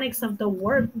mechanics of the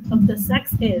work of the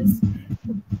sex is.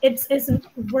 It's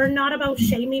we're not about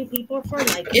shaming people for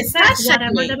like It's sex, not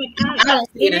whatever shaming. the mechanics. I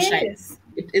don't see it as shame. is.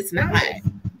 It's not,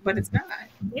 but it's not.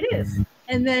 It is.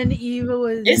 And then Eva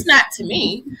was. It's not to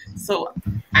me. So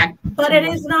But it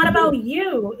is not about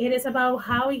you. It is about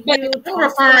how you. But if you're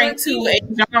referring to a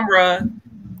genre,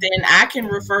 then I can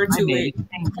refer to it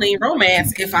as clean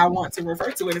romance if I want to refer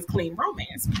to it as clean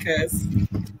romance because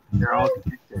They're all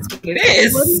it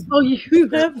is. Oh, you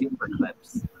have. paper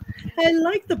clips. I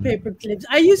like the paper clips.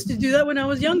 I used to do that when I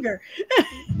was younger.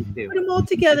 You Put do. them all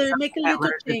together and make a That little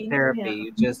learned in chain. therapy. Yeah.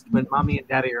 You just when mommy and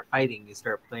daddy are fighting, you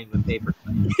start playing with paper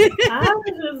I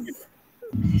was just-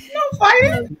 No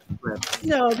fighting. clips.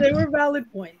 No, they were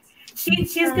valid points.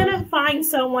 she's gonna find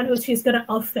someone who she's gonna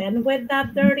offend with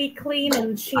that dirty clean,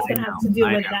 and she's gonna have to deal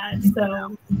with that.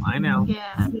 So I know.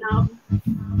 Yeah. no,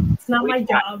 it's not my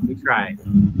job. We tried.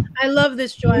 I love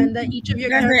this, Joanne, that each of your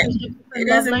It doesn't- characters have it different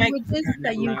love doesn't make languages sense.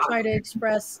 that you try to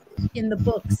express in the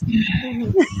books.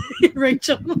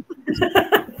 Rachel.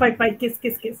 Fight, fight, kiss,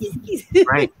 kiss, kiss.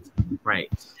 Right.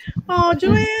 Right. Oh,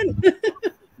 Joanne.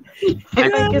 I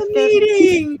Have a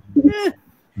meeting.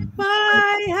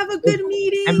 Bye. Have a good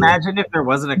meeting. Imagine if there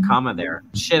wasn't a comma there.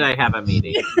 Should I have a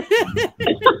meeting?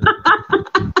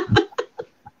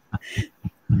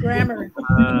 Grammar. You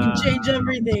can change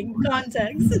everything.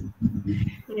 Context.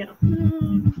 Yeah.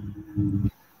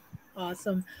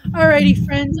 Awesome. Alrighty,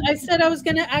 friends. I said I was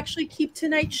going to actually keep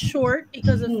tonight short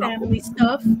because of family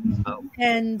stuff Oh.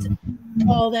 and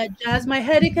all that jazz. My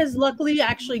headache has luckily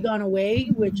actually gone away,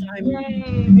 which I'm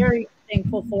Yay. very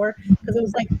thankful for because it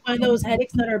was like one of those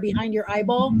headaches that are behind your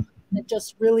eyeball that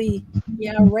just really,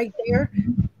 right there.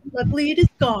 Luckily, it is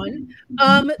gone.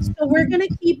 So we're going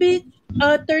to keep it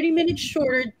 30 minutes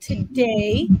shorter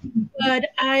today, but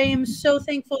I am so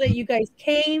thankful that you guys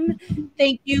came.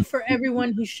 Thank you for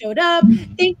everyone who showed up.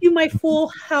 Thank you, my full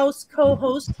house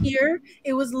co-host here.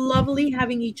 It was lovely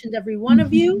having each and every one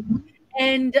of you.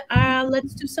 And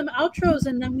let's do some outros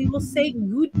and then we will say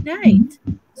good night.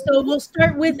 So we'll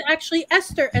start with actually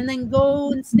Esther and then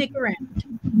go and sneak around.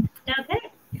 Okay.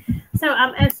 So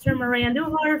I'm Esther Marie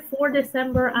Andujar. For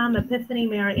December, I'm Epiphany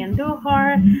Mary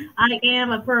Andujar. I am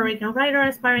a Puerto Rican writer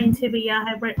aspiring to be a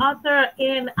hybrid author,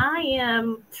 and I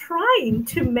am trying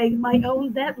to make my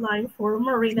own deadline for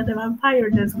Marina the Vampire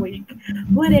this week.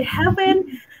 Would it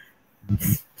happen?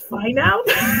 Find out.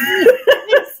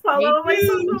 Just follow my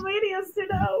social medias to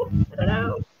know. I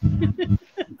don't know.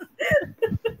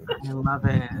 I love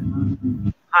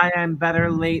it. Hi, I'm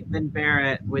Better Late Than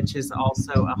Barrett, which is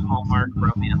also a Hallmark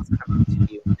romance coming to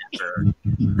you never.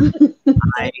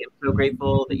 I am so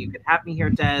grateful that you could have me here,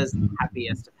 Des.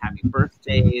 Happiest of happy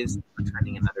birthdays, for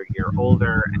turning another year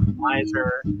older and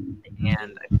wiser.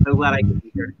 And I'm so glad I could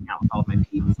be here to hang out with all my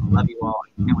peeps. I love you all.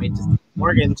 I can't wait to see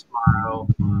Morgan tomorrow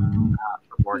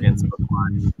for Morgan's book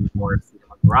launch for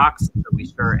Freedom of the Rocks. So be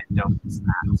sure and don't miss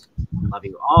that. I love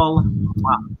you all.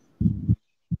 Wow.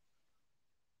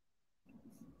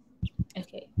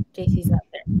 Okay, JC's not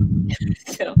there.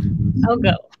 So I'll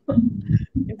go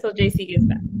until JC gets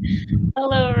back.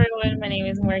 Hello, everyone. My name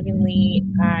is Morgan Lee.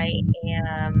 I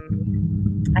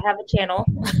have a channel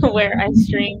where I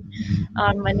stream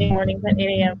on Monday mornings at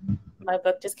 8 a.m. My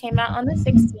book just came out on the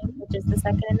 16th, which is the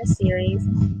second in the series.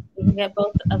 You can get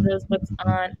both of those books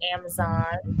on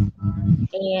Amazon.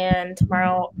 And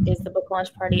tomorrow is the book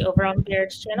launch party over on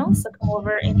Barrett's channel. So come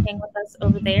over and hang with us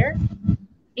over there.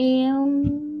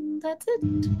 And that's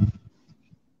it.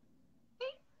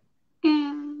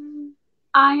 And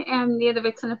I am Nia the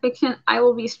Vixen of Fiction. I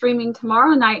will be streaming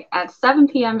tomorrow night at 7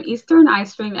 p.m. Eastern. I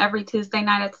stream every Tuesday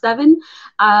night at 7.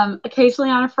 Occasionally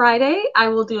on a Friday, I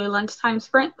will do a lunchtime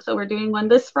sprint. So we're doing one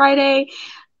this Friday.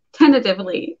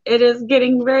 Tentatively, it is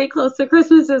getting very close to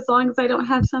Christmas. As long as I don't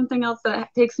have something else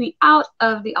that takes me out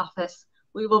of the office,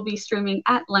 we will be streaming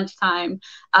at lunchtime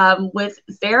with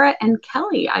Barrett and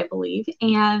Kelly, I believe.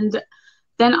 And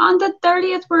then on the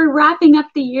 30th, we're wrapping up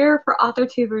the year for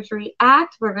AuthorTubers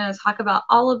React. We're going to talk about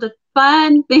all of the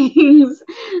fun things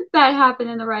that happen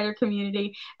in the writer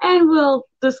community, and we'll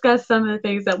discuss some of the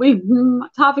things that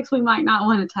topics we might not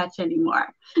want to touch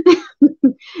anymore.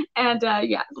 And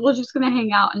yeah, we're just going to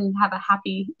hang out and have a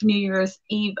happy New Year's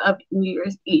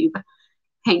Eve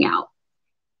hangout.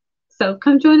 So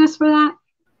come join us for that.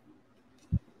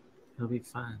 It'll be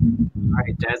fun. All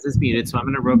right, Des is muted, so I'm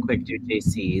going to real quick do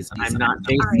JC's. I'm not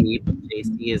JC, but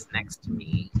JC is next to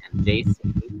me, and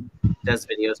JC does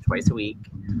videos twice a week.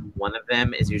 One of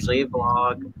them is usually a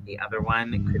vlog. The other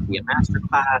one, it could be a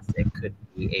masterclass. It could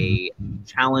be a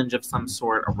challenge of some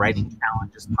sort. A writing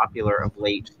challenge is popular of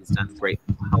late. She's done great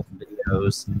health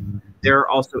videos. There are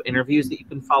also interviews that you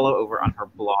can follow over on her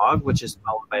blog, which is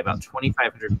followed by about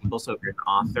 2,500 people. So if you're an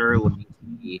author looking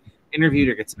to be interviewed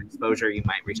or get some exposure, you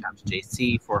might reach out to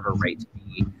JC for her Right to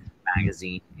Be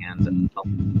magazine and the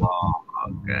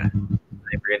blog. Did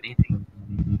I forget anything?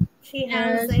 She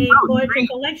has a poetry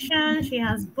collection. She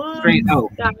has books. Great. Oh,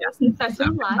 Great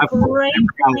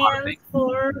plans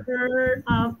for her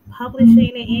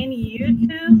publishing and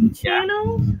YouTube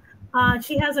channel.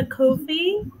 She has a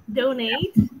Ko-fi.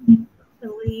 Donate,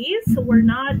 please. We're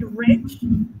not rich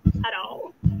at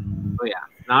all. Oh yeah,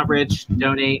 not rich.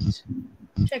 Donate.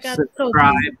 Check out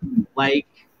subscribe, like.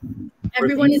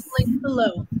 Everyone is linked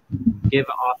below. Give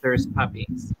authors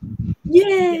puppies.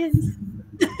 Yes.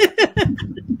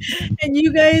 And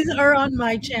you guys are on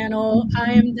my channel.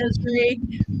 I am Desiree,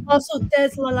 also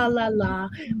Des La La La La,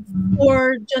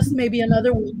 or just maybe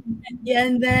another week.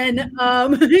 And then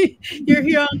you're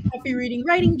here on Coffee Reading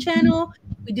Writing channel.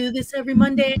 We do this every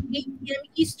Monday at 8 p.m.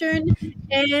 Eastern,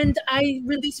 and I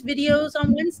release videos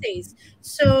on Wednesdays.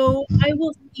 So I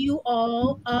will see you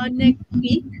all next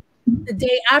week, the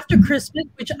day after Christmas,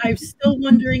 which I'm still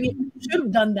wondering if we should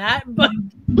have done that, but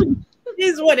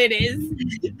is what it is.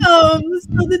 So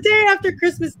the day after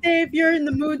Christmas Day, if you're in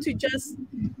the mood to just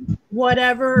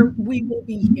whatever, we will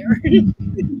be here.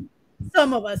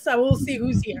 Some of us, I will see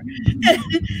who's here.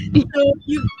 So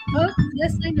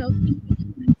yes, I know.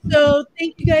 So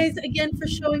thank you guys again for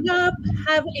showing up.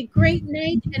 Have a great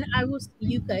night, and I will see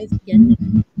you guys again next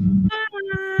week.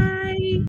 Bye.